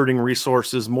 more recruiting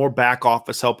resources, more back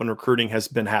office help in recruiting has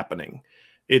been happening.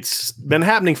 It's been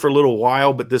happening for a little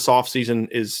while, but this offseason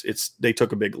they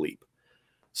took a big leap.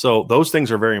 So those things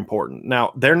are very important.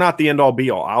 Now, they're not the end all be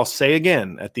all. I'll say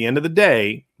again, at the end of the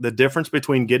day, the difference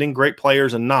between getting great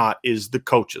players and not is the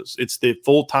coaches. It's the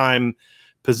full-time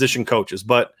position coaches.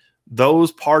 But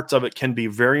those parts of it can be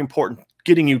very important.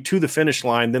 Getting you to the finish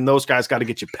line, then those guys got to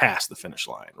get you past the finish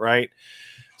line, right?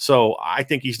 So I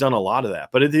think he's done a lot of that.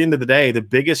 But at the end of the day, the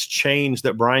biggest change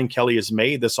that Brian Kelly has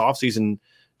made this offseason,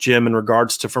 Jim, in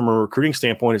regards to from a recruiting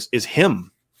standpoint is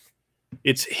him.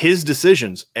 It's his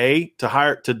decisions,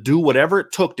 to do whatever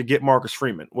it took to get Marcus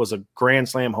Freeman was a grand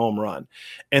slam home run.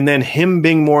 And then him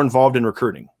being more involved in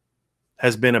recruiting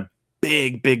has been a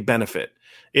big, big benefit.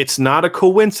 It's not a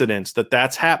coincidence that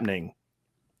that's happening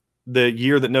the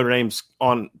year that Notre Dame's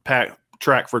on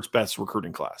track for its best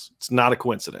recruiting class. It's not a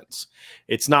coincidence.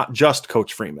 It's not just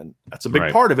Coach Freeman. That's a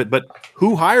big part of it. But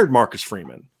who hired Marcus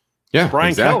Freeman? Yeah,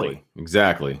 Brian Kelly.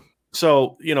 Exactly.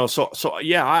 So,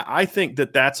 yeah, I think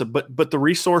that's but the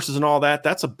resources and all that,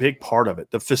 that's a big part of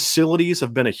it. The facilities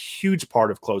have been a huge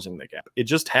part of closing the gap. It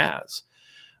just has.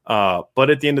 But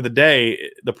at the end of the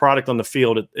day, the product on the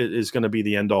field is going to be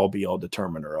the end all be all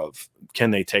determiner of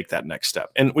can they take that next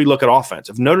step. And we look at offense.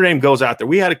 If Notre Dame goes out there,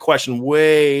 we had a question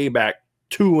way back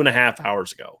 2.5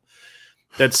 hours ago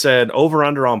that said over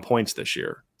under on points this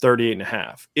year,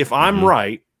 38.5. If I'm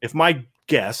right, if my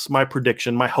guess, my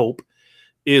prediction, my hope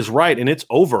is right, and it's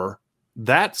over,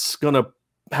 that's going to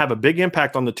have a big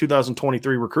impact on the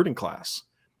 2023 recruiting class,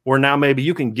 where now maybe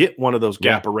you can get one of those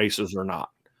gap erasers or not.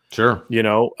 Sure.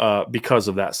 Because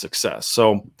of that success.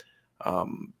 So,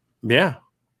 yeah.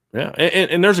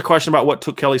 And there's a question about what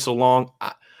took Kelly so long.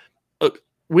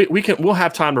 We'll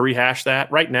have time to rehash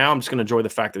that. Right now, I'm just going to enjoy the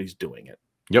fact that he's doing it.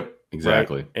 Yep.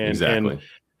 Exactly. Right? Exactly.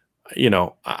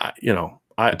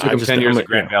 I took him 10 years at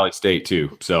Grand Valley State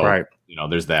too. So,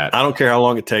 there's that. I don't care how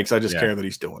long it takes. I just care that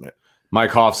he's doing it.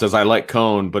 Mike Hoff says, I like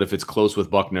Cone, but if it's close with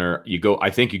Buckner, I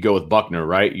think you go with Buckner,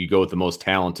 right? You go with the most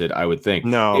talented, I would think.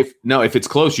 If it's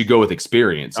close, you go with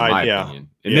experience, in my opinion.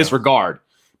 In this regard.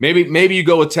 Maybe you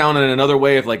go with talent in another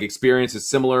way if like experience is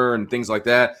similar and things like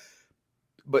that.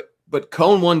 But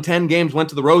Cone won 10 games, went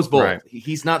to the Rose Bowl. Right.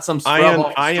 He's not some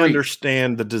scrub I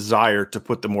understand the desire to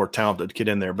put the more talented kid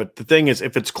in there. But the thing is,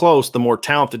 if it's close, the more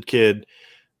talented kid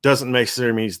doesn't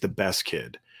necessarily mean he's the best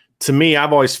kid. To me,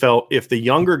 I've always felt if the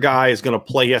younger guy is going to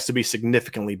play, he has to be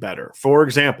significantly better. For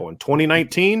example, in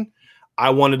 2019, I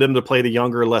wanted him to play the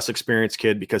younger, less experienced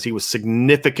kid because he was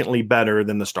significantly better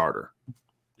than the starter.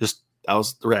 That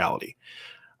was the reality.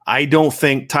 I don't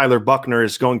think Tyler Buckner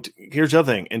is going to – here's the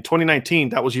other thing. In 2019,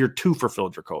 that was year 2 for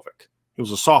Phil Dracovic. He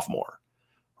was a sophomore,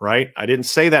 right? I didn't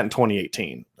say that in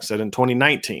 2018. I said in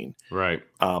 2019. Right.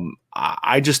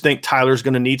 I just think Tyler's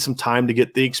going to need some time to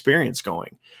get the experience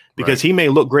going because he may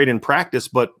look great in practice,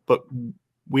 but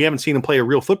we haven't seen him play a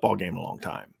real football game in a long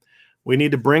time. We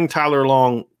need to bring Tyler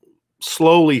along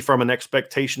slowly from an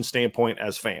expectation standpoint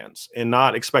as fans and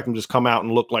not expect him to just come out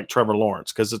and look like Trevor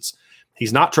Lawrence because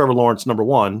he's not Trevor Lawrence, number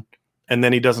one, and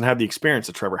then he doesn't have the experience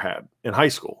that Trevor had in high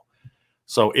school.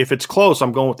 So if it's close,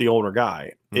 I'm going with the older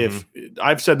guy. If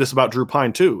I've said this about Drew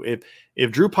Pine too,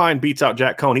 if Drew Pine beats out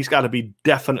Jack Cohn, he's got to be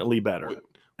definitely better.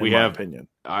 In my opinion.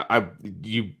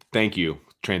 Thank you,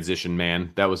 transition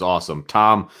man. That was awesome.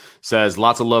 Tom says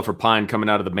lots of love for Pine coming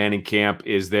out of the Manning camp.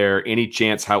 Is there any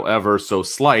chance, however, so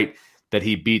slight, that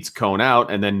he beats Cone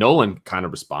out? And then Nolan kind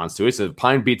of responds to it. He says,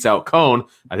 Pine beats out Cone.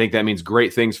 I think that means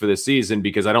great things for this season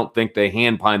because I don't think they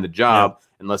hand Pine the job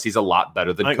unless he's a lot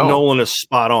better than Cone. Nolan is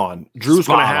spot on. Drew's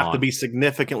going to have to be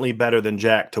significantly better than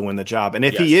Jack to win the job. And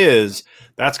if he is,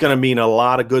 that's going to mean a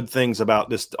lot of good things about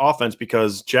this offense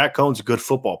because Jack Cohn's a good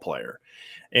football player.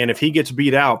 And if he gets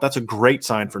beat out, that's a great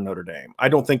sign for Notre Dame. I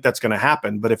don't think that's going to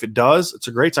happen, but if it does, it's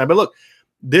a great sign. But look,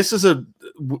 this is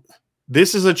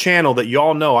a channel that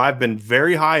y'all know I've been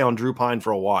very high on Drew Pine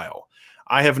for a while.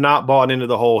 I have not bought into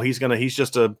the whole he's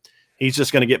just going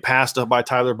to get passed up by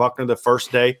Tyler Buckner the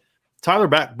first day. Tyler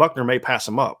Buckner may pass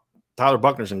him up. Tyler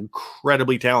Buckner's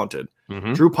incredibly talented.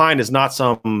 Drew Pine is not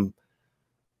some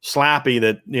slappy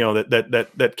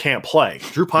that can't play.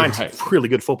 Drew Pine's a really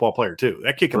good football player too.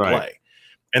 That kid can play.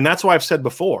 And that's why I've said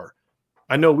before,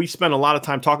 I know we spend a lot of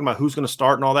time talking about who's going to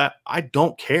start and all that. I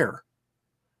don't care.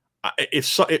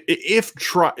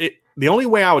 The only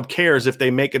way I would care is if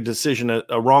they make a decision,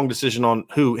 a wrong decision on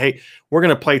who, hey, we're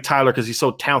going to play Tyler because he's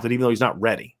so talented, even though he's not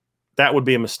ready. That would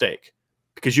be a mistake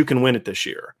because you can win it this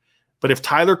year. But if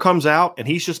Tyler comes out and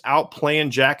he's just out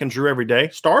playing Jack and Drew every day,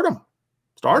 start him.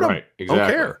 Start him. Right, exactly. Don't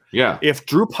care. Yeah. If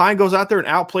Drew Pine goes out there and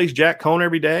outplays Jack Cohn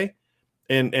every day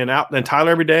and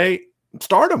Tyler every day,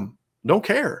 start him. Don't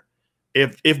care.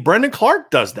 If Brendan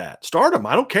Clark does that, start him.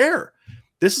 I don't care.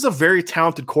 This is a very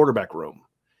talented quarterback room.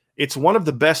 It's one of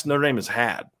the best Notre Dame has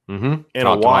had in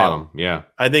a while. Yeah.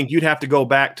 I think you'd have to go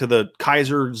back to the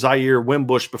Kaiser, Zaire,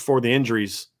 Wimbush before the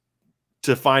injuries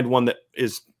to find one that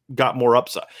got more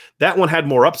upside. That one had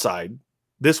more upside.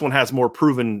 This one has more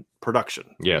proven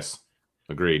production. Yes.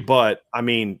 Agreed. But I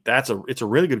mean, it's a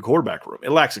really good quarterback room.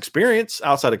 It lacks experience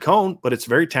outside of Cone, but it's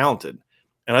very talented.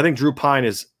 And I think Drew Pine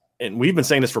is, and we've been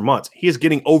saying this for months, he is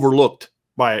getting overlooked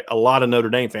by a lot of Notre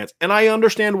Dame fans. And I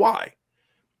understand why.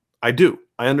 I do.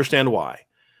 I understand why,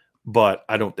 but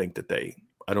I don't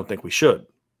think we should.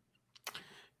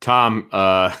 Tom,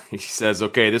 he says,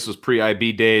 okay, this was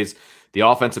pre-IB days. The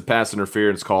offensive pass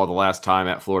interference call the last time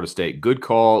at Florida State. Good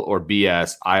call or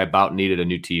BS? I about needed a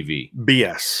new TV.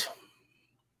 BS.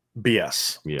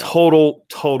 Yeah. Total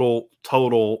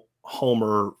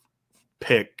homer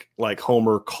pick, like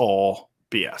homer call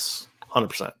BS.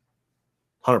 100%.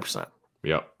 100%.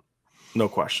 Yep. No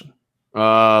question.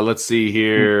 Let's see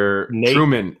here. Nate,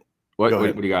 Truman. What go do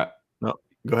ahead. you got? No,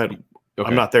 go ahead. Okay.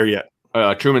 I'm not there yet.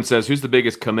 Truman says, who's the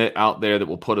biggest commit out there that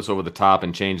will put us over the top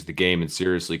and change the game and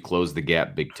seriously close the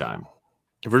gap big time?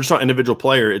 If we're just on individual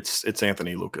player, it's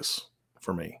Anthony Lucas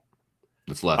for me.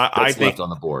 That's left. I think, left on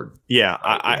the board. Yeah,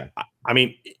 I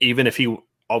mean, even if he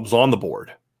was on the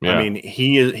board, Yeah. I mean,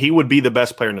 he would be the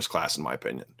best player in this class, in my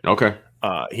opinion. Okay.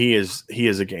 He is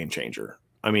a game changer.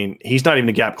 I mean, he's not even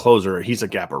a gap closer; he's a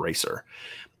gap eraser.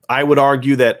 I would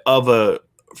argue that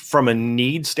from a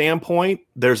need standpoint,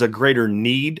 there's a greater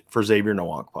need for Xavier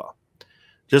Nwankpa,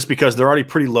 just because they're already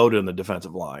pretty loaded in the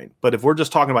defensive line. But if we're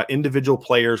just talking about individual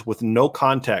players with no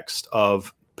context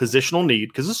of positional need,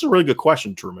 because this is a really good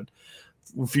question, Truman.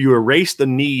 If you erase the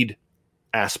need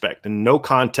aspect and no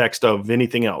context of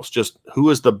anything else, just who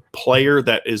is the player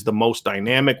that is the most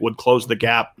dynamic, would close the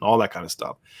gap, and all that kind of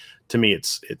stuff. To me,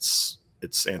 it's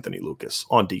Anthony Lucas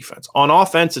on defense. On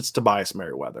offense, it's Tobias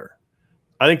Merriweather.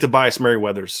 I think Tobias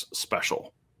Merriweather's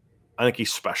special. I think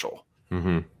he's special.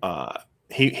 Mm-hmm.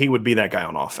 He would be that guy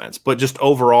on offense. But just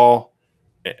overall,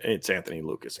 it's Anthony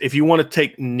Lucas. If you want to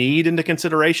take need into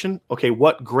consideration, okay,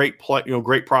 what great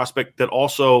great prospect that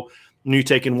also you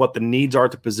take in what the needs are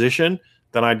at the position,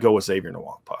 then I'd go with Xavier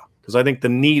Nwankpa, because I think the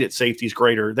need at safety is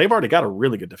greater. They've already got a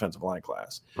really good defensive line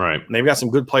class. Right. And they've got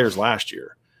some good players last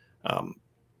year.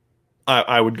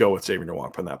 I would go with Xavier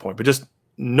Nwankpa at that point. But just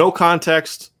no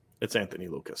context, it's Anthony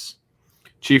Lucas.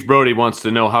 Chief Brody wants to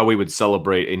know how we would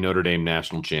celebrate a Notre Dame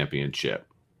national championship.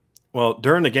 Well,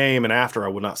 during the game and after, I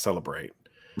would not celebrate.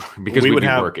 Because we would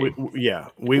have working.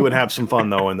 We would have some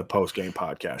fun, though, in the post-game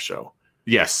podcast show.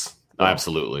 Yes,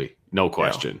 absolutely. No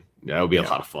question. Yeah, that would be a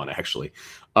lot of fun, actually.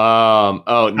 I'm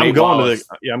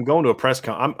going to a press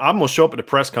conference. I'm going to show up at the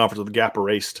press conference with a Gap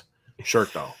Erased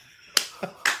shirt, though.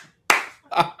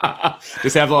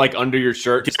 Just have it like under your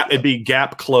shirt. It'd be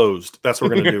Gap Closed. That's what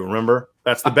we're going to do. Remember?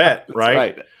 That's the bet,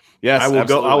 right? Yes, I will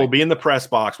absolutely. I will be in the press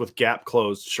box with Gap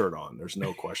Closed shirt on. There's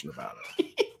no question about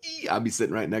it. I'll be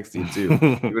sitting right next to you too,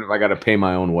 even if I got to pay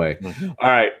my own way. All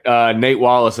right. Nate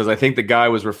Wallace says, I think the guy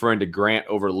was referring to Grant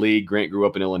over Lee. Grant grew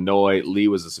up in Illinois. Lee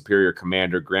was a superior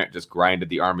commander. Grant just grinded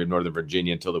the Army of Northern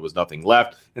Virginia until there was nothing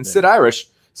left. And Sid Irish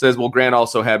says, well, Grant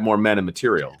also had more men and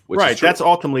material. Which right. Is true. That's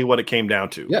ultimately what it came down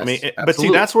to. Yes, I mean, absolutely. but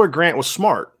see, that's where Grant was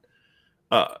smart.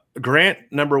 Grant,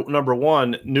 number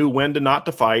one, knew when to not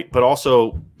to fight, but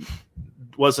also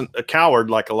wasn't a coward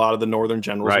like a lot of the Northern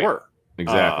generals were.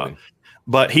 Exactly.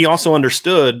 But he also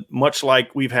understood, much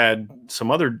like we've had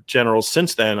some other generals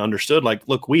since then, understood, like,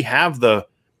 look, we have the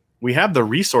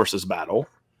resources battle.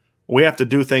 We have to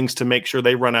do things to make sure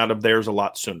they run out of theirs a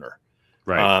lot sooner.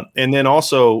 Right. And then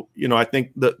also, I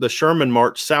think the Sherman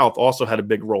march south also had a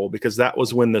big role, because that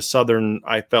was when the Southern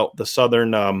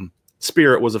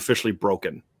spirit was officially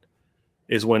broken,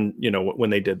 is when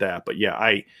they did that. But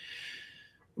yeah,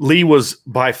 Lee was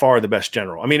by far the best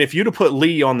general. I mean, if you'd have put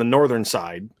Lee on the northern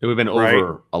side, it would have been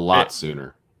over a lot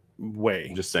sooner. Way.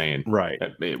 I'm just saying. Right.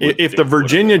 If the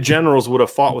Virginia generals would have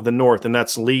fought with the North, and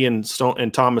that's Lee and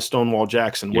Thomas Stonewall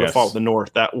Jackson would have fought with the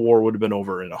North, that war would have been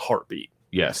over in a heartbeat.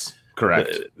 Yes,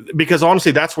 correct. Because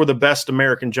honestly, that's where the best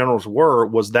American generals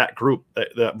was that group,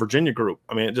 that Virginia group.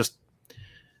 I mean, it just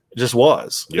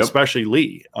was, especially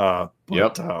Lee. The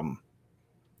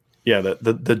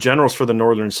generals for the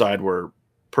northern side were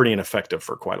pretty ineffective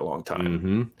for quite a long time.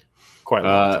 Mm-hmm. Quite a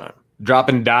long time.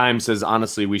 Dropping Dime says,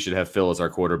 honestly, we should have Phil as our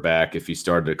quarterback if he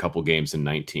started a couple games in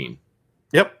 19.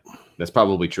 Yep. That's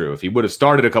probably true. If he would have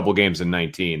started a couple games in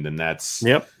 19, then that's...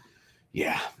 Yep.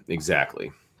 Yeah,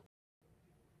 exactly.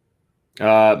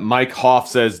 Mike Hoff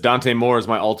says, Dante Moore is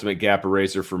my ultimate gap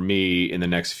eraser for me in the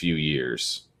next few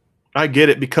years. I get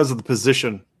it because of the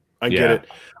position. I get it.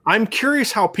 I'm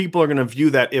curious how people are going to view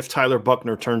that if Tyler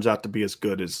Buchner turns out to be as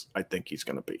good as I think he's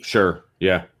going to be. Sure.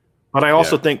 Yeah. But I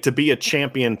also think to be a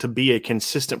champion, to be a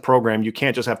consistent program, you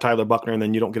can't just have Tyler Buchner and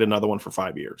then you don't get another one for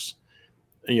 5 years.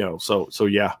 So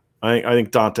yeah. I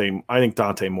think Dante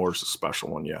Moore's a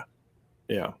special one. Yeah.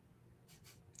 Yeah.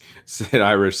 Sid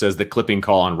Irish says the clipping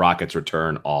call on Rockets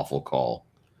return, awful call.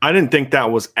 I didn't think that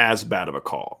was as bad of a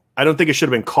call. I don't think it should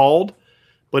have been called,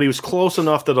 but he was close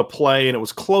enough to the play and it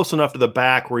was close enough to the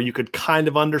back where you could kind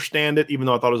of understand it, even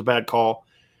though I thought it was a bad call.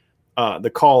 The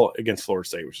call against Florida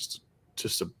State was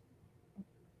just a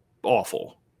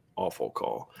awful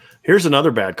call. Here's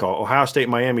another bad call. Ohio State,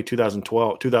 Miami,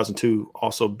 2002,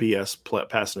 also BS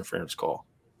pass interference call.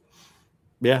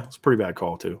 Yeah, it's a pretty bad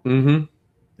call too. Mm-hmm.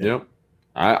 Yeah. Yep.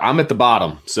 I'm at the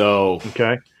bottom. So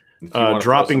okay.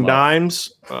 Dropping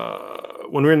dimes.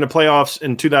 When we were in the playoffs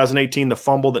in 2018, the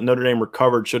fumble that Notre Dame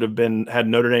recovered should have had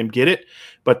Notre Dame get it,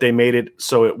 but they made it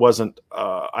so it wasn't.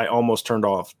 I almost turned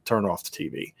off the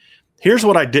TV. Here's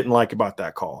what I didn't like about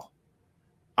that call.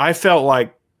 I felt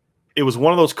like it was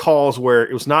one of those calls where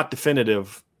it was not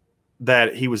definitive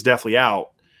that he was definitely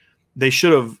out. They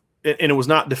should have, and it was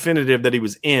not definitive that he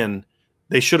was in.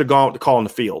 They should have gone with the call in the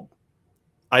field.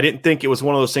 I didn't think it was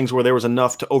one of those things where there was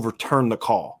enough to overturn the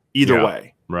call either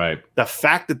way. Right. The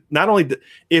fact that not only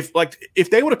if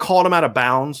they would have called him out of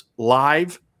bounds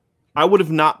live, I would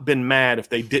have not been mad if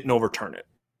they didn't overturn it.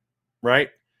 Right.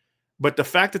 But the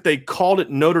fact that they called it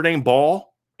Notre Dame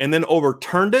ball and then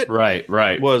overturned it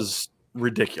was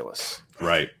ridiculous.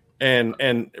 Right. And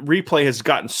replay has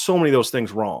gotten so many of those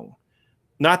things wrong.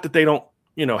 Not that they don't,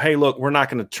 hey, look, we're not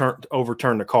going to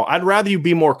overturn the call. I'd rather you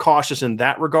be more cautious in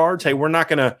that regard. Hey, we're not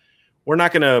going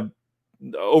to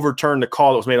overturn the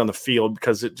call that was made on the field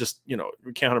because it just,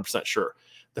 we can't 100% sure.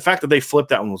 The fact that they flipped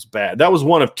that one was bad. That was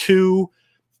one of two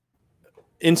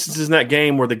instances in that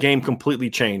game where the game completely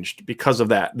changed because of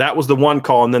that. That was the one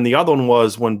call. And then the other one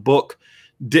was when Book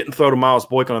didn't throw to Miles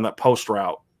Boykin on that post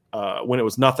route when it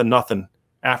was 0-0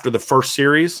 after the first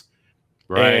series.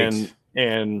 Right.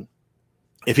 And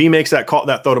if he makes that call,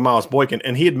 that throw to Miles Boykin,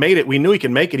 and he had made it, we knew he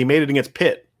could make it. He made it against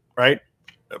Pitt, right,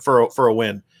 for a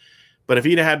win. But if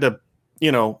he'd had to,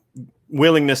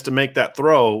 willingness to make that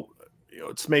throw,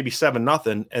 it's maybe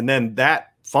 7-0, and then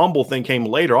that fumble thing came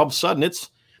later. All of a sudden, it's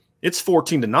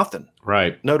 14-0.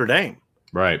 Right. Notre Dame.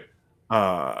 Right.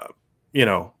 So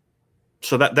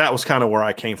that was kind of where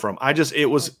I came from. It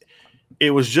was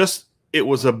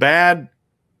a bad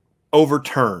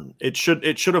overturn. It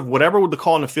should have, whatever the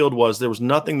call in the field was, there was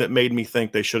nothing that made me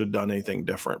think they should have done anything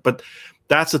different. But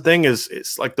that's the thing is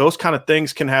it's like those kind of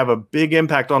things can have a big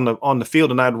impact on the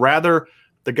field. And I'd rather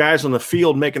the guys on the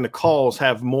field making the calls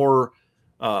have more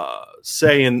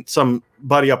say in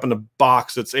somebody up in the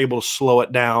box that's able to slow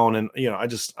it down. And, I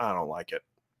don't like it.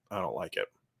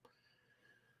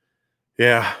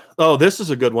 Yeah. Oh, this is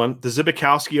a good one. The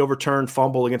Zbikowski overturned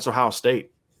fumble against Ohio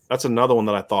State. That's another one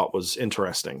that I thought was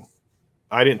interesting.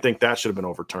 I didn't think that should have been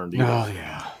overturned either. Oh,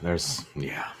 yeah.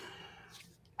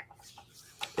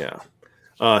 Yeah.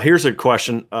 Here's a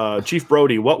question. Chief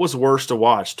Brody, what was worse to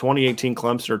watch, 2018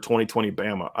 Clemson or 2020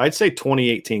 Bama? I'd say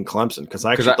 2018 Clemson because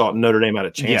I actually thought Notre Dame had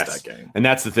a chance that game. And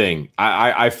that's the thing.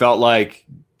 I felt like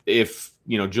if,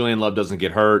 Julian Love doesn't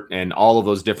get hurt and all of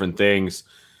those different things,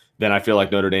 then I feel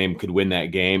like Notre Dame could win that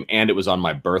game. And it was on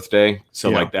my birthday.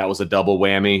 So that was a double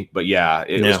whammy. But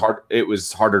it was hard. It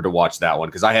was harder to watch that one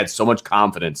because I had so much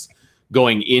confidence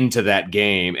going into that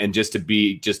game and just to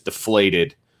be just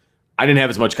deflated. I didn't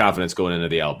have as much confidence going into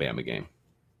the Alabama game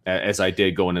as I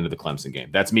did going into the Clemson game.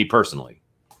 That's me personally.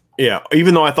 Yeah.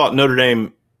 Even though I thought Notre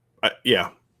Dame, I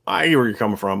hear where you're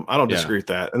coming from. I don't disagree with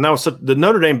that. And that was the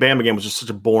Notre Dame Bama game was just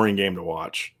such a boring game to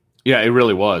watch. Yeah, it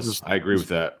really was. I agree with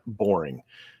that. Boring.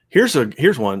 Here's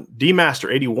one.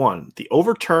 D-Master 81. The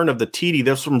overturn of the TD.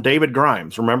 This was from David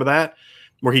Grimes. Remember that?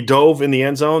 Where he dove in the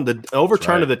end zone. The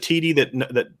overturn of the TD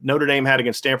that Notre Dame had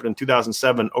against Stanford in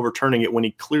 2007, overturning it when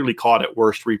he clearly caught it.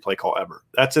 Worst replay call ever.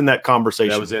 That's in that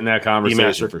conversation. That was in that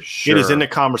conversation for sure. It is in the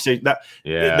conversation.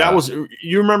 That was.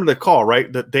 You remember the call,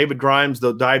 right? The David Grimes,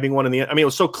 the diving one in the end. I mean, it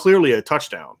was so clearly a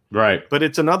touchdown. Right. But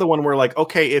it's another one where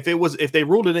okay, if they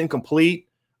ruled it incomplete,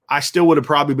 I still would have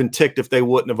probably been ticked if they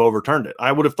wouldn't have overturned it.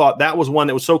 I would have thought that was one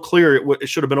that was so clear it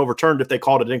should have been overturned if they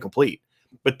called it incomplete.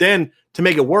 But then to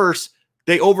make it worse,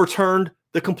 they overturned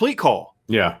the complete call.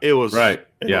 Yeah, it was right.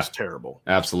 It was terrible.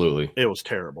 Absolutely, it was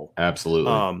terrible.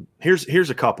 Absolutely. Here's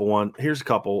a couple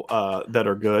that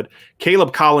are good.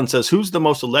 Caleb Collins says, "Who's the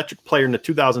most electric player in the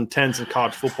 2010s in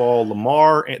college football?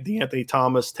 Lamar, Anthony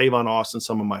Thomas, Tavon Austin.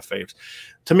 Some of my faves.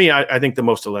 To me, I think the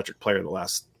most electric player of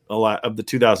the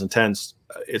 2010s,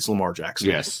 it's Lamar Jackson.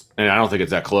 Yes, and I don't think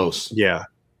it's that close. Yeah,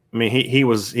 I mean he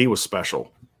was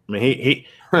special. I mean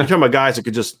you're talking about guys that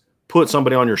could just put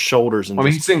somebody on your shoulders and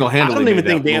he single-handedly. I don't even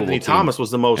think Anthony Thomas was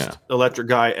the most electric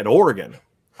guy at Oregon.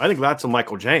 I think that's a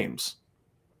Michael James.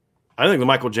 I think the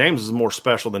Michael James is more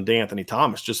special than D'Anthony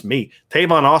Thomas. Just me.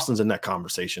 Tavon Austin's in that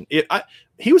conversation.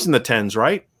 He was in the 10s,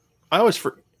 right? I always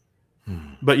forget.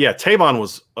 But yeah, Tavon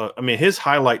was. His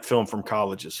highlight film from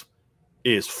college is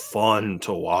is fun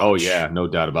to watch. Oh yeah, no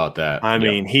doubt about that. I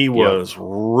mean, he was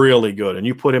really good, and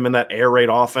you put him in that air raid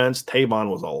offense. Tavon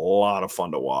was a lot of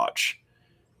fun to watch.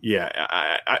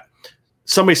 Yeah,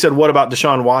 somebody said, "What about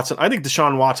Deshaun Watson?" I think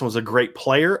Deshaun Watson was a great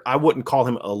player. I wouldn't call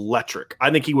him electric. I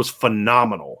think he was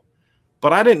phenomenal,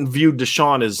 but I didn't view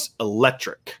Deshaun as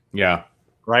electric. Yeah,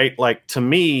 right. Like to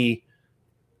me,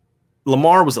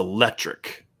 Lamar was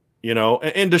electric. And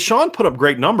Deshaun put up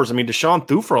great numbers. I mean, Deshaun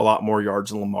threw for a lot more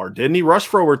yards than Lamar did, and he rushed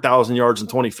for over 1,000 yards in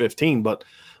 2015. But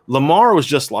Lamar was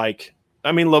just like,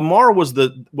 I mean, Lamar was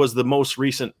the most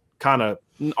recent kind of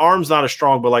arms not as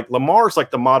strong, but like Lamar's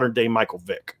like the modern day Michael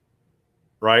Vick,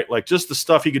 right? Like just the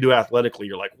stuff he could do athletically.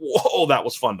 You're like, whoa, that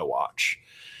was fun to watch.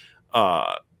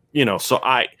 So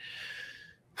I'd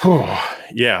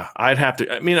have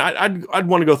to. I mean, I'd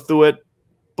want to go through it,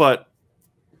 but.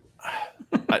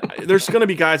 There's going to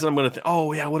be guys that I'm going to think,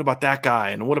 oh, yeah, what about that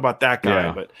guy? And what about that guy?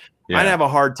 Yeah. But I'd have a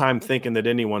hard time thinking that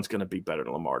anyone's going to be better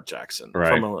than Lamar Jackson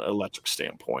from an electric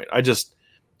standpoint.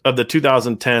 Of the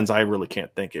 2010s, I really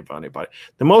can't think of anybody.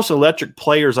 The most electric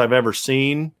players I've ever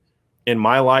seen in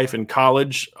my life in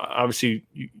college, obviously,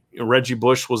 Reggie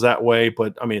Bush was that way,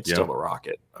 but I mean, it's still a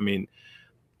rocket. I mean,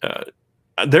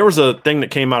 there was a thing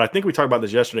that came out. I think we talked about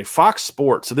this yesterday. Fox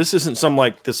Sports. So this isn't some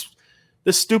like this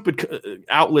stupid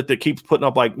outlet that keeps putting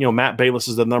up like, Matt Bayless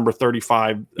is the number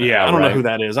 35. Yeah. I don't know who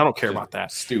that is. I don't care about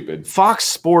that. Stupid. Fox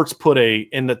Sports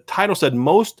and the title said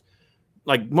most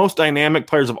dynamic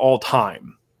players of all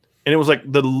time. And it was like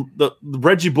the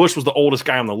Reggie Bush was the oldest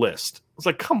guy on the list. It's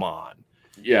like, come on.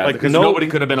 Yeah. Like because nobody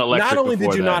could have been electric. Not only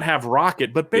did you not have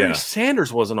Rocket, but Barry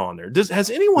Sanders wasn't on there. Has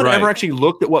anyone ever actually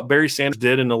looked at what Barry Sanders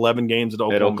did in 11 games at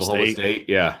Oklahoma State?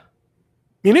 Yeah. I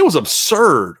mean, it was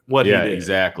absurd what he did. Yeah,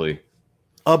 exactly.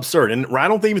 Absurd. And I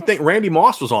don't even think Randy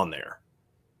Moss was on there.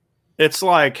 It's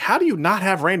like, how do you not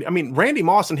have Randy? I mean, Randy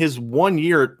Moss in his 1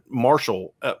 year at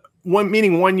Marshall, 1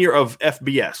 year of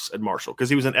FBS at Marshall, because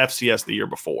he was in FCS the year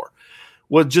before,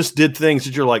 just did things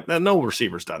that you're like, no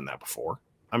receiver's done that before.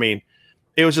 I mean,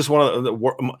 it was just one of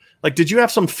the like, did you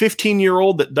have some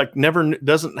 15-year-old that like never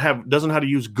doesn't know how to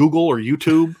use Google or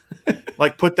YouTube,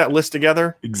 like put that list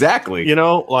together? Exactly.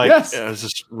 Yes. It's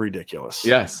just ridiculous.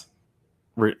 Yes.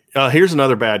 Here's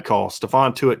another bad call.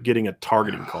 Stephon Tuitt getting a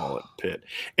targeting call at Pitt.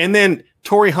 And then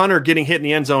Torrey Hunter getting hit in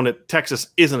the end zone at Texas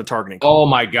isn't a targeting call. Oh,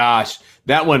 my gosh.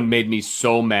 That one made me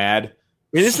so mad. I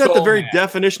mean, isn't that the very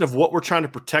definition of what we're trying to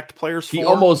protect players for? He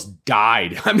almost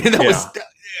died. I mean, that was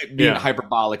being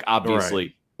hyperbolic, obviously.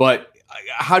 Right. But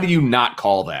how do you not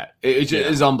call that? It just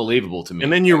is unbelievable to me.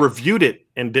 And then you reviewed it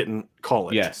and didn't call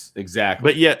it. Yes, exactly.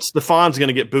 But yet Stephon's going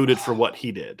to get booted for what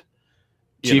he did.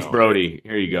 Chief Brody,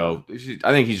 here you go.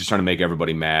 I think he's just trying to make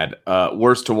everybody mad.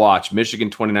 Worst to watch, Michigan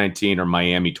 2019 or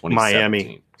Miami 2017?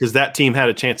 Miami, because that team had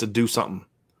a chance to do something.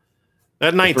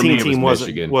 That 19 team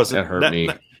wasn't that hurt me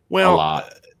a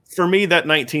lot. For me, that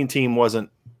 19 team wasn't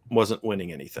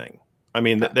winning anything. I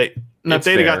mean, if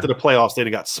they'd have got to the playoffs, they'd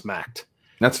have got smacked.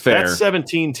 That's fair. That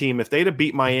 17 team, if they'd have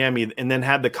beat Miami and then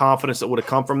had the confidence that would have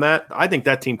come from that, I think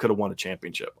that team could have won a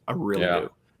championship. I really do.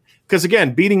 Because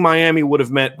again, beating Miami would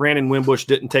have meant Brandon Wimbush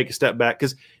didn't take a step back.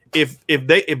 Because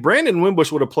if Brandon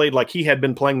Wimbush would have played like he had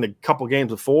been playing the couple games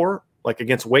before, like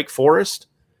against Wake Forest,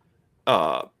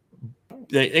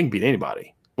 they can beat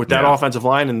anybody with that offensive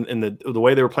line and the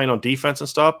way they were playing on defense and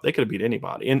stuff. They could have beat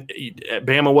anybody. And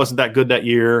Bama wasn't that good that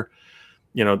year.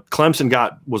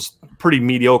 Clemson was pretty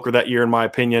mediocre that year, in my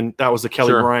opinion. That was the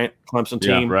Kelly Bryant Clemson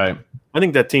team. Yeah, right. I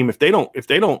think that team, if they don't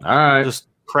just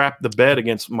crap the bed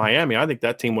against Miami, I think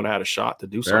that team would have had a shot to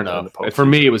do something. In the postseason. For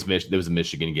me, it was a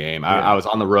Michigan game. I was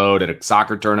on the road at a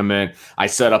soccer tournament. I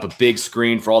set up a big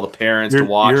screen for all the parents to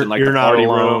watch in like the party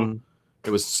room.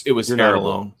 It was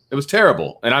terrible. It was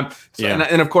terrible. And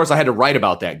and of course I had to write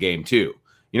about that game too.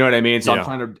 You know what I mean? So I'm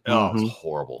trying to it was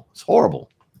horrible. It's horrible.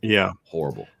 Yeah.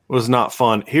 Horrible. It was not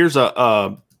fun. Here's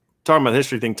talking about the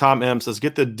history thing. Tom M says,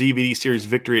 get the DVD series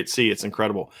Victory at Sea. It's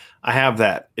incredible. I have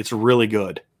that. It's really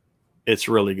good. It's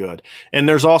really good. And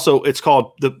there's also, it's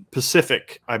called The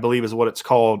Pacific, I believe is what it's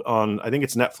called I think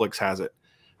it's Netflix has it,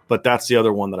 but that's the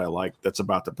other one that I like that's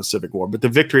about the Pacific War. But The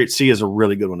Victory at Sea is a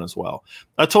really good one as well.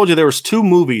 I told you there was two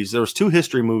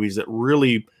history movies that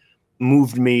really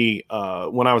moved me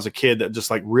when I was a kid that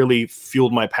just like really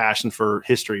fueled my passion for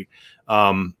history.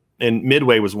 And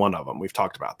Midway was one of them. We've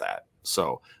talked about that.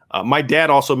 So my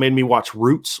dad also made me watch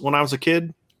Roots when I was a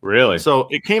kid. Really? So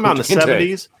it came out in the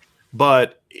 70s,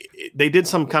 but they did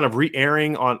some kind of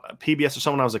re-airing on PBS or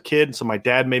something when I was a kid. So my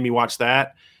dad made me watch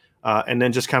that and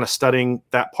then just kind of studying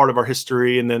that part of our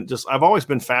history. And then I've always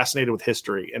been fascinated with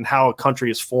history and how a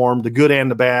country is formed, the good and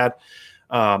the bad.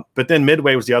 But then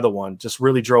Midway was the other one, just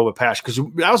really drove a passion, because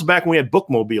that was back when we had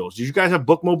bookmobiles. Did you guys have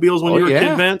bookmobiles when you were a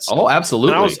kid, Vince? Oh,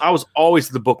 absolutely. And I was always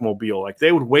the bookmobile. Like,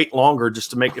 they would wait longer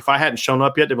just to make, if I hadn't shown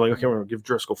up yet, they'd be like, okay, we're going to give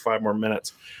Driscoll 5 more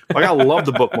minutes. Like, I love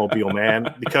the bookmobile,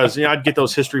 man, because, you know, I'd get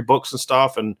those history books and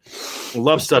stuff and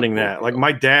love studying that. Like,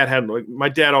 my dad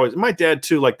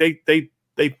too, like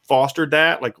they fostered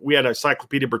that. Like, we had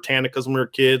Encyclopedia Britannicas when we were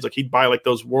kids. Like, he'd buy like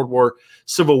those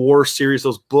Civil War series,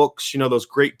 those books, you know, those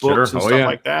great books and stuff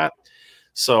like that.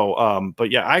 So,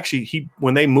 but yeah,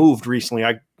 when they moved recently,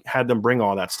 I had them bring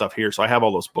all that stuff here. So I have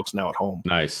all those books now at home.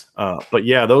 Nice. But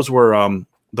yeah, those were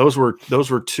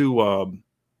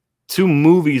two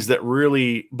movies that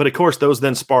really, but of course those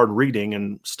then sparred reading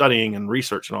and studying and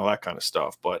research and all that kind of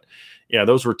stuff. But yeah,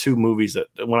 those were two movies that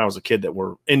when I was a kid that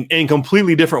were in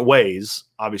completely different ways.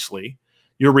 Obviously,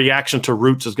 your reaction to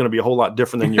Roots is going to be a whole lot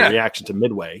different than your reaction to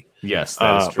Midway. Yes,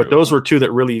 that is true. But those were two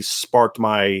that really sparked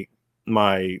my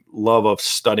love of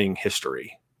studying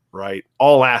history, right?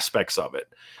 All aspects of it.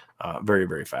 Very,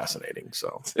 very fascinating.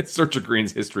 So it's Search of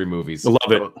Green's history movies. I love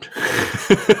it.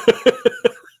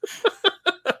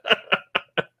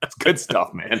 That's good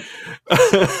stuff, man.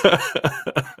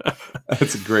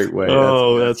 That's a great way.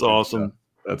 That's awesome. Stuff.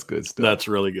 That's good stuff. That's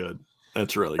really good.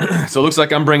 So it looks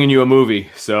like I'm bringing you a movie.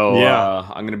 So yeah,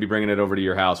 I'm going to be bringing it over to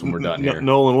your house when we're done here.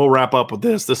 Nolan, we'll wrap up with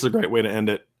this. This is a great way to end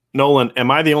it. Nolan, am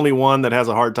I the only one that has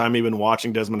a hard time even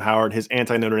watching Desmond Howard? His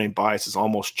anti-Notre Dame bias is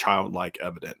almost childlike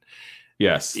evident.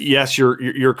 Yes. Yes,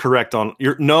 you're correct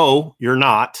you're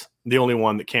not the only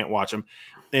one that can't watch him.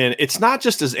 And it's not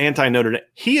just his anti-Notre Dame.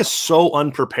 He is so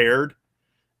unprepared.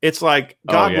 It's like,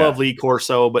 God love Lee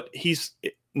Corso, but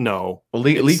no. Well,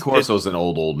 Lee Corso's an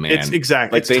old man. It's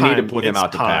exactly. Like, they need to put him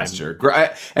out to pasture.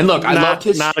 And look, I love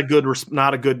his. Not a good.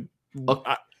 Look,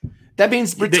 that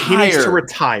means retire. He needs to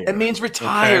retire. That means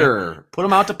retire. Okay. Put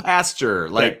him out to pasture.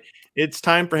 Like, it's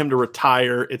time for him to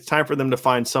retire. It's time for them to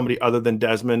find somebody other than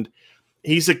Desmond.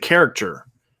 He's a character.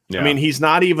 Yeah. I mean, he's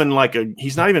not even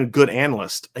a good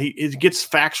analyst. He gets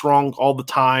facts wrong all the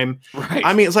time. Right.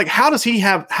 I mean, it's like, how does he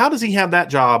have that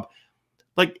job?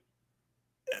 Like,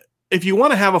 if you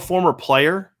want to have a former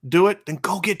player do it, then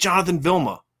go get Jonathan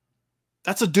Vilma.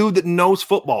 That's a dude that knows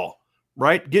football,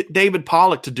 right? Get David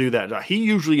Pollock to do that. He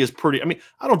usually is pretty. I mean,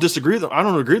 I don't disagree with them. I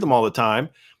don't agree with them all the time.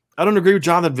 I don't agree with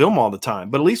Jonathan Vilma all the time.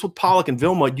 But at least with Pollock and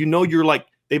Vilma, you're like,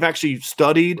 they've actually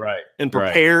studied and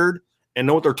prepared and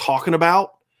know what they're talking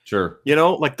about. Sure. You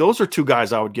know, like, those are two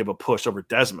guys I would give a push over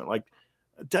Desmond. Like,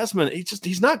 Desmond,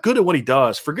 he's not good at what he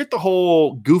does. Forget the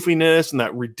whole goofiness and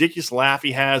that ridiculous laugh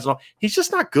he has. He's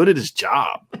just not good at his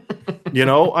job. You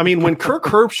know, I mean, when Kirk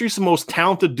Herbstreit's the most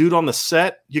talented dude on the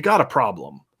set, you got a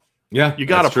problem. Yeah, you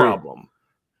got a problem.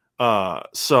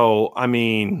 So I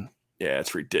mean, yeah,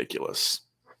 it's ridiculous.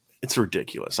 It's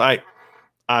ridiculous. Yeah.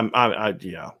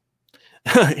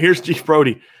 Here's Chief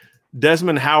Brody.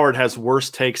 Desmond Howard has worse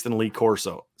takes than Lee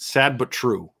Corso. Sad but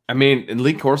true. I mean, and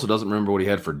Lee Corso doesn't remember what he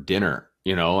had for dinner.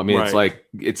 You know, I mean, It's like,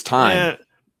 it's time. Yeah.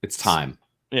 It's time.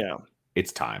 Yeah.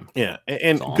 It's time. Yeah.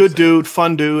 And good dude,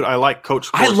 fun dude. I like Coach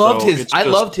Corso. I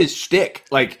loved his shtick.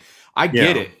 Like, I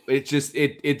get it. It's just,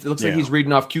 it looks like he's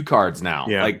reading off cue cards now.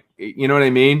 Yeah. Like, you know what I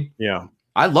mean? Yeah.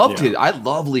 I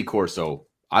love Lee Corso.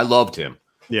 I loved him.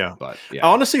 Yeah. But yeah.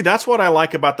 Honestly, that's what I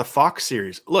like about the Fox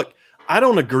series. Look, I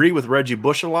don't agree with Reggie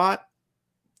Bush a lot,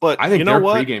 but I think you know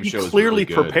what? He clearly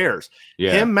prepares.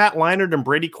 Yeah. Him, Matt Leinart, and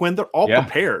Brady Quinn, they're all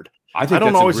prepared. I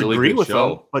don't always agree with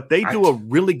them, but they do a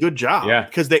really good job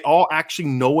because they all actually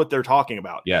know what they're talking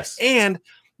about. Yes. And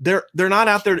they're not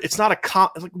out there. It's not like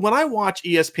when I watch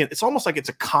ESPN, it's almost like it's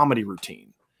a comedy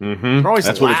routine. Mm-hmm. They're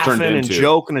always laughing and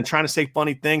joking and trying to say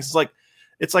funny things.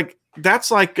 It's like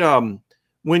that's like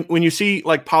when you see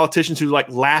like politicians who like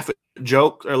laugh at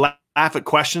joke or laugh at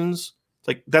questions. It's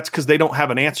like that's because they don't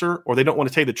have an answer or they don't want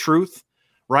to tell you the truth.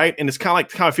 Right. And it's kind of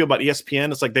like how I feel about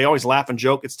ESPN. It's like they always laugh and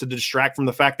joke. It's to distract from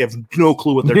the fact they have no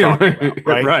clue what they're talking about.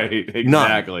 Right. Right.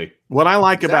 Exactly. None. What I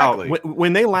like about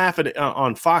when they laugh at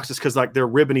on Fox is because like they're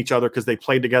ribbing each other because they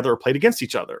played together or played against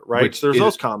each other. Right. So there's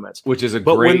those comments. Which is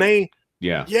But when they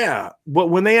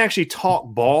when they actually talk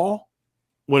ball,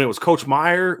 when it was Coach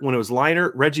Meyer, when it was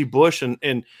Leinart, Reggie Bush, and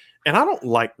I don't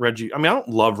like Reggie. I mean, I don't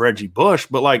love Reggie Bush,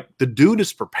 but like the dude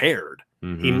is prepared.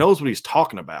 Mm-hmm. He knows what he's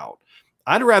talking about.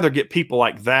 I'd rather get people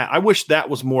like that. I wish that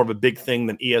was more of a big thing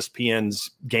than ESPN's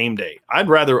Game Day. I'd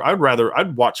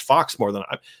watch Fox more than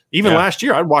last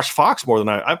year. I'd watch Fox more than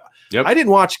I didn't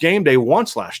watch Game Day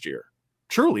once last year.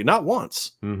 Truly, not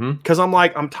once. Because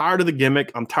I'm tired of the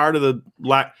gimmick. I'm tired of the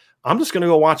I'm just going to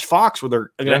go watch Fox where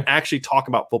they're going to actually talk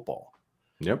about football.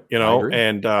 Yep. You know,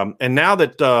 and now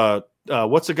that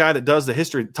what's the guy that does the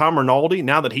history? Tom Rinaldi.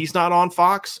 Now that he's not on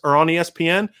Fox or on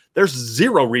ESPN, there's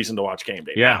zero reason to watch Game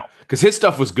Day. Yeah, because his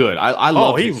stuff was good. I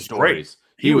love he his was stories. Great.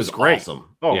 He was great.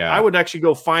 Awesome. Oh, yeah. I would actually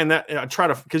go find that. I try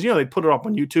to, because they put it up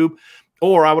on YouTube,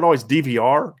 or I would always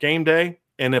DVR Game Day.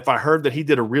 And if I heard that he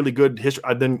did a really good history,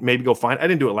 I'd then maybe go find. I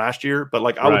didn't do it last year,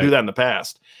 but I would do that in the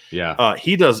past. Yeah,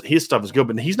 he does. His stuff is good,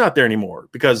 but he's not there anymore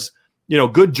because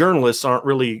good journalists aren't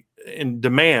really in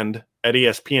demand at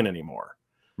ESPN anymore.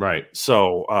 Right.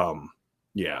 So,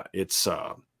 it's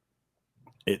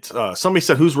somebody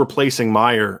said who's replacing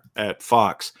Meyer at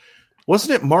Fox?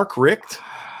 Wasn't it Mark Richt?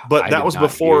 But that was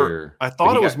before. I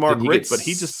thought it was Mark Richt, but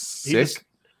he's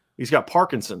got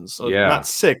Parkinson's. So not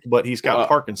sick, but he's got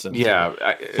Parkinson's. Yeah.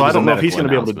 So I don't know if he's going to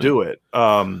be able to do it.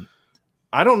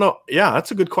 I don't know. Yeah,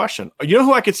 that's a good question. You know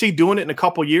who I could see doing it in a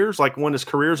couple years, like when his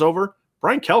career's over?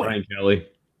 Brian Kelly.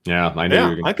 Yeah, I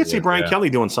know. Yeah, I could see Brian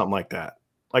Kelly doing something like that.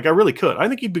 Like I really could. I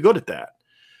think he'd be good at that.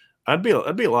 That'd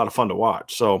be a lot of fun to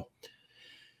watch. So,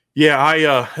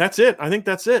 yeah, that's it. I think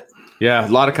that's it. Yeah, a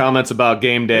lot of comments about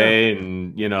Game Day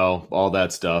and all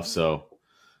that stuff. So,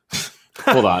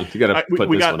 hold on, you got to put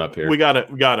this one up here. We got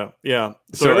to. Yeah.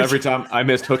 So every time I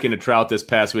missed hooking a trout this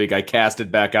past week, I cast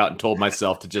it back out and told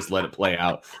myself to just let it play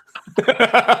out.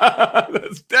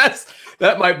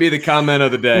 That might be the comment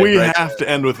of the day. We have to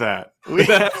end with that. We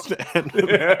have to end with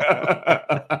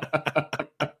that.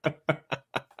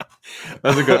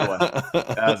 That's a good one.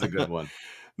 That's a good one.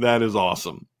 That is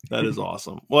awesome. That is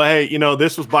awesome. Well, hey,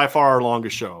 this was by far our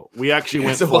longest show. We actually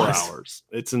went 4 hours.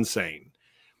 It's insane.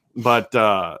 But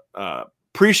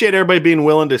appreciate everybody being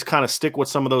willing to kind of stick with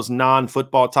some of those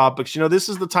non-football topics. This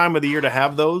is the time of the year to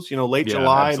have those. Late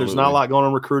July, absolutely. There's not a lot going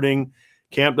on recruiting.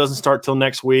 Camp doesn't start till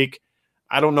next week.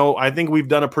 I don't know. I think we've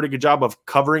done a pretty good job of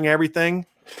covering everything.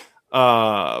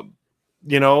 This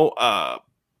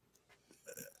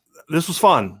was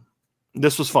fun.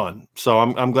 So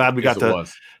I'm glad we got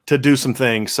to do some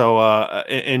things. So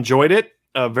enjoyed it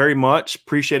very much.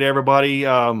 Appreciate everybody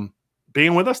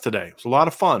being with us today. It was a lot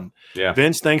of fun. Yeah.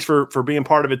 Vince, thanks for being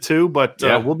part of it too. But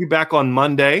we'll be back on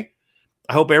Monday.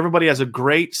 I hope everybody has a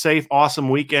great, safe, awesome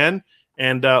weekend.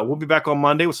 And we'll be back on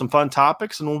Monday with some fun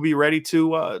topics, and we'll be ready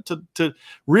to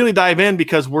really dive in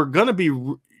because we're going to be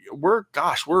going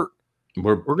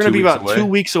to be about 2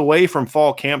 weeks away from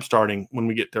fall camp starting when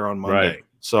we get there on Monday. Right.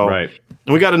 So and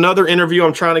we got another interview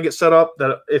I'm trying to get set up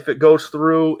that if it goes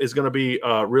through is going to be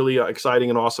really exciting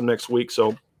and awesome next week.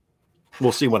 So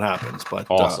we'll see what happens. But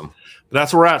awesome.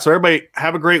 That's where we're at. So everybody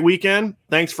have a great weekend.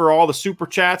 Thanks for all the super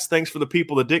chats. Thanks for the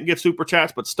people that didn't give super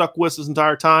chats but stuck with us this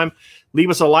entire time. Leave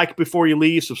us a like before you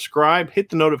leave. Subscribe. Hit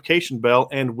the notification bell.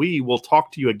 And we will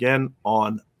talk to you again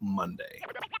on Monday.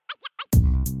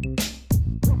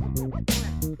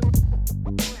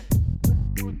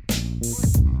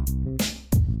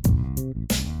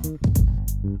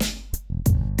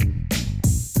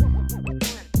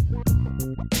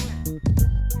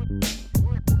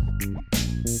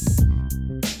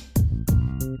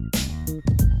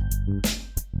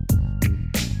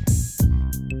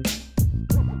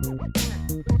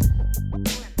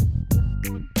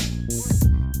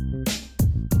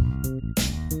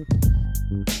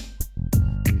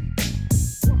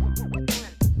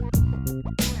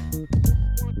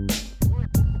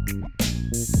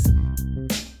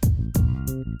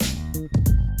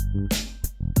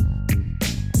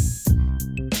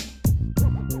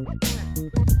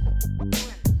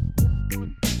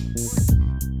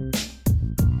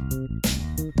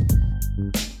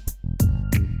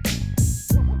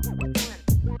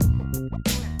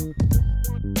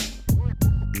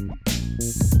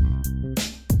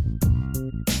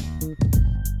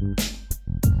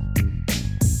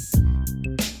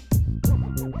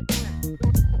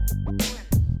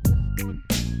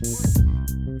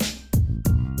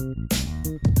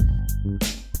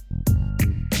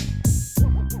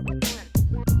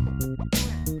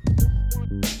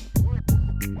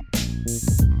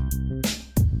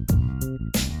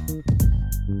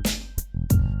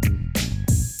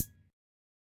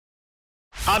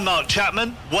 I'm Mark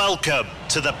Chapman. Welcome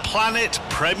to the Planet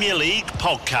Premier League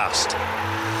podcast.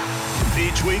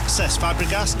 Each week, Cesc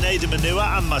Fabregas, Nader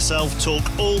Manua and myself talk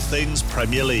all things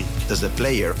Premier League. As a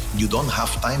player, you don't have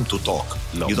time to talk.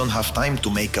 No. You don't have time to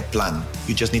make a plan.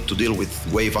 You just need to deal with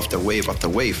wave after wave after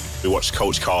wave. We watched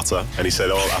Coach Carter and he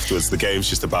said, afterwards, the game's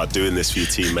just about doing this for your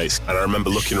teammates. And I remember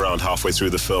looking around halfway through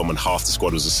the film and half the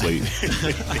squad was asleep.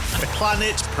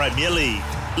 Planet Premier League.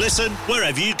 Listen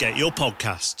wherever you get your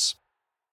podcasts.